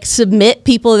want to submit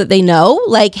people that they know,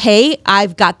 hey,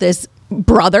 I've got this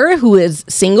brother who is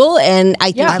single, and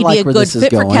I think I he'd like be a where good this is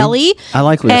fit for going. Kelly. I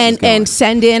like where this is going. And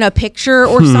send in a picture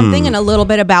or something and a little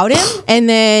bit about him, and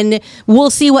then we'll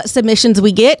see what submissions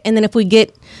we get, and then if we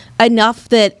get enough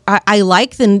that I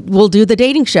like, then we'll do the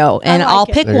dating show, and like I'll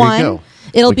it. pick There you one. go.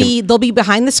 They'll be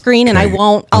behind the screen, and I Okay.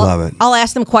 won't. I love it. I'll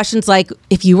ask them questions like,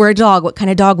 if you were a dog, what kind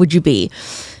of dog would you be?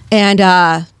 And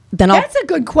then I'll That's a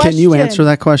good question. Can you answer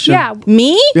that question? Yeah.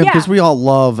 me. Yeah, Yeah. because we all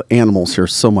love animals here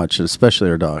so much, especially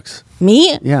our dogs.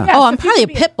 Me? Yeah. Oh, so I'm if you probably a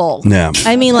could be pit bull. Yeah.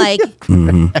 I mean, like,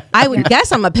 I would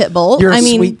guess I'm a pit bull. You're I a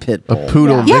mean, sweet pit A bull.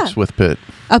 poodle Yeah. mixed with pit.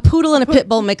 a poodle and a pit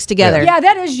bull mixed together. Yeah,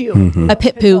 that is you. A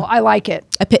pit poo. I like it.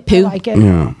 A pit I poo. like it.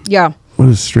 Yeah. Yeah. What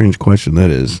a strange question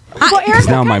that is. Well, Eric,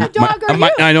 Now what kind of dog are you?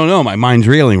 I don't know. My mind's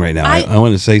reeling right now. I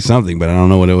want to say something, but I don't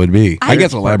know what it would be. I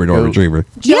guess a Labrador Retriever.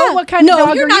 Joe, what kind of no,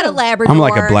 dog you're are not you? a Labrador. I'm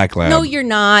like a black lab. No, you're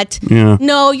not. Yeah.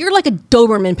 No, you're like a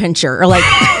Doberman pinscher, or like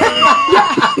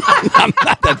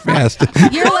That fast.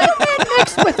 you're like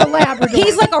Mixed with a Labrador.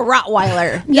 he's like a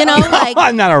Rottweiler. You know, like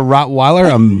I'm not a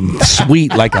Rottweiler. I'm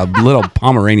sweet like a little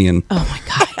Pomeranian. oh my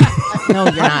god. No,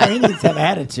 you're not. They have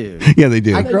attitude. Yeah, they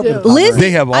do. I grew up with Lizzie,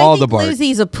 They have all I think the bark.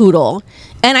 Lizzie's a poodle,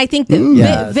 and I think that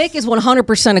Yes. Vic is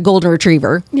 100% a golden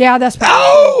retriever. Yeah, that's probably.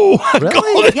 Oh, a Really?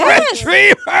 golden Yes.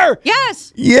 retriever.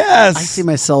 Yes. Yes. I see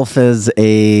myself as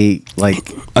a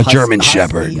German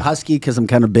shepherd. husky because I'm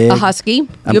kind of big. A husky.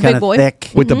 I'm You a big kinda boy?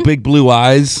 thick, With the big blue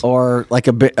eyes. or like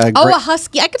a bit. Oh, a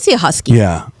husky. I could see a husky.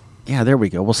 Yeah. Yeah, there we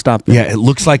go. We'll stop there. Yeah, it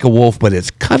looks like a wolf, but it's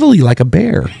cuddly like a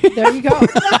bear. There you go.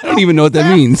 I don't even know what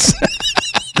that means.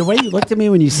 The way you looked at me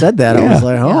when you said that, I was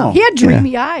like, oh. He had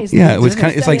dreamy eyes. Yeah, it was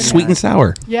kind of. It's like sweet and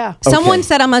sour. Yeah. Someone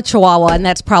said I'm a Chihuahua, and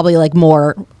that's probably like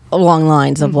more along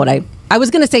lines of what I was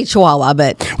going to say Chihuahua,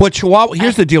 but Well, Chihuahua.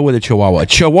 Here's the deal with a Chihuahua.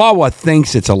 Chihuahua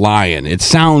thinks it's a lion. It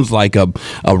sounds like a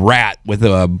rat with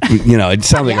a. It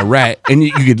sounds like a rat, and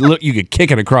you could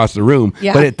kick it across the room.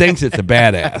 Yeah. But it thinks it's a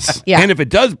badass. Yeah. And if it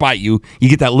does bite you, you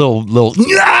get that little no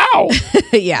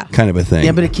yeah. kind of a thing.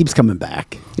 Yeah, but it keeps coming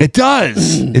back. it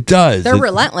does. It does. They're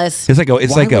relentless. It's like a Why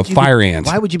like a would you fire be, ant.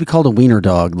 Why would you be called a wiener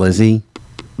dog, Lizzie?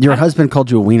 Your husband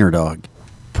called you a wiener dog.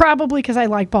 Probably because I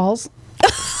like balls.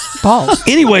 Balls.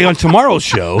 Anyway, on tomorrow's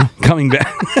show, coming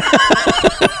back.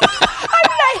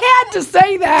 I had to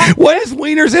say that. What does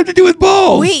wieners have to do with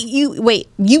balls? Wait, you I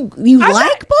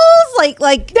like thought- balls?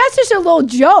 Like That's just a little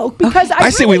joke because I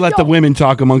say we let the women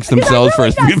talk amongst themselves I'm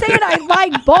first. really not saying I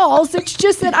like balls. It's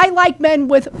just that I like men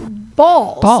with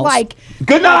balls. Balls. Like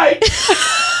Good night.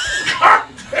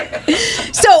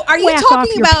 So, are you whack off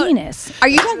talking your about penis. Are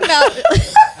you talking about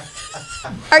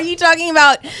Are you talking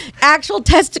about actual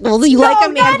testicles? You like a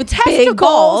man not with testicles. big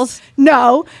balls?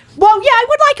 No. Well, yeah, I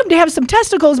would like him to have some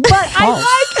testicles, but I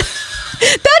like.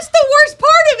 That's the worst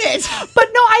part of it. But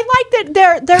no, I like that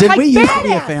they're Did like we used to be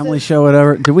a badasses. family show,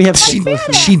 whatever? Did we have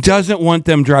She doesn't want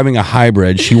them driving a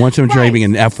hybrid. She wants them driving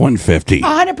an F-150.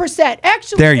 100%.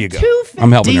 Actually, There you go. 250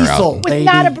 I'm helping her Diesel. out. with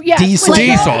not a Diesel. with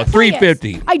Diesel, not a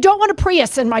 350. Prius. I don't want a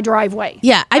Prius in my driveway.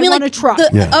 Yeah, I mean, want like a truck.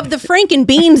 Of the Franken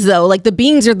beans, though, like the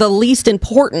beans are the least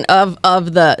important of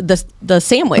the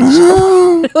sandwich,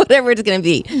 whatever it's going to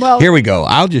be. Well, Here we go.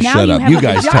 I'll just now shut you up. have You a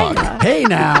guys vagina. talk. Hey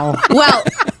now. Well,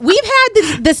 we've had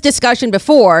this discussion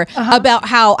before about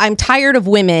how I'm tired of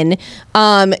women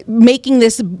making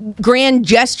this grand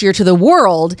gesture to the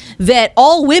world that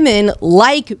all women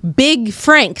like big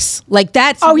Franks. Like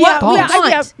that's Oh yeah, what we yeah, want.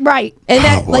 yeah, right. And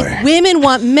that boy. like women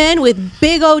want men with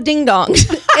big old ding dongs.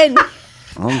 And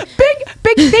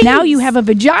Big things. Now you have a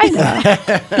vagina.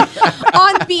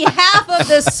 on behalf of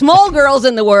the small girls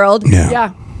in the world,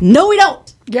 Yeah. no, we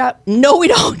don't. Yeah. No, we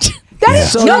don't. That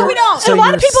is So No, you're- we don't. so And a lot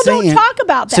you're of people don't saying- talk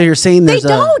about that. So you're saying They there's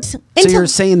don't. So Until- you're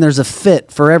saying there's a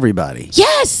fit for everybody.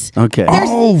 Yes. Okay.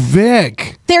 Oh,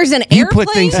 Vic. There's an You airplane.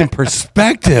 put things in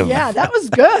perspective. Yeah, that was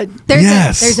good.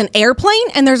 There's an airplane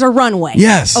and there's a runway.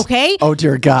 Yes. Okay. Oh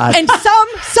dear God. And some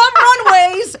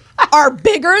runways are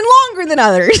bigger and longer than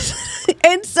others.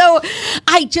 And so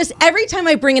I just every time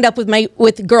I bring it up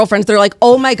with girlfriends, they're like,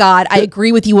 "Oh my God, I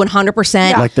agree with you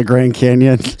 100%." Like the Grand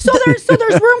Canyon. So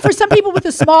there's room for some people with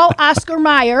a small Oscar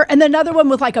Mayer and another one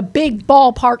with like a big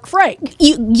ballpark Frank.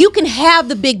 You can have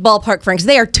the big ballpark Franks.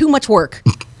 They are too much work.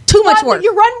 Too much work.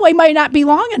 Your runway might not be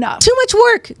long enough. Too much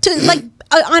work.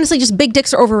 Honestly, just big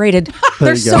dicks are overrated.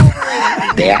 They're you so go.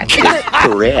 overrated.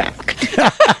 Correct.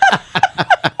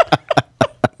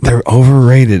 They're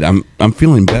overrated. I'm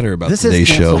feeling better about This today's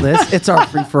is show. cancel this. It's our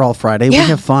free for all Friday. Yeah. We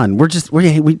have fun. We're just we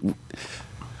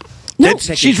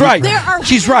She's right. There are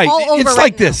She's right. all over It's right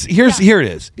like now. this. Here it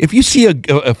is. If you see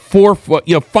a 4 foot,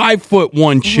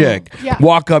 5'1" chick Yeah.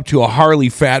 walk up to a Harley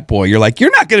fat boy, you're like,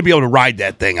 you're not going to be able to ride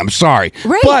that thing. I'm sorry,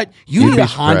 Right. but you You'd need be a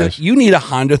Honda. surprised. You need a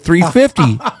Honda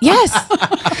 350. Yes.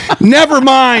 Never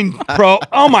mind, bro.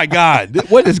 Oh my God,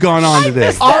 what has gone on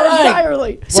today? All right.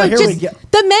 Entirely. So here we just go.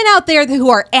 the men out there who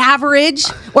are average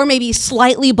or maybe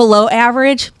slightly below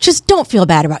average, just don't feel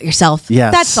bad about yourself.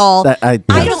 Yes. That's all. I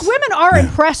Because don't. women are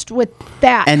impressed with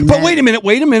that. And But men-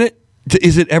 wait a minute.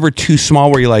 Is it ever too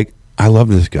small where you're like, I love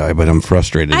this guy, but I'm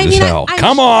frustrated I as mean, hell? I'm-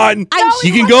 Come on.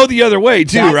 You can go the other way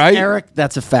too, That's- right? Eric,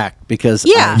 that's a fact because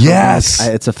Yeah. Yes.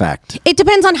 it's a fact It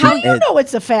depends on how you know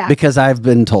it's a fact. because I've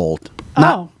been told.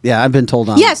 Oh. Yeah, I've been told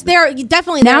on. Yes, there are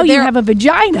definitely now you there, have a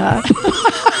vagina.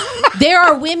 there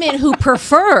are women who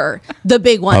prefer the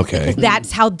big ones Okay. because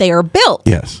that's how they are built.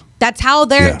 Yes. That's how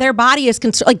their body is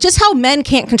like just how men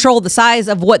can't control the size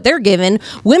of what they're given,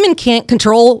 women can't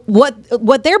control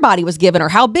what their body was given or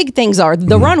how big things are,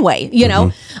 the runway, you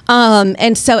know.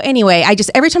 And so anyway, I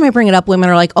just every time I bring it up, women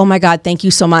are like, "Oh my God, thank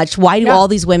you so much." Why do all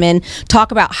these women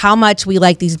talk about how much we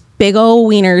like these big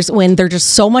old wieners when they're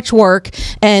just so much work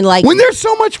and like When there's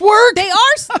so much work,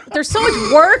 there's so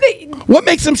much work. what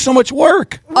makes them so much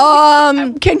work?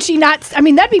 Can she not? I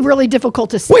mean, that'd be really difficult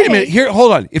to say. Wait a minute. Here,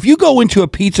 hold on. If you go into a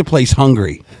pizza place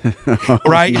hungry,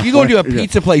 right? If you go into a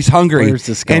pizza place hungry, Where's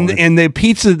this going? and the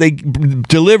pizza they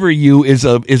deliver you is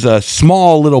a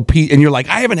small little piece, and you're like,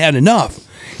 I haven't had enough.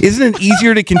 Isn't it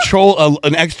easier to control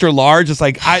an extra large? It's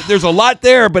like there's a lot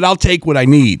there, but I'll take what I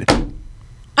need.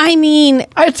 I mean,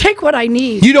 I take what I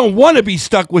need. You don't want to be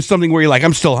stuck with something where you're like,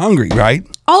 I'm still hungry, right?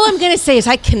 all I'm going to say is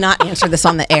I cannot answer this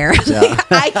on the air.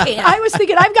 I can't. I was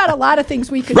thinking I've got a lot of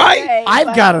things we could Right. say. I've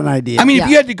but- got an idea. I mean, if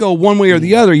you had to go one way or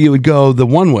the other, you would go the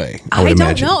one way. I would don't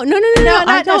imagine. know. No.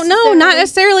 I don't know. Not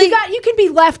necessarily. You can be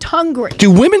left hungry. Do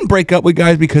women break up with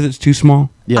guys because it's too small?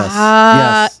 yes.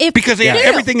 Yes. If Because no, no, no.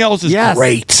 everything else is Yes.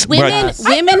 great. Women, But-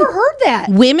 I've never heard that.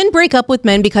 Women break up with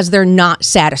men because they're not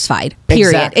satisfied. Period.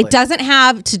 Exactly. It doesn't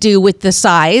have to do with the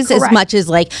size as Correct. much as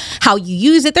like how you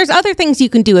use it. There's other things you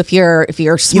can do if you're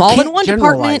small you in one can't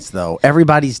department. generalize, though.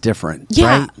 Everybody's different,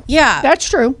 Yeah, right? yeah. That's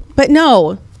true. But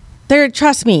no,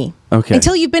 trust me. Okay.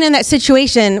 Until you've been in that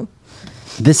situation.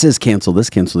 This is Cancel This,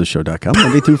 CancelTheShow.com,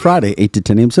 Monday through Friday, 8 to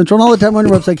 10 a.m. Central. And all the time on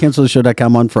your website,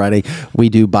 CancelTheShow.com. On Friday, we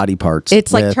do body parts.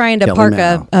 It's like with trying to Kelly park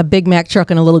Manno. a Big Mac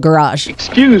truck in a little garage.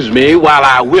 Excuse me while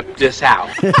I whip this out.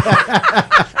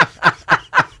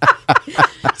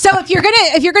 So if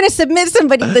you're gonna submit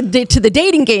somebody to the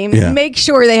dating game, Yeah. make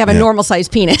sure they have a normal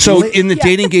sized penis. So in the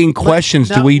dating game questions,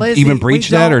 do we Lizzie, even breach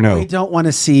that or no? We don't want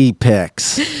to see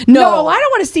pics. No, I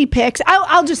don't want to see pics.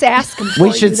 I'll just ask them.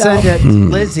 We should send it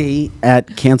Lizzie at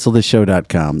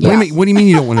CancelTheShow.com. What do you mean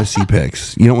you don't want to see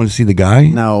pics? You don't want to see the guy?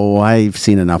 No, I've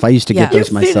seen enough. I used to get Yeah. those You've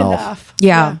seen myself. enough.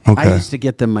 Yeah. Okay. I used to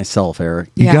get them myself, Eric.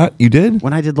 Yeah. You did?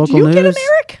 When I did local you news. get 'em,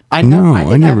 Eric? No, I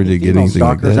didn't never have did get female anything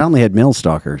like stalkers. that. I only had male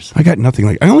stalkers. I got nothing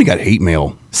like. I only got hate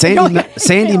mail.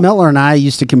 Sandy Miller and I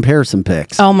used to compare some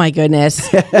pics. Oh my goodness.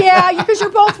 Yeah, because you're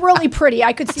both really pretty.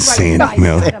 I could see why you Sandy guys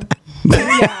Miller. did 'em.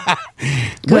 Yeah.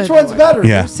 Which one's better?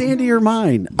 Yeah. Sandy or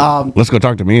mine? Let's go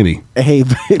talk to Mandy. Hey,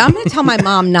 I'm gonna tell my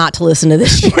mom not to listen to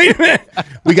this shit. Wait a minute.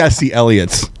 We got to see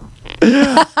Elliot's.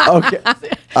 okay.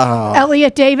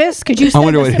 Elliot Davis, could you I send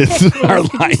wonder us what a his pic, please? our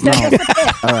Could you line send us a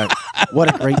pic? All right.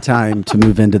 What a great time to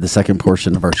move into the second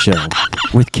portion of our show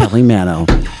with Kelly Manno.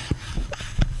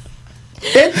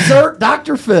 Insert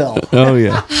Dr. Phil. Oh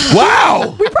yeah.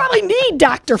 Wow. We probably need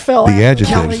Dr. Phil. The after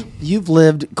adjectives. Kelly, you've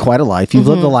lived quite a life. You've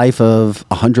lived a life of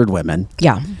 100 women.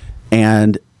 Yeah.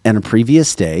 And in a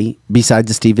previous day, besides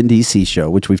the Stephen D.C.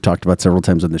 show, which we've talked about several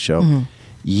times on the show,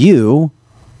 you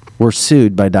were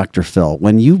sued by Dr. Phil.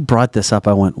 When you brought this up,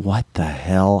 I went, what the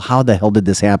hell? How the hell did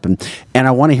this happen? And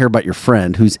I want to hear about your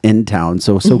friend who's in town.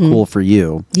 So cool for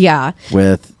you Yeah.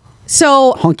 with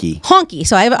So Honky.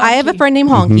 So I have a friend named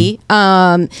Honky.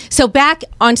 So back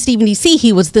on Stephen DC,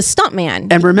 he was the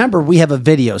stuntman. And remember, we have a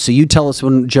video. So you tell us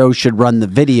when Joe should run the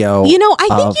video. You know, I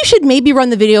think you should maybe run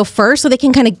the video first so they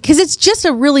can kind of, because it's just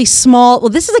a really small, well,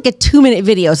 this is like a 2-minute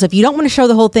video. So if you don't want to show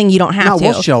the whole thing, you don't have No, to.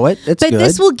 we'll show it. It's but good.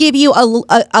 this will give you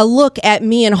a look at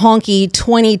me and Honky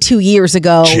 22 years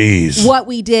ago. Jeez. What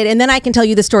we did. And then I can tell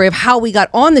you the story of how we got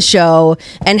on the show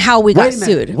and how we got Wait a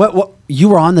minute. sued. What? You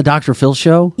were on the Dr. Phil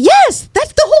show? Yes,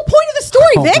 that's the whole point of the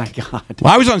story, Oh, Vic. my God.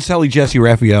 Well, I was on Sally Jesse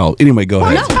Raphael. Anyway, go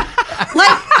ahead.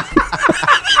 Like,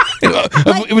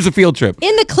 It was a field trip.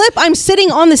 in the clip, I'm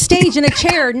sitting on the stage in a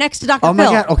chair next to Dr. Oh, my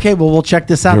Phil. God. Okay, well, we'll check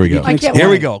this out. Here we You go. can can't explain. Here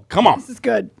we go. Come on. This is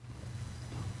good.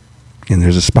 And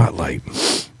there's a spotlight.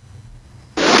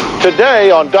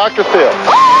 Today on Dr. Phil.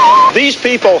 These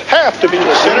people have to be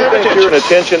the center of attention. You're an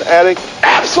attention addict?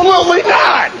 Absolutely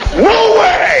not! No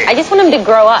way! I just want him to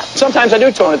grow up. Sometimes I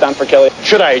do tone it down for Kelly.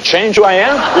 Should I change who I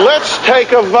am? Let's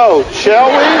take a vote, shall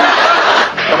we?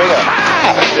 Coming up.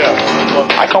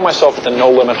 Yeah. I call myself the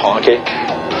no-limit honky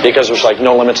because there's like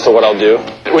no limits to what I'll do.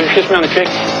 Will you kiss me on the cheek?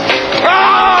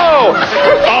 Oh!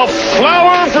 A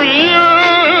flower for you!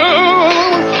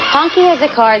 Honky has a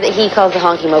car that he calls the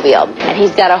Honky Mobile, and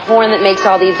he's got a horn that makes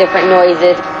all these different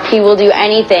noises. He will do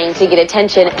anything to get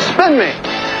attention. Spin me!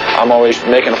 I'm always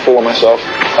making a fool of myself.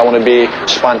 I want to be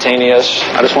spontaneous.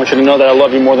 I just want you to know that I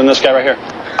love you more than this guy right here.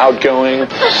 Outgoing.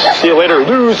 See you later,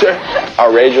 loser.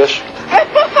 Outrageous.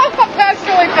 That's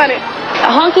really funny.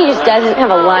 Honky just doesn't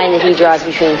have a line that he draws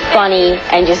between funny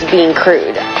and just being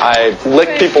crude. I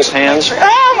lick people's hands.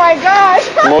 Oh my gosh!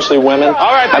 Mostly women.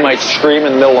 All right. I might scream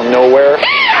in the middle of nowhere.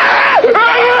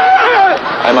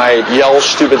 I might yell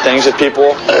stupid things at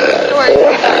people.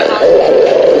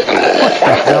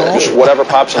 Just whatever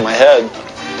pops in my head,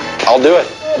 I'll do it.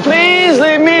 Please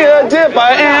leave me a tip.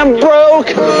 I am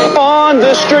broke on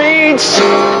the streets.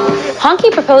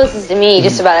 Honky proposes to me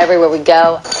just about everywhere we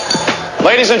go.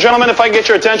 Ladies and gentlemen, if I can get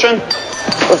your attention.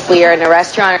 If we are in a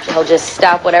restaurant, he'll just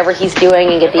stop whatever he's doing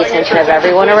and get the attention of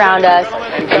everyone around us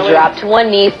and drop to one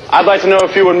knee. I'd like to know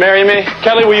if you would marry me.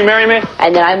 Kelly, will you marry me?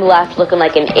 And then I'm left looking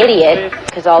like an idiot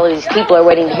because all of these people are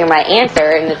waiting to hear my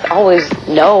answer, and it's always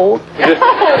no.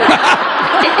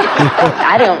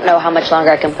 I don't know how much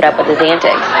longer I can put up with his antics.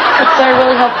 So I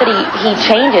really hope that he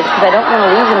changes because I don't want to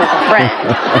lose him as a friend.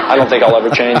 I don't think I'll ever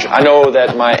change. I know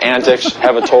that my antics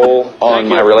have a toll on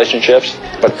my relationships,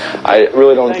 but I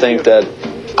really don't think that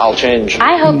I'll change.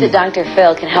 I hope that Dr.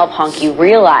 Phil can help Honky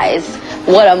realize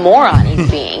what a moron he's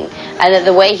being and that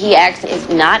the way he acts is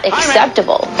not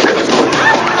acceptable.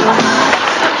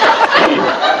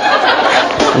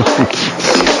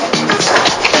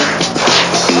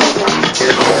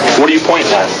 What are you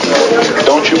pointing at?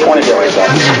 Don't you point at it like that.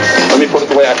 Let me put it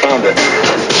the way I found it.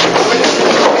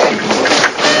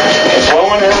 It's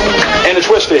flowing and it's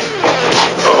twisty.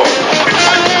 Oh.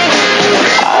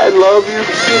 I love you.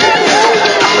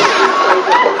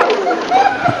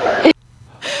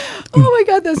 Oh my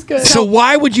God, that's good. So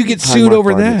why would you get sued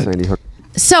over that?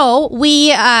 So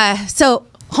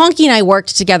Honky and I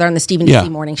worked together on the Stephen D.C.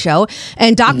 morning show,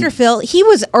 and Dr. Phil, he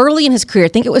was early in his career. I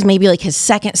think it was maybe like his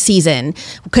second season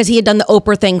because he had done the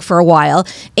Oprah thing for a while,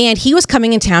 and he was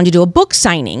coming in town to do a book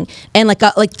signing and like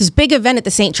this big event at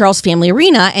the St. Charles Family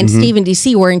Arena, and Stephen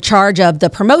D.C. were in charge of the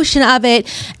promotion of it,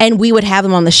 and we would have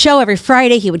him on the show every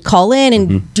Friday. He would call in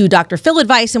and do Dr. Phil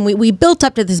advice, and we built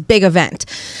up to this big event.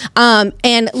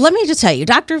 And let me just tell you,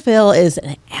 Dr. Phil is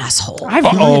an asshole.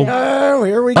 Oh,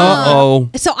 here we go.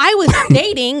 So I was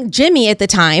dating Jimmy at the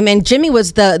time, and Jimmy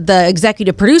was the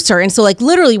executive producer, and so like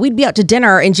literally we'd be out to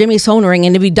dinner and Jimmy's phone ring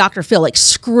and it'd be Dr. Phil like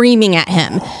screaming at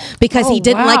him because he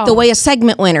didn't like the way a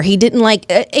segment went, or he didn't like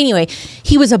anyway,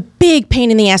 he was a big pain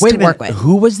in the ass to work with.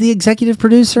 Who was the executive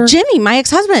producer? Jimmy, my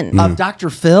ex-husband. Of Dr.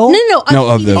 Phil? No,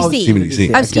 of Stephen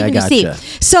D.C. Of Stephen D.C.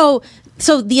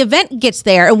 So the event gets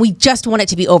there, and we just want it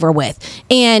to be over with.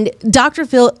 And Dr.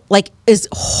 Phil is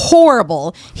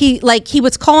horrible. He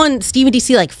was calling Stephen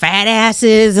D.C. like fat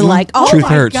asses and Truth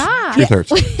hurts. God. Truth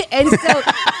hurts. And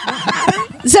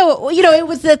so it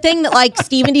was the thing that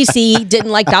Stephen D.C. didn't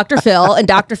like Dr. Phil, and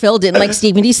Dr. Phil didn't like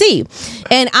Stephen D.C.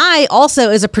 And I also,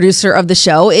 as a producer of the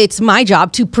show, it's my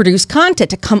job to produce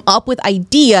content, to come up with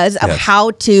ideas of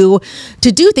how to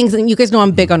do things. And you guys know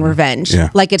I'm big on revenge. Yeah.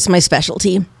 It's my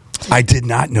specialty. I did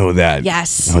not know that.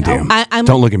 Yes. Oh, damn. I'm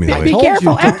Don't look at me that way. Be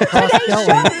careful. After today's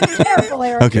show, be careful,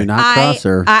 Eric. Okay. Not cross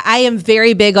her. I am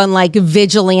very big on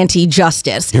vigilante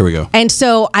justice. Here we go. And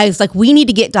so I was like, we need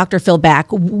to get Dr. Phil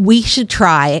back. We should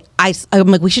try. I'm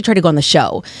like, we should try to go on the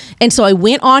show. And so I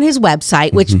went on his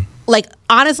website, which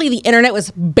honestly, the internet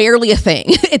was barely a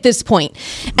thing at this point.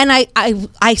 And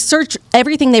I searched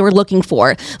everything they were looking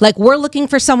for. We're looking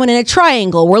for someone in a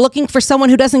triangle. We're looking for someone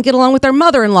who doesn't get along with their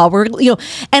mother-in-law.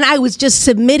 And I was just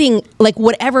submitting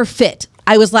whatever fit.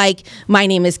 I was like, my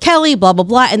name is Kelly, blah, blah,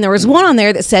 blah. And there was one on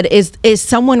there that said, is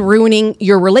someone ruining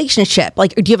your relationship? Do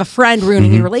you have a friend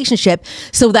ruining your relationship?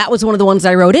 So that was one of the ones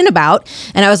I wrote in about.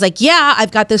 And I was like, yeah,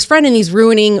 I've got this friend and he's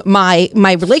ruining my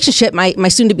relationship. My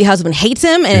soon-to-be husband hates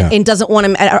him and doesn't want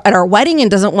him at our wedding and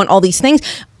doesn't want all these things.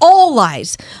 All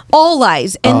lies.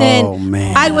 And then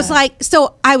I was like,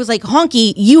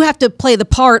 Honky, you have to play the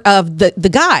part of the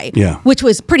guy, which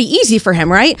was pretty easy for him,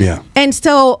 right? Yeah. And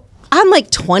so I'm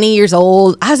 20 years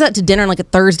old. I was out to dinner on a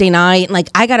Thursday night, and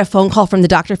I got a phone call from the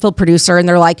Dr. Phil producer, and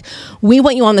they're like, we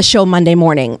want you on the show Monday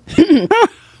morning.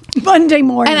 Monday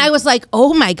morning. And I was like,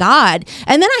 oh my God.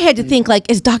 And then I had to think, like,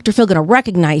 is Dr. Phil going to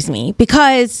recognize me?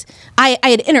 Because I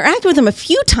had interacted with him a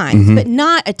few times, but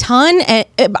not a ton. And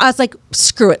I was like,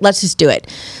 screw it, let's just do it.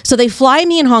 So they fly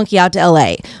me and Honky out to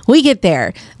LA. We get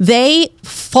there. They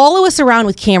follow us around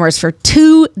with cameras for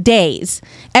 2 days.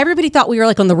 Everybody thought we were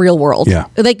like on The Real World. Yeah.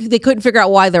 They couldn't figure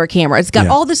out why there were cameras. Got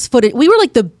all this footage. We were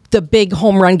like the big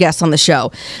home run guests on the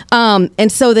show.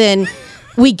 And so then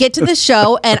we get to the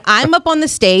show and I'm up on the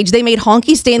stage. They made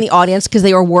Honky stay in the audience because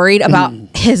they were worried about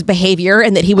his behavior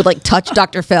and that he would like touch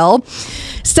Dr. Phil.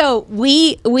 So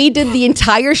we did the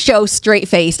entire show straight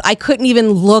faced. I couldn't even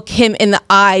look him in the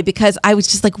eye because I was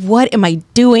just like, what am I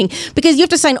doing? Because you have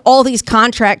to sign all these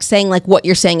contracts saying like what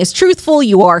you're saying is truthful.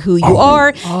 You are who you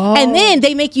are. And then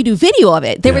they make you do video of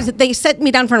it. They set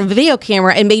me down in front of a video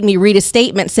camera and made me read a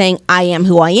statement saying, I am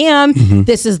who I am.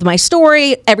 This is my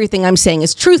story. Everything I'm saying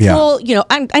is truthful. You know,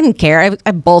 I didn't care. I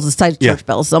have balls the size of church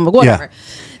bells, so I'm like, whatever.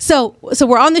 So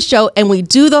we're on the show and we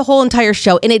do the whole entire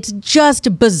show and it's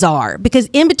just bizarre because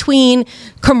in between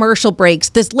commercial breaks,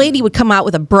 this lady would come out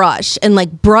with a brush and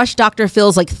like brush Dr.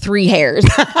 Phil's like 3 hairs.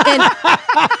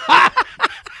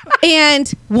 And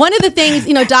one of the things,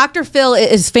 you know, Dr. Phil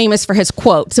is famous for his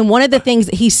quotes. And one of the things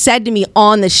that he said to me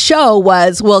on the show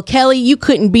was, well, Kelly, you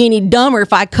couldn't be any dumber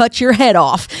if I cut your head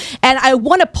off. And I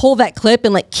want to pull that clip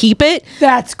and like keep it.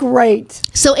 That's great.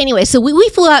 So anyway, so we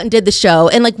flew out and did the show.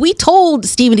 And like we told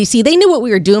Stephen DC, they knew what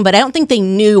we were doing, but I don't think they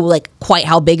knew like quite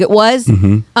how big it was.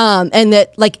 And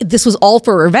that like this was all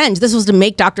for revenge. This was to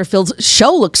make Dr. Phil's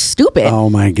show look stupid. Oh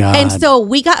my God. And so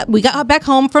we got back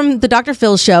home from the Dr.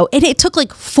 Phil show and it took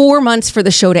like 4 months for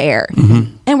the show to air.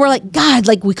 And we're like, God,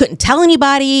 like we couldn't tell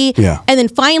anybody. Yeah. And then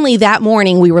finally that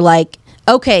morning we were like,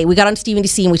 okay, we got on Stephen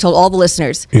DC and we told all the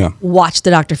listeners, watch the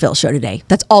Dr. Phil show today.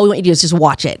 That's all we want you to do is just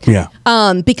watch it. Yeah.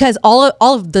 Because all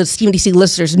of the Stephen DC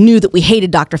listeners knew that we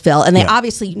hated Dr. Phil and they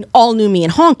obviously all knew me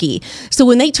and Honky. So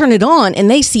when they turn it on and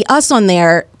they see us on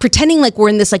there pretending like we're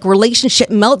in this like relationship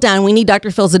meltdown, we need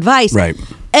Dr. Phil's advice. Right.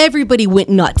 Everybody went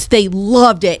nuts. They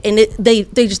loved it. And they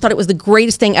just thought it was the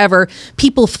greatest thing ever.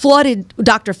 People flooded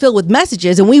Dr. Phil with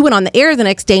messages. And we went on the air the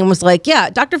next day and was like, yeah,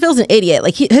 Dr. Phil's an idiot.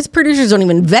 Like his producers don't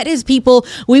even vet his people.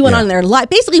 We went on there live.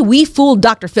 Basically, we fooled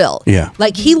Dr. Phil. Yeah.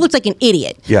 Like he looked like an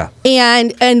idiot. Yeah.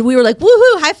 And we were like,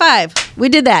 woohoo, high five. We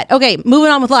did that. Okay,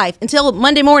 moving on with life. Until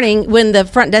Monday morning when the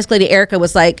front desk lady, Erica,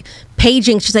 was like,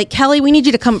 paging. She's like, Kelly, we need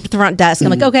you to come up to the front desk. I'm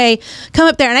like, okay, come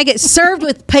up there. And I get served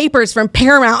with papers from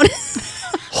Paramount.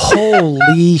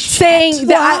 Holy shit. Saying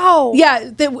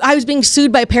that, that I was being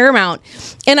sued by Paramount.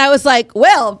 And I was like,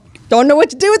 well, don't know what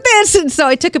to do with this. And so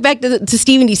I took it back to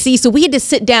Stephen DC. So we had to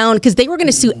sit down because they were going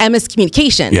to sue MS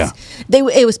Communications. Yeah.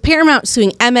 It was Paramount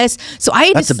suing MS. So I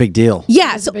had That's a big deal.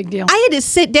 Yeah. That's so a big deal. I had to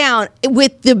sit down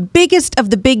with the biggest of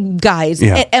the big guys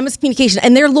at MS Communications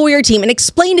and their lawyer team and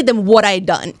explain to them what I had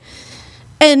done.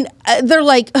 And they're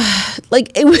like,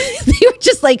 they were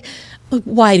just like,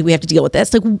 why do we have to deal with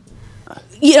this? Like,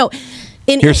 you know,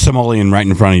 here's Somalian right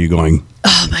in front of you going,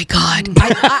 oh my God.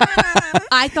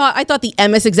 I thought the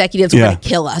MS executives were going to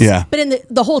kill us. Yeah. But in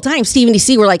the whole time, Stephen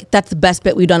DC were like, that's the best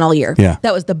bit we've done all year. Yeah.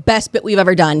 That was the best bit we've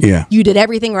ever done. Yeah. You did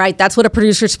everything right. That's what a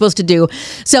producer's supposed to do.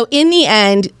 So in the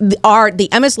end, the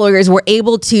MS lawyers were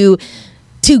able to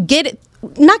get it,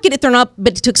 not get it thrown up,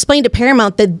 but to explain to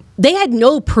Paramount that they had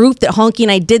no proof that Honky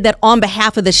and I did that on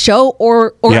behalf of the show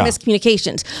or MS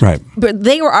Communications. Right. But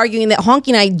they were arguing that Honky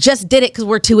and I just did it because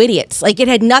we're two idiots. Like it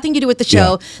had nothing to do with the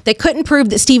show. They couldn't prove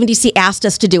that Stephen DC asked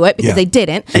us to do it because they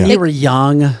didn't. And you were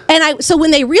young. And so when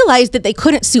they realized that they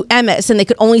couldn't sue MS and they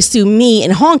could only sue me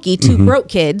and Honky, two broke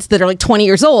kids that are like 20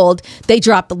 years old, they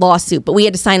dropped the lawsuit. But we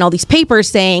had to sign all these papers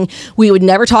saying we would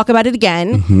never talk about it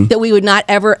again, that we would not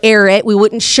ever air it, we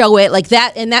wouldn't show it like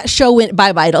that. And that show went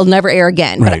bye-bye. It'll never air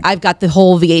again. Right. But I've got the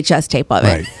whole VHS tape of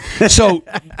it. right. So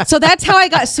that's how I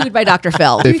got sued by Dr.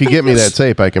 Phil. If you get me that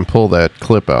tape, I can pull that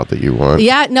clip out that you want.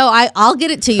 Yeah, no, I'll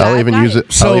get it to you. I'll even use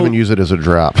it. I'll even use it as a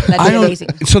drop. That'd be amazing.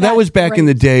 So that was back in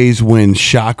the days when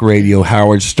shock radio,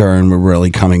 Howard Stern were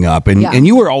really coming up, and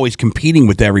you were always competing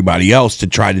with everybody else to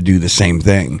try to do the same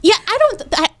thing. Yeah,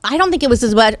 I don't think it was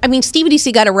as much. I mean, Stevie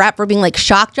DC got a rap for being like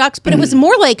shock jocks, but it was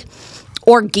more like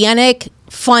organic,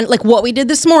 fun, like what we did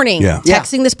this morning.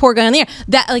 Texting this poor guy on the air.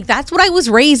 That's what I was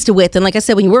raised with. And like I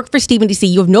said, when you work for Stephen DC,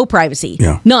 you have no privacy.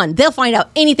 None. They'll find out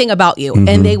anything about you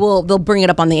and they'll bring it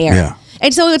up on the air.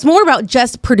 And so it's more about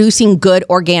just producing good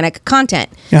organic content.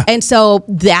 And so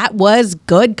that was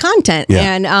good content.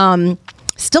 And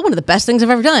still one of the best things I've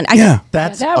ever done.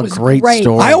 That's a great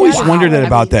story. I always wondered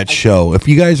about that show. If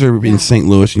you guys are in St.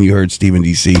 Louis and you heard Stephen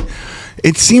DC,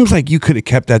 It seems like you could have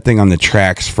kept that thing on the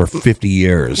tracks for 50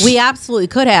 years. We absolutely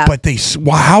could have. But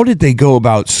how did they go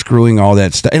about screwing all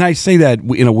that stuff? And I say that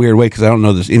in a weird way because I don't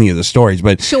know any of the stories.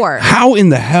 But sure, how in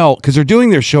the hell? Because they're doing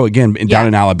their show again down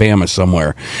in Alabama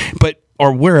somewhere,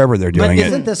 or wherever they're doing it.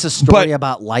 Isn't this a story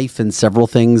about life and several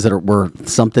things where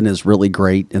something is really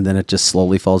great and then it just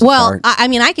slowly falls apart? Well, I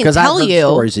mean, I can tell I've heard you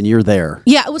stories, and you're there.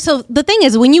 Yeah. So the thing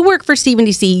is, when you work for Stephen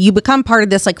DC, you become part of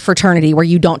this like fraternity where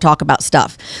you don't talk about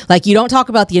stuff. Like you don't talk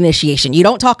about the initiation. You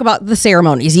don't talk about the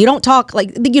ceremonies. You don't talk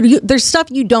like there's stuff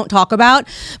you don't talk about.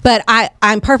 But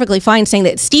I'm perfectly fine saying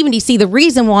that Stephen DC, the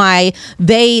reason why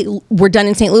they were done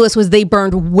in St. Louis was they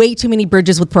burned way too many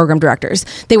bridges with program directors.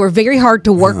 They were very hard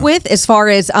to work with as far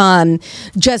as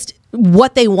just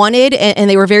what they wanted, and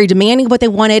they were very demanding of what they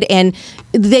wanted, and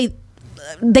they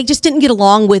just didn't get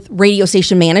along with radio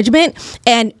station management.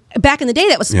 And back in the day,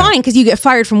 that was fine because you get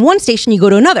fired from one station, you go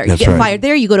to another. That's you get right. fired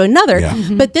there, you go to another. Yeah.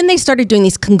 Mm-hmm. But then they started doing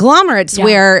these conglomerates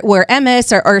where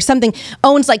MS or something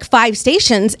owns like 5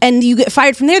 stations, and you get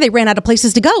fired from there. They ran out of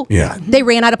places to go. Yeah. They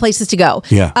ran out of places to go.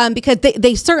 Yeah. Because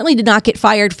they certainly did not get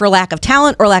fired for lack of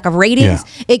talent or lack of ratings.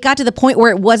 Yeah. It got to the point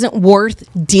where it wasn't worth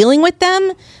dealing with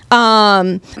them.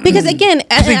 Because again,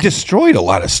 they destroyed a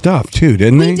lot of stuff too,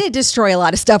 didn't they? We did destroy a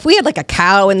lot of stuff. We had like a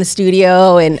cow in the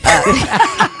studio, and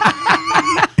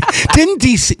didn't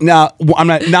DC? Now I'm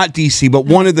not DC, but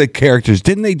one of the characters,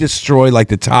 didn't they destroy like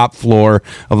the top floor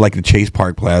of like the Chase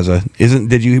Park Plaza?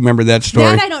 Did you remember that story?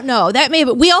 that I don't know. That may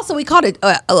have. We caught it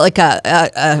like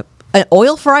an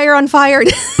oil fryer on fire in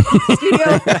the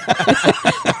studio.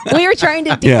 We were trying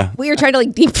to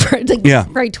like deep fry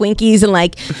Twinkies, and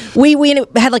like we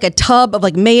had like a tub of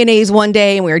like mayonnaise one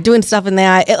day, and we were doing stuff in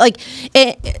that.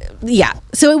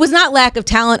 So it was not lack of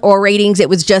talent or ratings. It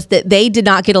was just that they did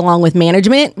not get along with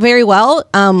management very well.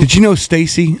 Did you know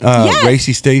Stacy, yes.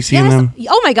 Racy Stacy, and them?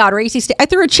 Oh my God, Racy! I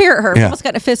threw a chair at her. We almost got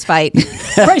in a fist fight.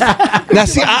 Now,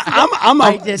 see,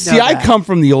 I come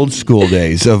from the old school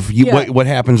days of what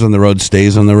happens on the road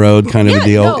stays on the road kind of a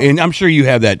deal, and I'm sure you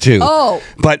have that too. Oh,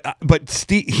 but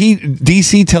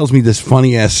DC tells me this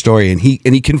funny ass story, and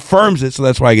he confirms it, so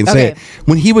that's why I can say it.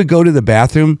 When he would go to the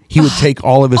bathroom, he would take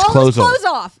all of his clothes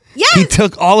off. Yes. He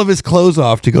took all of his clothes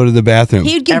off to go to the bathroom.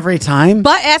 He'd get every time,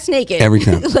 butt ass naked. Every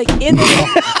time, like in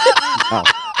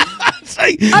the.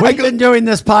 We've been doing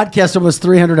this podcast almost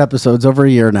 300 episodes, over a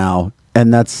year now,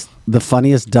 and that's the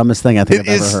funniest, dumbest thing I think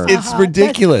I've ever heard. It's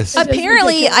ridiculous.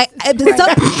 Apparently, it's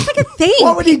like a thing.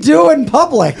 What would he do in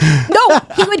public? No,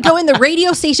 he would go in the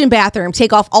radio station bathroom,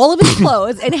 take off all of his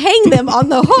clothes, and hang them on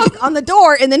the hook on the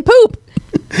door, and then poop.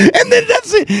 And then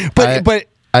that's it. But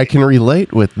I can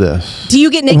relate with this. Do you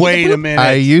get naked? Wait a minute.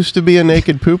 I used to be a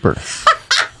naked pooper.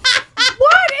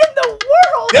 What in the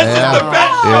world? This is the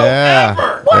best show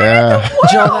ever. Yeah.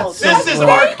 Joe, this is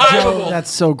archivable. That's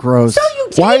so gross.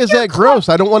 Why is that gross?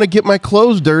 I don't want to get my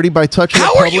clothes dirty by touching.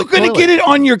 How are you going to get it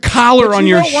on your collar on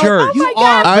your shirt? Oh my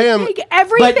God, I am. take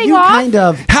everything But you off. kind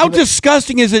of. How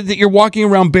disgusting is it that you're walking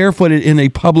around barefooted in a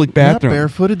public bathroom?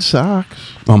 Barefooted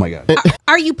socks. Oh my God.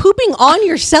 Are you pooping on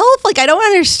yourself? Like, I don't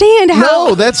understand how.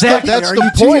 No, that's Exactly. that's Are the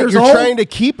you 2 point. years You're old? trying to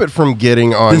keep it from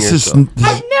getting on yourself.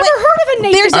 I've never heard of a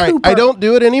naked All right, pooper. I don't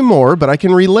do it anymore, but I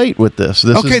can relate with this.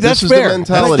 This Okay, is, that's this fair. is the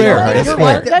mentality. That's fair.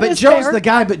 behind it. That But is Joe's fair. the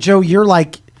guy. But Joe, you're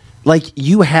like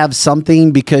you have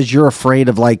something because you're afraid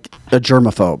of like a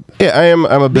germaphobe. Yeah, I am.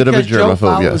 I'm a bit of a Because Joe germaphobe.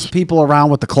 follows Yes. people around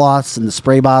with the cloths and the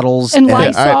spray bottles. And and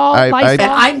Lysol, Lysol. and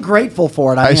I'm grateful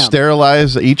for it. I I am.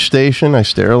 sterilize each station. I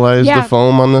sterilize Yeah. the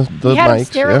foam on the We had mics. it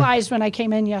sterilized when I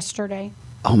came in yesterday.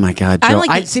 Oh my God, I Joe! like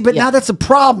I it. see, but Yeah. now that's a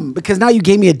problem because now you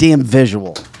gave me a damn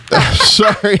visual.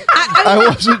 Sorry, I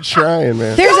wasn't trying,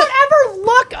 man. There's Don't ever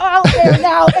look out there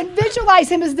now and visualize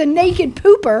him as the naked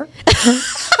pooper.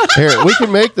 Here, we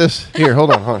can make this. Here,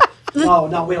 hold on.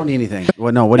 No, we don't need anything.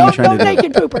 Well, no, what are No, you trying no to do?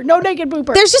 naked pooper. No naked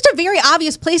pooper. There's just a very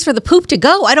obvious place for the poop to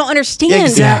go. I don't understand.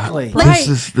 Exactly. Like,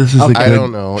 This is a I good.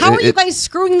 don't know. how are you guys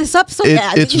screwing this up so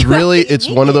bad? It's really it's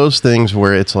one of those things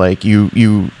where it's like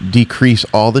you decrease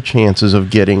all the chances of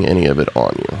getting any of it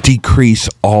on you. Decrease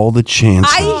all the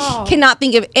chances. I cannot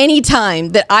think of any time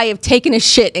that I have taken a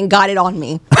shit and got it on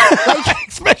me.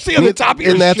 Especially on the top of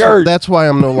your And shirt. that's why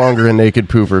I'm no longer a naked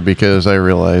pooper, because I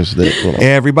realize that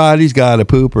Everybody's got a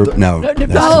pooper. No. That's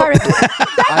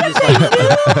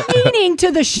meaning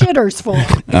to the shitters for.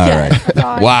 All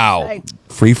right. Wow.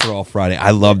 Free for all Friday.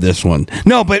 I love this one.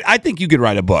 No, but I think you could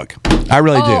write a book. I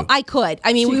really do. I could.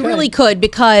 I mean, we really could,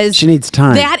 because She needs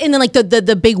time. That, and then like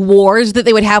the big wars that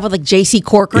they would have with like J.C.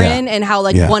 Corcoran, Yeah. and how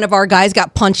like Yeah. one of our guys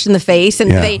got punched in the face, and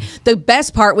Yeah. the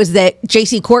best part was that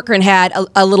J.C. Corcoran had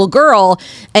a little girl,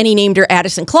 and he named her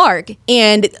Addison Clark,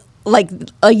 and like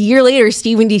a year later,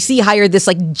 Stephen DC hired this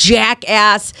like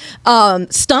jackass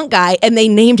stunt guy, and they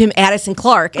named him Addison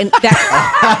Clark, and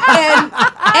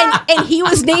that and he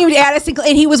was named Addison,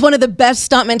 and he was one of the best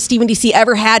stuntmen Stephen DC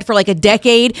ever had for like a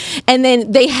decade. And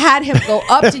then they had him go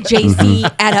up to JC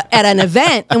at an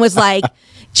event and was like,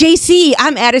 JC,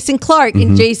 I'm Addison Clark,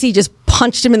 and JC just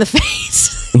punched him in the face.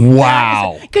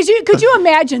 Wow. Could you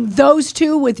imagine those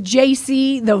two with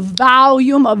JC, the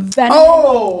volume of venom?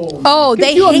 Oh,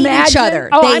 they hate each other.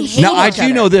 Now, I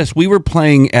do know this. We were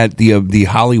playing at the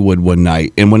Hollywood one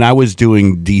night, and when I was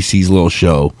doing DC's little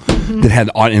show that had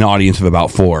an audience of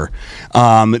about 4,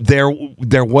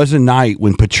 there was a night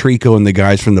when Patrico and the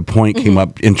guys from The Point came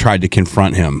up and tried to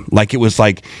confront him. Like it was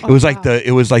like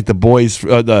the boys,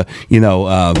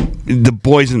 the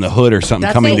boys in the hood or something.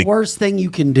 That's coming the worst thing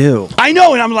you can do. I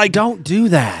know, and I'm like, don't do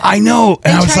that. I know,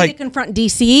 and I was tried like, to confront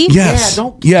DC. yes,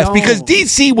 Yeah, don't. because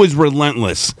DC was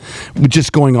relentless, with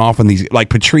just going off on these, like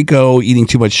Patrico eating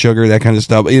too much sugar, that kind of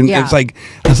stuff. And it's like,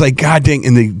 I was like, God dang!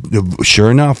 And sure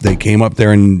enough, they came up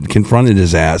there and confronted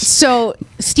his ass. So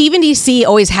Stephen DC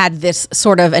always had this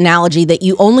sort of analogy that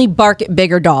you only bark at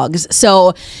bigger dogs.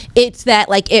 So it's that,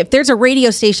 like, if there's a radio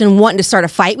station wanting to start a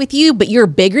fight with you, but you're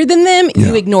bigger than them,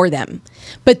 you ignore them.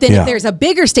 But then if there's a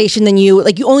bigger station than you,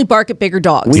 like, you only bark at bigger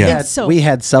dogs. We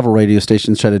had several radio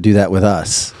stations try to do that with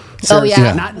us.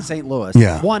 Not in St. Louis.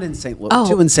 Yeah. One in St. Louis.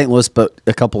 2 in St. Louis, but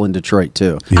a couple in Detroit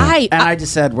too. I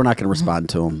just said we're not going to respond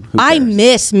to them. I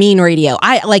miss mean radio.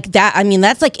 I like that. I mean,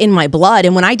 that's like in my blood.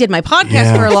 And when I did my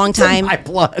podcast for a long time, my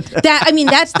blood.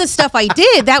 That's the stuff I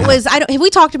did. That was have we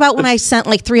talked about when I sent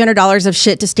like $300 of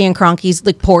shit to Stan Kroenke's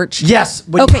like porch? Yes,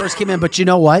 when you first came in. But you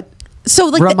know what? So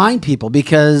like remind people,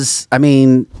 because I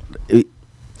mean,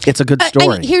 it's a good story. I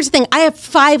mean, here's the thing: I have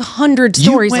 500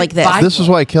 stories like this. This is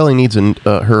why Kelly needs her own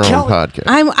podcast.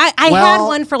 I had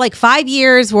one for like 5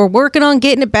 years. We're working on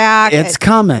getting it back. It's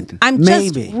coming. I'm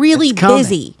just really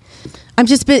busy. I'm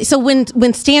just busy. So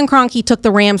when Stan Kroenke took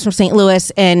the Rams from St. Louis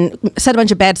and said a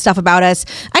bunch of bad stuff about us,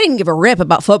 I didn't give a rip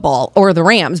about football or the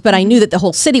Rams, but I knew that the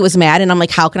whole city was mad, and I'm like,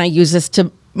 how can I use this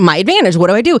to my advantage? What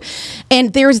do I do?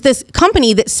 And there's this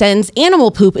company that sends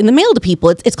animal poop in the mail to people.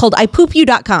 It's called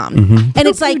ipoopyou.com. And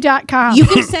it's like you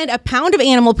can send a pound of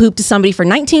animal poop to somebody for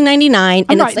 $19.99,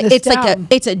 and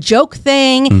it's a joke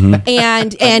thing,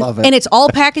 and it's all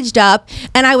packaged up.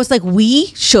 And I was like, we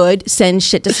should send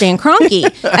shit to Stan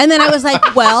Kroenke. And then I was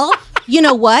like, well, you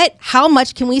know what? How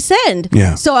much can we send?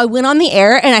 Yeah. So I went on the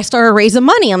air and I started raising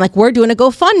money. I'm like, we're doing a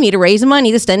GoFundMe to raise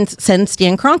money to send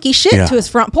Stan Kroenke shit to his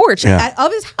front porch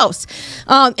of his house.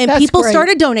 And That's people great.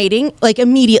 started donating like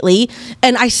immediately.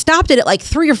 And I stopped it at like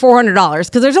 $300 or $400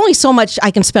 because there's only so much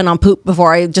I can spend on poop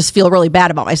before I just feel really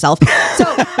bad about myself.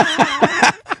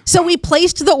 So we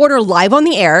placed the order live on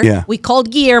the air. Yeah. We called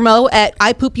Guillermo at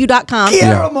ipoopyou.com.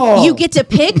 Guillermo! You get to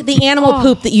pick the animal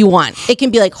poop that you want. It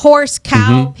can be like horse,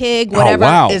 cow, pig, whatever. Oh,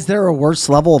 wow. Is there a worse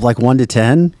level of like 1 to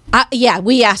 10? Yeah,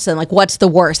 we asked them like, what's the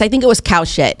worst? I think it was cow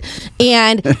shit.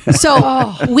 And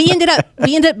so we ended up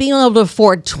being able to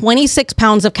afford 26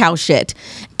 pounds of cow shit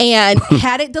and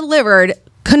had it delivered,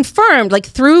 confirmed, like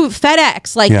through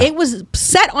FedEx. Like it was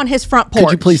set on his front porch.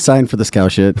 Could you please sign for this cow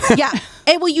shit? Yeah.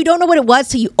 Well, you don't know what it was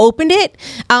till you opened it.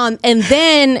 And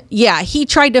then, he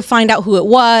tried to find out who it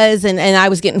was. And I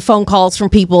was getting phone calls from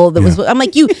people that was, I'm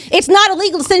like, it's not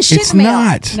illegal to send shit It's mail.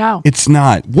 not. No. It's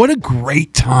not. What a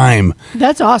great time.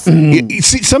 That's awesome.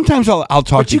 See, sometimes I'll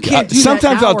talk to You can't do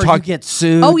sometimes that now, I'll or talk. you get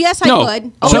sued. Oh, yes, I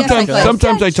would. Oh, yes, I could.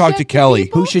 Sometimes I talk to Kelly.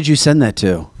 Who should you send that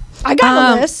to? I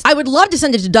got a list. I would love to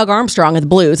send it to Doug Armstrong of the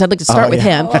Blues. I'd like to start with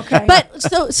him. Okay. But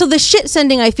so the shit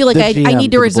sending, I feel like I GM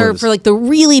need to for the reserve Blues. for like the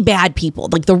really bad people,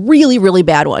 like the really, really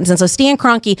bad ones. And so Stan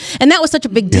Kroenke, and that was such a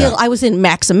big deal. Yeah. I was in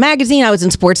Maxim magazine. I was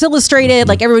in Sports Illustrated.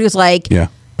 Like everybody was like,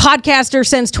 podcaster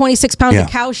sends 26 pounds of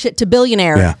cow shit to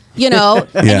billionaire,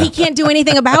 and he can't do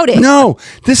anything about it. No,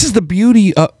 this is the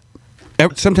beauty of.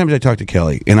 Sometimes I talk to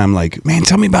Kelly and I'm like, man,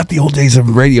 tell me about the old days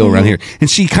of radio around here. And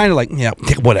she kind of like, yeah,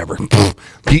 whatever.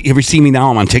 You ever see me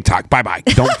now? I'm on TikTok. Bye-bye.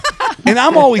 Don't. And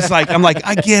I'm always like,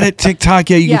 I get it.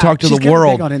 TikTok. Yeah, you can talk to She's the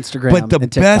world. big on Instagram but the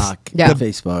and TikTok, Facebook,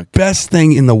 Facebook. best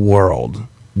thing in the world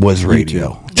was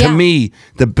radio. To me,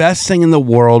 the best thing in the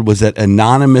world was that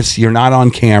anonymous, you're not on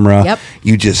camera. Yep.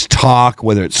 You just talk,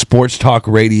 whether it's sports talk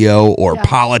radio or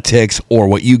politics or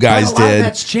what you guys But a lot of did.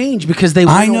 that's changed because they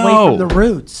went away from the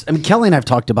roots. I mean, Kelly and I've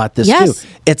talked about this too.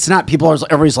 It's not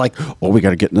everybody's like, oh, we got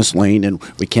to get in this lane and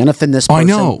we can't offend this person. I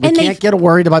know. We can't get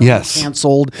worried about being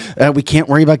canceled. We can't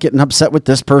worry about getting upset with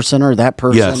this person or that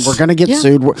person. Yes. We're going to get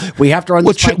sued. We have to run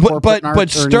this by corporate and our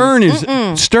but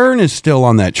attorneys. Stern is still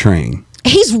on that train.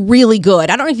 He's really good.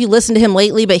 I don't know if you listened to him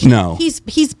lately, but he's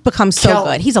become so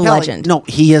good. He's a legend. No,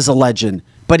 he is a legend,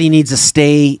 but he needs to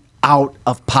stay out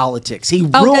of politics. He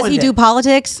ruined does he it. do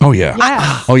politics? Oh yeah.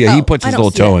 He puts his little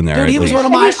toe in there. Dude, he was one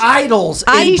of my idols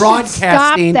in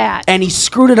broadcasting, and he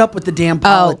screwed it up with the damn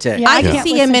politics. I can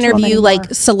see him interview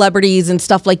like celebrities and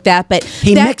stuff like that, but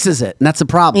he mixes it, and that's the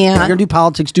problem. Yeah. If you're gonna do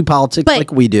politics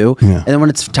like we do, and then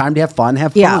when it's time to have fun,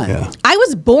 have fun. Yeah. I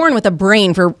was born with a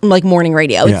brain for like morning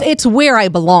radio. It's where I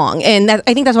belong, and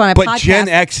I think that's why my But podcast. Gen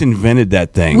X invented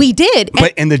that thing. We did,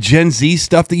 and the Gen Z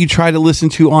stuff that you try to listen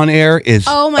to on air is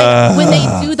when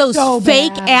they do those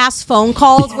fake ass phone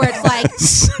calls where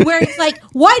it's like,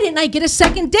 why didn't I get a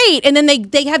second date? And then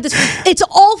they have this. It's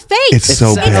all fake. It's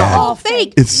so bad. It's all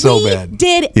fake. It's so we bad.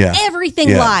 Did everything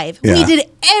live. Yeah. We did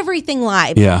everything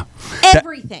live. Yeah.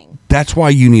 Everything. That's why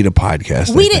you need a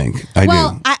podcast. I think. I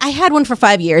do. I had one for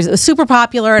 5 years. It was super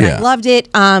popular, and I loved it.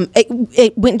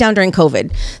 It went down duing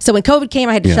COVID. So when COVID came,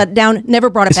 I had to shut it down. Never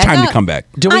brought it back up. It's time to come back.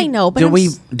 I know, but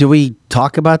do we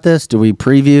talk about this? Do we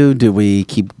preview? Do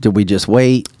we just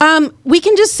wait? We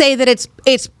can just say that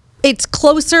it's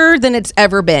closer than it's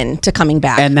ever been to coming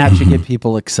back. And that should get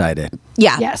people excited.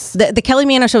 Yeah. Yes. The Kelly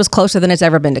Manno show is closer than it's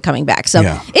ever been to coming back. So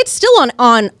it's still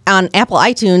on Apple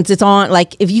iTunes. It's on,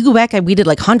 like, if you go back, we did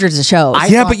like hundreds of shows.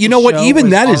 But you know what?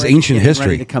 Even that is ancient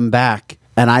history. To come back.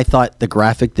 And I thought the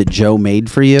graphic that Joe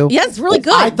made for you. Yeah, it's really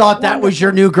good. I thought that was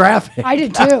your new graphic. I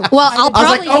did too. Well, I'll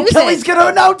probably use Kelly's going to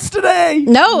announce today.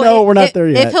 No, we're not there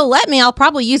yet. If he'll let me, I'll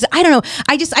probably use it. I don't know.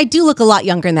 I do look a lot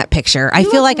younger in that picture. I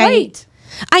feel like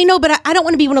I know, but I don't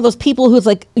want to be one of those people who's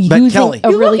like using Kelly, a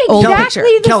really old picture.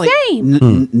 The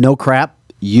same. No crap.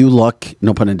 You look,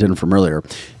 no pun intended from earlier.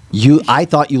 I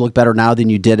thought you looked better now than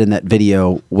you did in that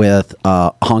video with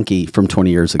Honky from 20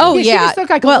 years ago. Oh You yeah, just look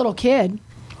like a little kid.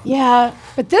 Yeah,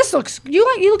 but this looks you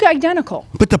look identical.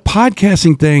 But the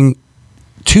podcasting thing,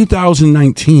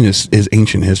 2019 is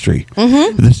ancient history.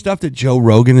 Mm-hmm. The stuff that Joe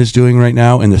Rogan is doing right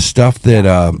now, and the stuff that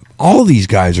all these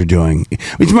guys are doing.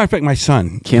 As a matter of fact, my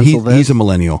son, he's a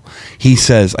millennial. He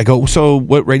says, I go, so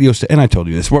what radio station? And I told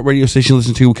you this. What radio station you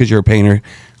listen to because you're a painter?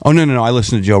 Oh no! I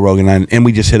listen to Joe Rogan, and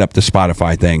we just hit up the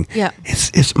Spotify thing. Yeah,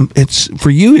 it's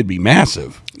for you. It'd be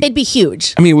massive. It'd be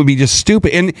huge. I mean, it would be just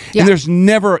stupid. And there's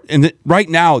never, right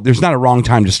now, there's not a wrong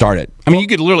time to start it. I mean, you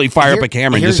could literally fire up a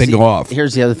camera and just say go off.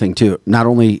 Here's the other thing, too. Not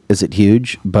only is it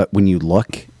huge, but when you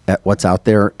look at what's out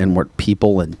there and what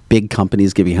people and big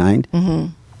companies get behind,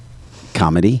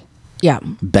 comedy,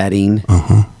 betting,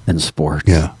 and sports.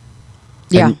 Yeah.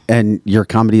 Yeah. And your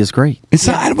comedy is great. It's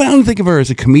not, I don't think of her as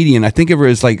a comedian. I think of her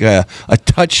as like a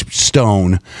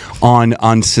touchstone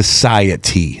on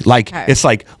society. Like, it's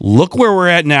like, look where we're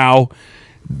at now.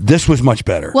 This was much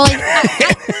better. Well,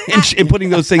 and putting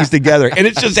those things together. And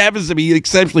it just happens to be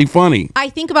exceptionally funny. I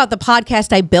think about the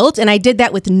podcast I built, and I did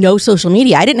that with no social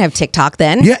media. I didn't have TikTok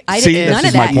then. Yeah, I see, didn't none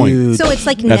that's of that. my point. So it's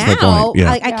like That's my now point,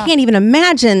 yeah. I can't even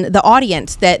imagine the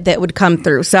audience that would come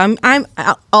through. So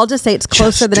I'll just say it's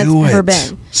closer than it's ever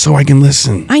been. So I can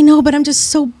listen. I know, but I'm just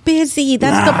so busy.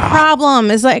 That's the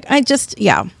problem. Is like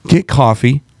Get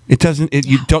coffee. It doesn't.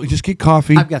 You don't just get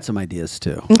coffee. I've got some ideas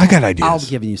too. I got ideas. I'll be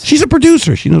giving you some. She's a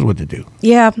producer. She knows what to do.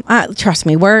 Yeah, trust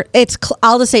me.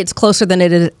 I'll just say it's closer than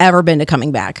it has ever been to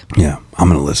coming back. Yeah, I'm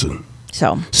gonna listen.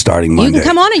 So starting Monday, you can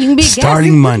come on and you can be a guest.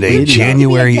 Starting Monday,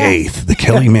 January 8th, the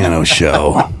Kelly Manno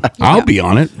Show. I'll be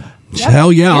on it.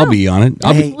 Hell yeah, I'll be on it.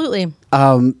 Absolutely.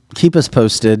 Keep us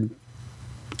posted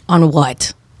on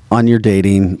what. On your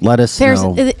dating, let us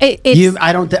know.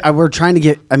 We're trying to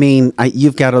get. I mean,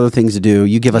 you've got other things to do.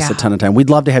 You give us a ton of time. We'd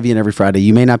love to have you in every Friday.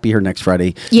 You may not be here next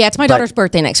Friday. Yeah, it's my daughter's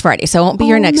birthday next Friday, so I won't be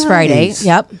here next Friday.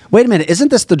 Yep. Wait a minute, isn't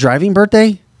this the driving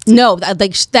birthday? No,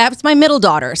 that's my middle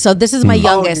daughter. So this is my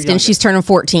youngest, and she's turning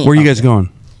 14. Where are you guys going?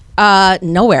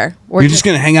 Nowhere. You're just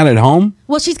going to hang out at home?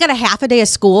 Well, she's got a half a day of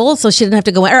school, so she didn't have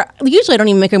to go in. Or usually I don't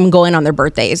even make them go in on their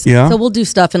birthdays. Yeah. So we'll do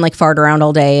stuff and like fart around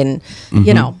all day, and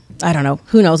you know. I don't know.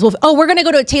 Who knows? We're going to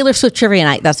go to a Taylor Swift trivia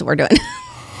night. That's what we're doing.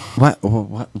 What?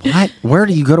 Where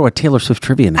do you go to a Taylor Swift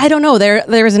trivia night? I don't know.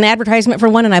 There was an advertisement for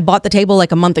one, and I bought the table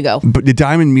like a month ago. But the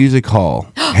Diamond Music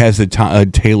Hall has a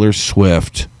Taylor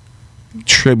Swift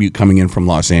tribute coming in from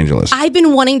Los Angeles. I've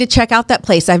been wanting to check out that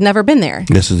place. I've never been there.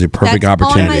 This is a perfect That's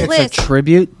opportunity. on my list. It's a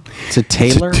tribute to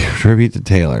Taylor? Tribute to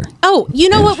Taylor. Oh, you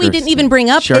know what we didn't even bring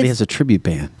up? She already has a tribute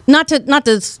band. Not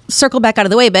to circle back out of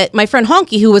the way, but my friend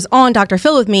Honky, who was on Dr.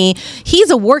 Phil with me, he's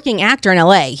a working actor in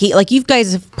LA. He, like, you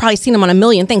guys have probably seen him on a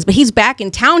million things, but he's back in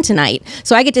town tonight.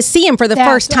 So I get to see him for the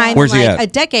first time Where's in he like at?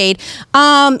 a decade.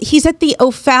 He's at the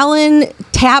O'Fallon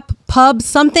Tap Pub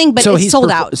something, but it's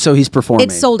sold out. So he's performing.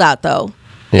 It's sold out though.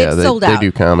 Yeah, It's sold they out.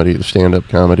 do comedy, stand-up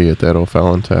comedy at that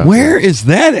O'Fallon Tap. Where is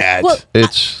that at? Well,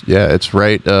 It's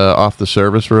right off the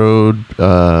service road.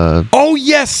 Oh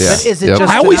yes, Yeah. But is it Yep.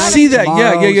 just I always tonight, see that.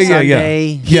 tomorrow, Yeah.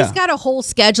 Sunday? He's got a whole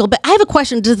schedule, but I have a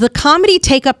question. Does the comedy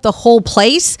take up the whole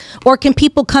place, or can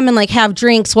people come and like have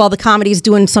drinks while the comedy's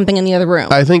doing something in the other room?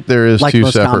 I think there is Like two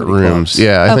most separate comedy rooms. clubs.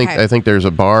 Yeah, Okay. I think there's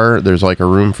a bar. There's like a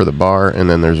room for the bar, and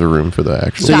then there's a room for the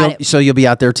actual. Got So you'll be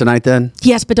out there tonight then?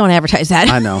 Yes, but don't advertise that.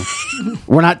 I know.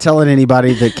 We're not telling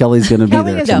anybody that Kelly's going to be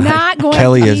Kelly there is tonight. not going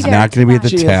Kelly to be is there not going to be at the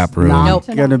tonight. She tap is room not Nope.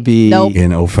 going to be Nope.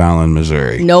 in O'Fallon,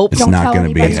 Missouri. Nope. It's Don't not tell going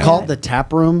to be. anybody. It's called the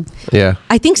Tap Room. Yeah,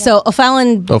 I think so.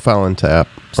 O'Fallon. O'Fallon Tap.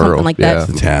 Something like that.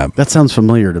 the tab. That sounds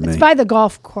familiar to me. It's by the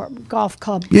golf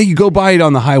club. Yeah, you go by it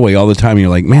on the highway all the time. And you're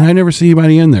like, man, I never see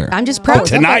anybody in there. I'm just proud.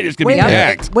 Tonight it's going to be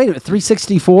packed. Wait a minute,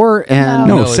 364 and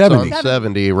No, it's 70. on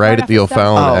 70, right at the after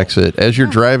O'Fallon 70. exit. As you're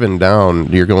driving down,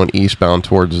 you're going eastbound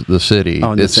towards the city.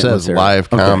 Oh, in the It St. says Louis area. live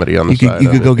Okay. comedy on the You side.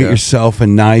 could of go it, get yeah. yourself a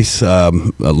nice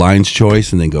Lion's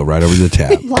Choice and then go right over to the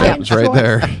tab. Yeah, it's right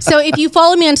there. So if you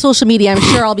follow me on social media, I'm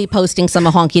sure I'll be posting some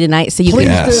of Honky tonight. So you Please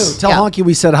can. Yes. do. Tell Honky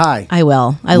we said hi. I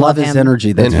will. I love love his him.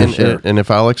 energy. That's for sure. And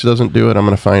if Alex doesn't do it, I'm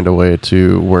going to find a way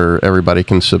to where everybody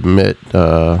can submit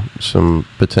some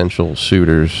potential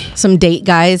suitors. Some date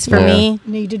guys for Yeah. me.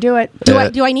 Need to do it.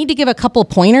 Do I need to give a couple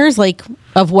pointers like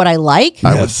of what I like?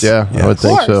 I Yes. would, yeah, I would Of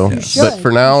think course, so. you should. But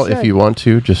for now, You if should. you want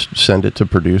to, just send it to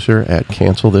producer at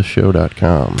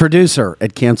cancelthisshow.com. Producer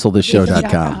at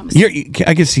cancelthisshow.com.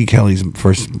 I can see Kelly's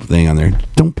first thing on there.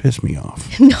 Don't piss me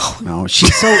off. No,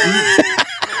 she's so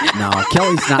No,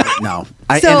 Kelly's not. No.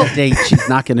 So- In a date, she's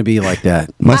not going to be like that.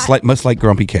 Much like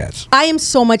grumpy cats. I am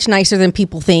so much nicer than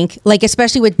people think, like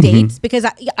especially with dates, because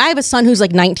I have a son who's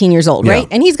like 19 years old, right? Yeah.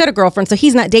 And he's got a girlfriend, so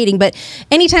he's not dating. But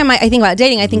anytime I think about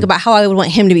dating, I think about how I would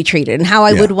want him to be treated and how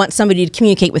I would want somebody to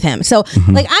communicate with him. So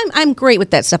like I'm great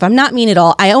with that stuff. I'm not mean at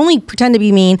all. I only pretend to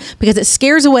be mean because it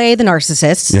scares away the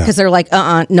narcissists because they're like,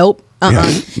 nope.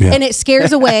 Yeah. And it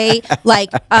scares away like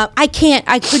I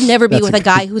could never be with a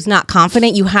guy who's not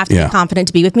confident. You have to be confident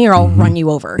to be with me or I'll run you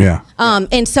over. Yeah. And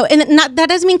that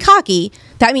doesn't mean cocky.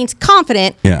 That means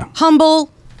confident,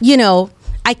 humble,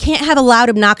 I can't have a loud,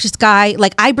 obnoxious guy.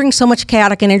 Like I bring so much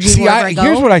chaotic energy wherever I go.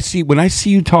 Here's what I see when I see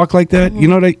you talk like that. You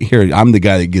know what I'm the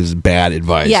guy that gives bad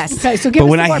advice. Yes. Okay, so give But us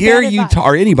when some I more hear bad you advice.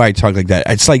 or anybody talk like that,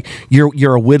 it's like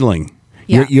you're a whittling.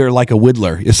 Yeah. You're like a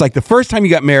whittler. It's like the first time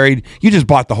you got married, you just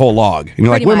bought the whole log. And you're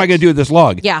like, Pretty what am I much. going to do with this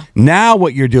log? Yeah. Now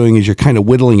what you're doing is you're kind of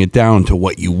whittling it down to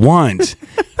what you want.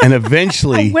 And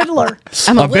eventually, Whittler.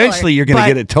 I'm a eventually whittler. you're going to But-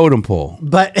 get a totem pole.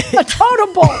 But A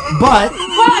totem pole. But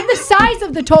Well, the size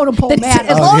of the totem pole matters.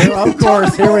 as long here, of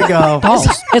course, here we go.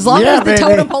 As long Yeah, as the baby.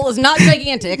 totem pole is not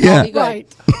gigantic, I'll be good. Right.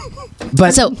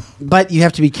 But So- but you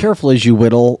have to be careful as you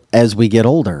whittle as we get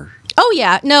older. Oh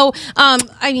yeah, no.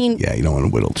 I mean, Yeah, you don't want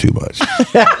to whittle too much. You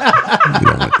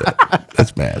don't want that.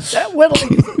 That's bad.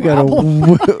 Whittling is a We gotta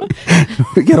problem.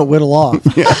 we gotta whittle off.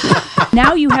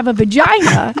 Now you have a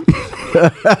vagina.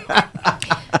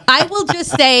 I will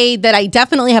just say that I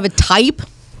definitely have a type,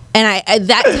 and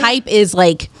that type is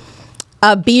like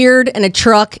a beard and a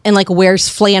truck and like wears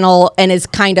flannel and is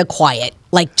kind of quiet,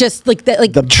 like just like that,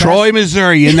 like Troy,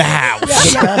 Missouri in the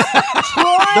house.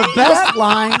 The best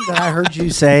line that I heard you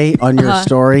say on your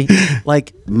story,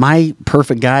 like my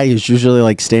perfect guy is usually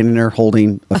like standing there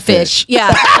holding a fish.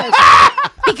 Yeah.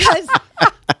 Because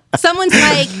someone's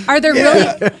like, are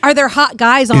there hot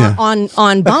guys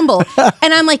on Bumble?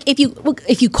 And I'm like, if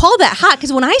you call that hot,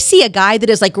 because when I see a guy that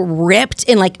is like ripped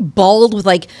and like bald with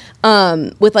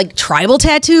like tribal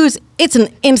tattoos, it's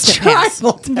an instant pass.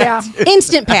 Yeah.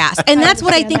 Instant pass. And that's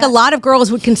what I think a lot of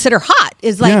girls would consider hot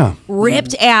is like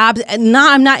ripped abs. And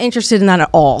I'm not interested in that at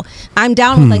all. I'm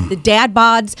down with like the dad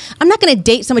bods. I'm not going to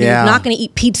date somebody Yeah. who's not going to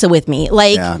eat pizza with me.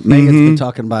 Like, Yeah, Megan's been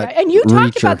talking about And you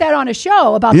talked Reacher. about that on a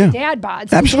show about Yeah. the dad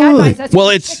bods. Absolutely. Dad bods, that's Well,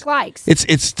 what it's chick likes.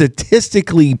 it's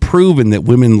statistically proven that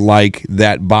women like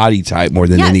that body type more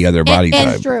than Yes. any other body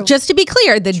and type. True. Just to be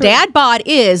clear, the dad bod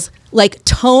is like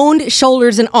toned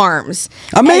shoulders and arms.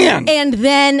 A man. And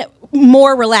then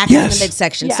more relaxed in Yes. the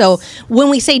midsection. Yes. So when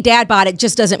we say dad bod, it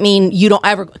just doesn't mean you don't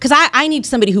ever, because I need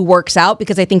somebody who works out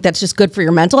because I think that's just good for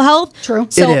your mental health. True.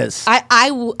 So It is. I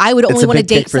would It's only a want to big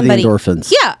kick date for the somebody.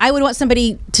 endorphins. Yeah, I would want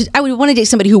to date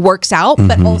somebody who works out,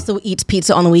 but also eats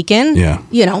pizza on the weekend. Yeah.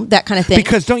 You know, that kind of thing.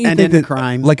 Because don't you And think into that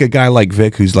crime. like a guy like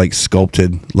Vic who's like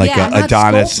sculpted like Yeah, a not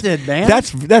Adonis, sculpted, man.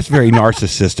 that's very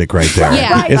narcissistic right there.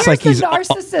 Yeah. Right, It's like there's he's the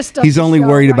narcissist of he's the only show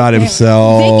worried right about there.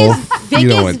 himself. Vic You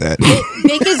don't is- want that.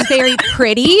 Vic is very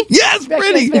pretty. Yes,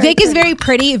 pretty. Vic is very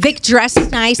pretty. Vic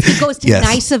dresses nice. He goes to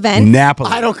nice events.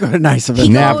 Napoli. I don't go to nice events.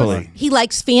 Napoli. He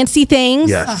likes fancy things.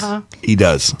 Yes, he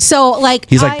does. So, like,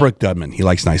 He's like Brooke Dudman. He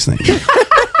likes nice things.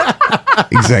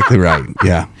 Exactly right.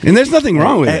 Yeah, and there's nothing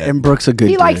wrong with it. And Brooke's a good dude.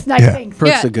 He likes nice things.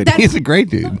 Brooke's a good dude. He's a great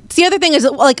dude. The other thing is,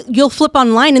 like, you'll flip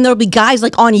online and there'll be guys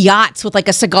like on yachts with like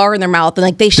a cigar in their mouth, and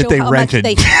like they show they how rented.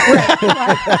 much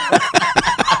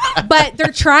but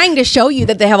they're trying to show you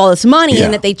that they have all this money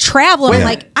and that they travel. And I'm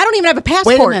like, I don't even have a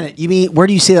passport. Wait a minute. You mean, where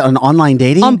do you see that? On online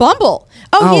dating? On Bumble.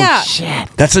 Oh, yeah. Shit.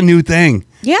 That's a new thing.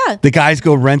 Yeah. The guys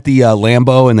go rent the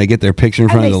Lambo and they get their picture in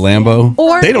front of the Lambo.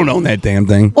 Or- they don't own that damn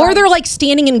thing. Or they're like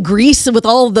standing in Greece with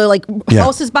all the like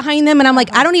houses behind them, and I'm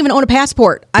like, I don't even own a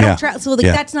passport. I don't travel, so like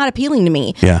that's not appealing to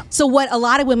me. Yeah. So what a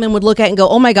lot of women would look at and go,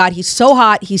 oh my god, he's so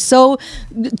hot, he's so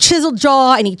chiseled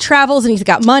jaw, and he travels and he's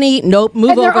got money. Nope,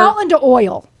 move And they're over. all into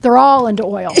oil. They're all into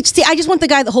oil. See, I just want the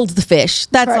guy that holds the fish.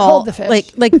 That's Right, all. hold the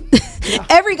fish. Like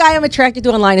every guy I'm attracted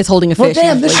to online is holding a Well, fish.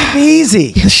 damn, this usually. should be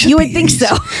easy. You would think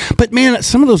so. But man,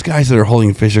 some of those guys that are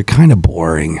holding fish are kind of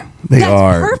boring. They That's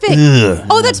are. perfect. Ugh.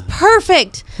 Oh, that's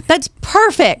perfect. That's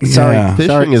perfect. Sorry, Yeah.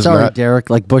 Fishing is sorry, not- Derek.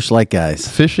 Like bush-like guys.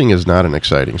 Fishing is not an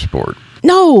exciting sport.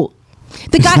 No.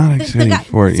 The It's guy, not the exciting guy,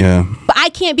 for it, yeah. But I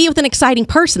can't be with an exciting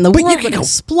person. The world would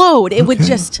explode. It would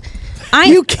just.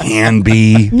 You can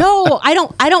be. No, I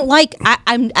don't like.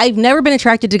 I've never been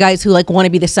attracted to guys who like want to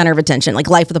be the center of attention, like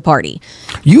life of the party.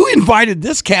 You invited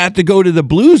this cat to go to the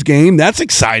Blues game. That's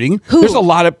exciting. Who? There's a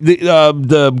lot of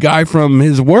the guy from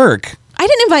his work. I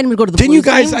didn't invite him to go to the. Didn't Blues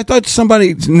you guys? game. I thought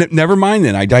somebody. Never mind.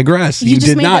 Then I digress. You just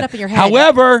did made not. that up in your head.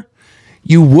 However,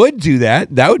 you would do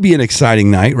that. That would be an exciting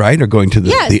night, right? Or going to the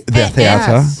Yes, the and-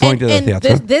 theater. and- Going to the and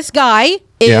theater. This guy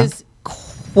Yeah. is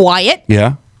quiet.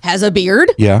 Yeah. Has a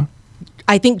beard. Yeah.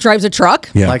 I think drives a truck.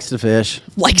 Yeah. Likes to fish.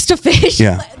 Likes to fish.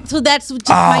 Yeah. So that's just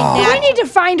my We natural. need to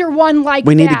find her one like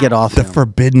We need that. to get off The him.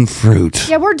 forbidden fruit.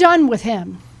 Yeah, we're done with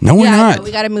him. No, we're Yeah, I not. know,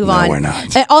 we got to move No, on. we're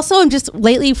not. And also, I'm just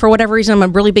lately, for whatever reason, I'm a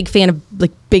really big fan of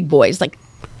like big boys, like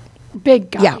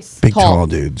Big guys. Big tall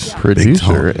dudes.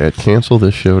 Producer at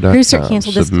cancelthisshow.com. Producer at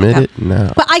cancelthis.com. Submit it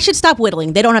now. But I should stop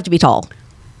whittling. They don't have to be tall.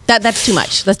 That's too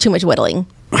much. That's too much whittling.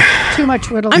 Too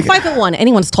much whittling. I'm 5'1".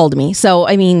 Anyone's tall to me. So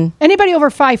I mean, Anybody over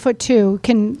 5'2"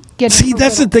 can get. See,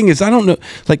 that's the thing is I don't know.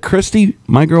 Like Christy,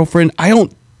 my girlfriend, I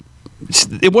don't.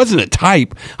 It wasn't a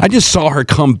type. I just saw her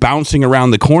come bouncing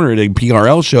around the corner at a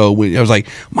PRL show. I was like,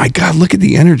 my God, look at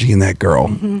the energy in that girl.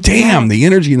 Damn, the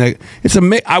energy in that. It's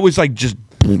amazing. I was like just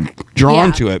drawn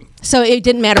Yeah. to it. so it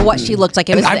didn't matter what she looked like.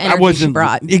 It was the energy she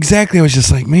brought. Exactly. I was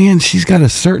just like, man, she's got a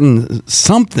certain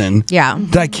something Yeah.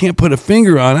 that I can't put a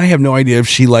finger on. I have no idea if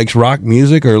she likes rock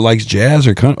music or likes jazz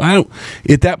or I don't.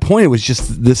 At that point, it was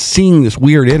just seeing this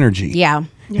weird energy. Yeah.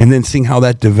 And then seeing how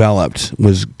that developed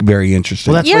was very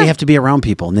interesting. Well, that's why you have to be around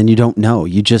people, and then you don't know.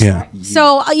 You just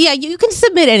So yeah, you can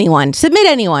submit anyone. Submit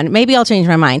anyone. Maybe I'll change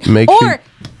my mind. Make or sure.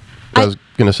 I was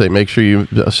going to say, make sure you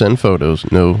send photos.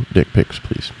 No dick pics,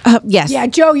 please. yes. Yeah,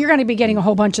 Joe, you're going to be getting a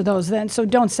whole bunch of those then, so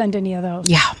don't send any of those.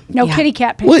 Yeah. No Yeah. kitty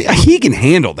cat pictures. Well, he can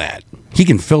handle that. He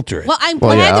can filter it. Well, I'm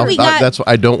Well, glad yeah, that we got. that's what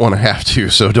I don't want to have to.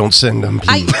 So don't send them,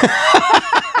 please.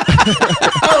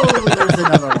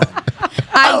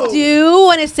 I do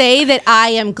want to say that I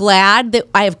am glad that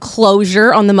I have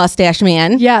closure on the mustache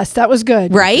man. Yes, that was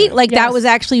good. Right? Like that Yes. was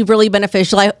actually really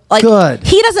beneficial. Like Good.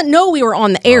 He doesn't know we were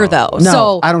on the air though. No,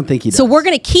 so I don't think he So does. we're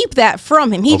gonna keep that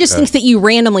from him. He just Okay. thinks that you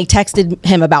randomly texted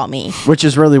him about me. which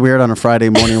is really weird on a Friday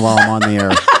morning while I'm on the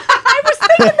air.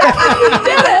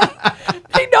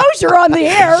 He knows you're on the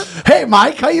air. Hey,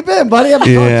 Mike, how you been, buddy?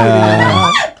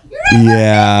 Yeah.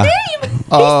 Yeah.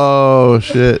 Oh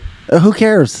shit! Who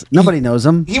cares? Nobody knows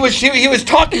him. He was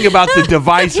talking about the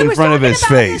device in front of his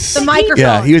face. The microphone.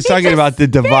 Yeah, he was talking about the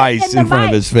device in the in front of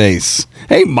mic. his face.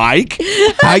 Hey, Mike,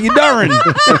 how you doing?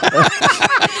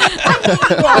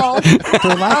 Well,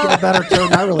 For lack of a better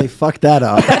term, I really fucked that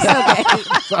up.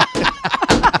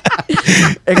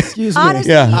 Excuse me.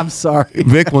 Honestly- Yeah. I'm sorry.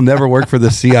 Vic will never work for the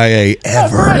CIA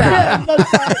ever.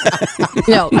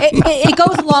 no, it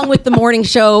goes along with the morning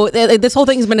show. This whole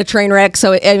thing's been a train wreck.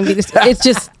 So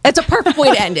it's a perfect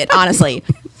way to end it. Honestly.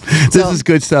 This is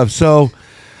good stuff. So,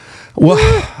 well,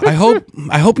 I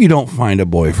hope you don't find a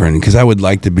boyfriend because I would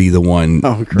like to be the one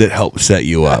that helps set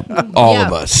you up. All Yeah.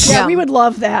 of us. Yeah, we would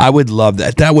love that. I would love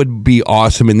that. That would be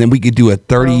awesome. And then we could do a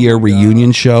 30-year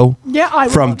reunion show Yeah, I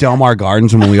would from love Del Mar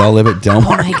Gardens when we all live at Del Oh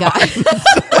Mar. my god.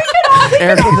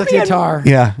 Eric with the guitar.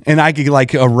 Yeah, and I could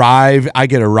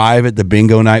arrive at the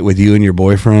bingo night with you and your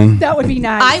boyfriend. That would be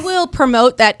nice. I will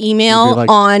promote that email You'd be like-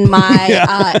 on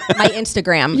my my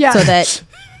Instagram Yeah. so that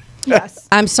Yes.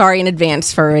 I'm sorry in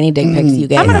advance for any dick pics you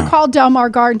get. I'm going to call Del Mar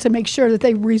Gardens to make sure that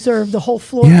they reserve the whole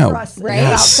floor for us. Right.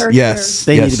 Yes. About 30 years.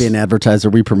 They need to be an advertiser.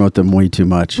 We promote them way too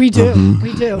much. We do.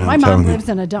 We do. My mom telling you. lives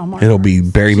in a Del Mar. It'll be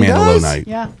Barry Manilow does? night.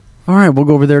 Yeah. All right, we'll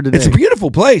go over there today. It's a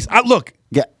beautiful place. Look,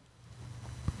 Yeah.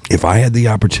 if I had the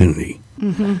opportunity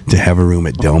to have a room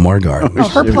at Del Mar Gardens Oh,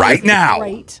 her place right is now,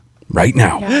 Great.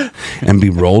 and be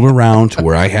rolled around to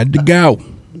where I had to go,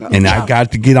 and I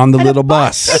got to get on the And little a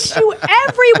bus bus. takes you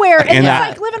everywhere. And And it's I-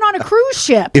 like living on a cruise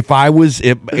ship. If I was,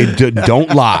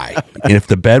 don't lie, and if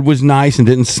the bed was nice and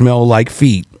didn't smell like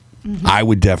feet, I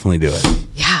would definitely do it.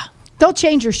 Yeah. They'll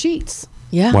change your sheets.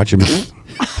 Yeah. Watch him.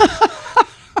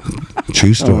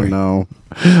 True story. Oh, no.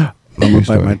 I'm going to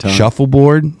bite my tongue.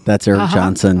 Shuffleboard, That's Eric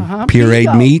Johnson. pureed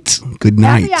Bingo. meats. Good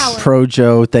night. Happy hour.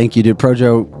 Projo, thank you, dude.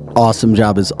 Projo, awesome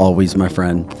job as always, my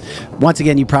friend. Once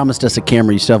again, you promised us a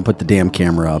camera. You still haven't put the damn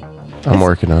camera up. I'm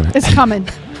working on it. It's coming.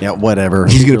 Yeah, whatever.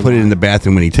 He's gonna put it in the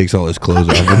bathroom when he takes all his clothes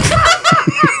off.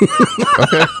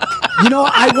 You know,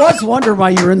 I was wondering why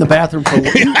you were in the bathroom for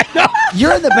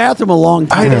You're in the bathroom a long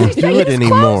I time. don't He's do taking it his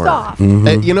anymore. clothes off.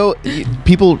 You know,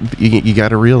 people, you got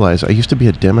to realize, I used to be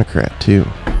a Democrat too.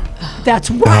 That's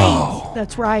right.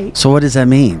 That's right. So what does that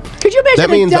mean? Could you imagine That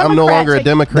means I'm no longer a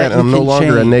Democrat that and I'm you no can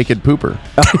longer a change. naked pooper.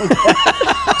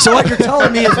 So what you're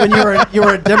telling me is when you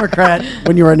were a Democrat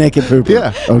when you were a naked pooper.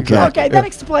 Yeah, Okay. Okay, that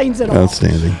explains it all.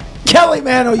 Outstanding. Kelly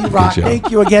Manno, you rock. job.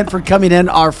 Thank you again for coming in,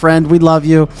 our friend. We love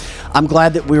you. I'm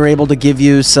glad that we were able to give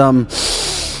you some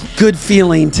good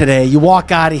feeling today. You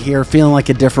walk out of here feeling like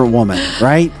a different woman,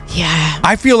 right? Yeah.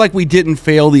 I feel like we didn't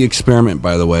fail the experiment,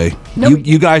 by the way. No,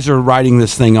 you guys are writing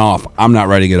this thing off. I'm not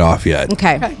writing it off yet.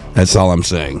 Okay. That's all I'm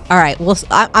saying. All right. Well,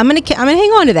 I'm gonna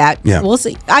hang on to that. Yeah. We'll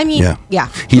see. I mean, yeah.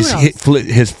 He's Who knows?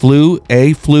 his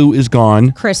flu is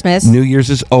gone. Christmas. New Year's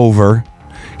is over.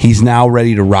 He's now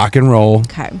ready to rock and roll.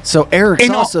 Okay. So Eric's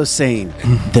And also saying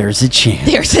there's a chance.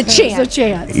 There's a There's chance. a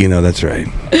chance. You know, that's right.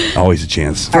 Always a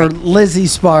chance. For Lizzie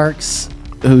Sparks,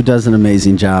 who does an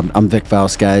amazing job, I'm Vic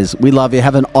Faust, guys. We love you.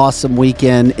 Have an awesome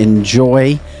weekend.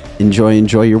 Enjoy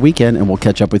your weekend, and we'll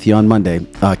catch up with you on Monday.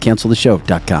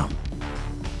 CancelTheShow.com.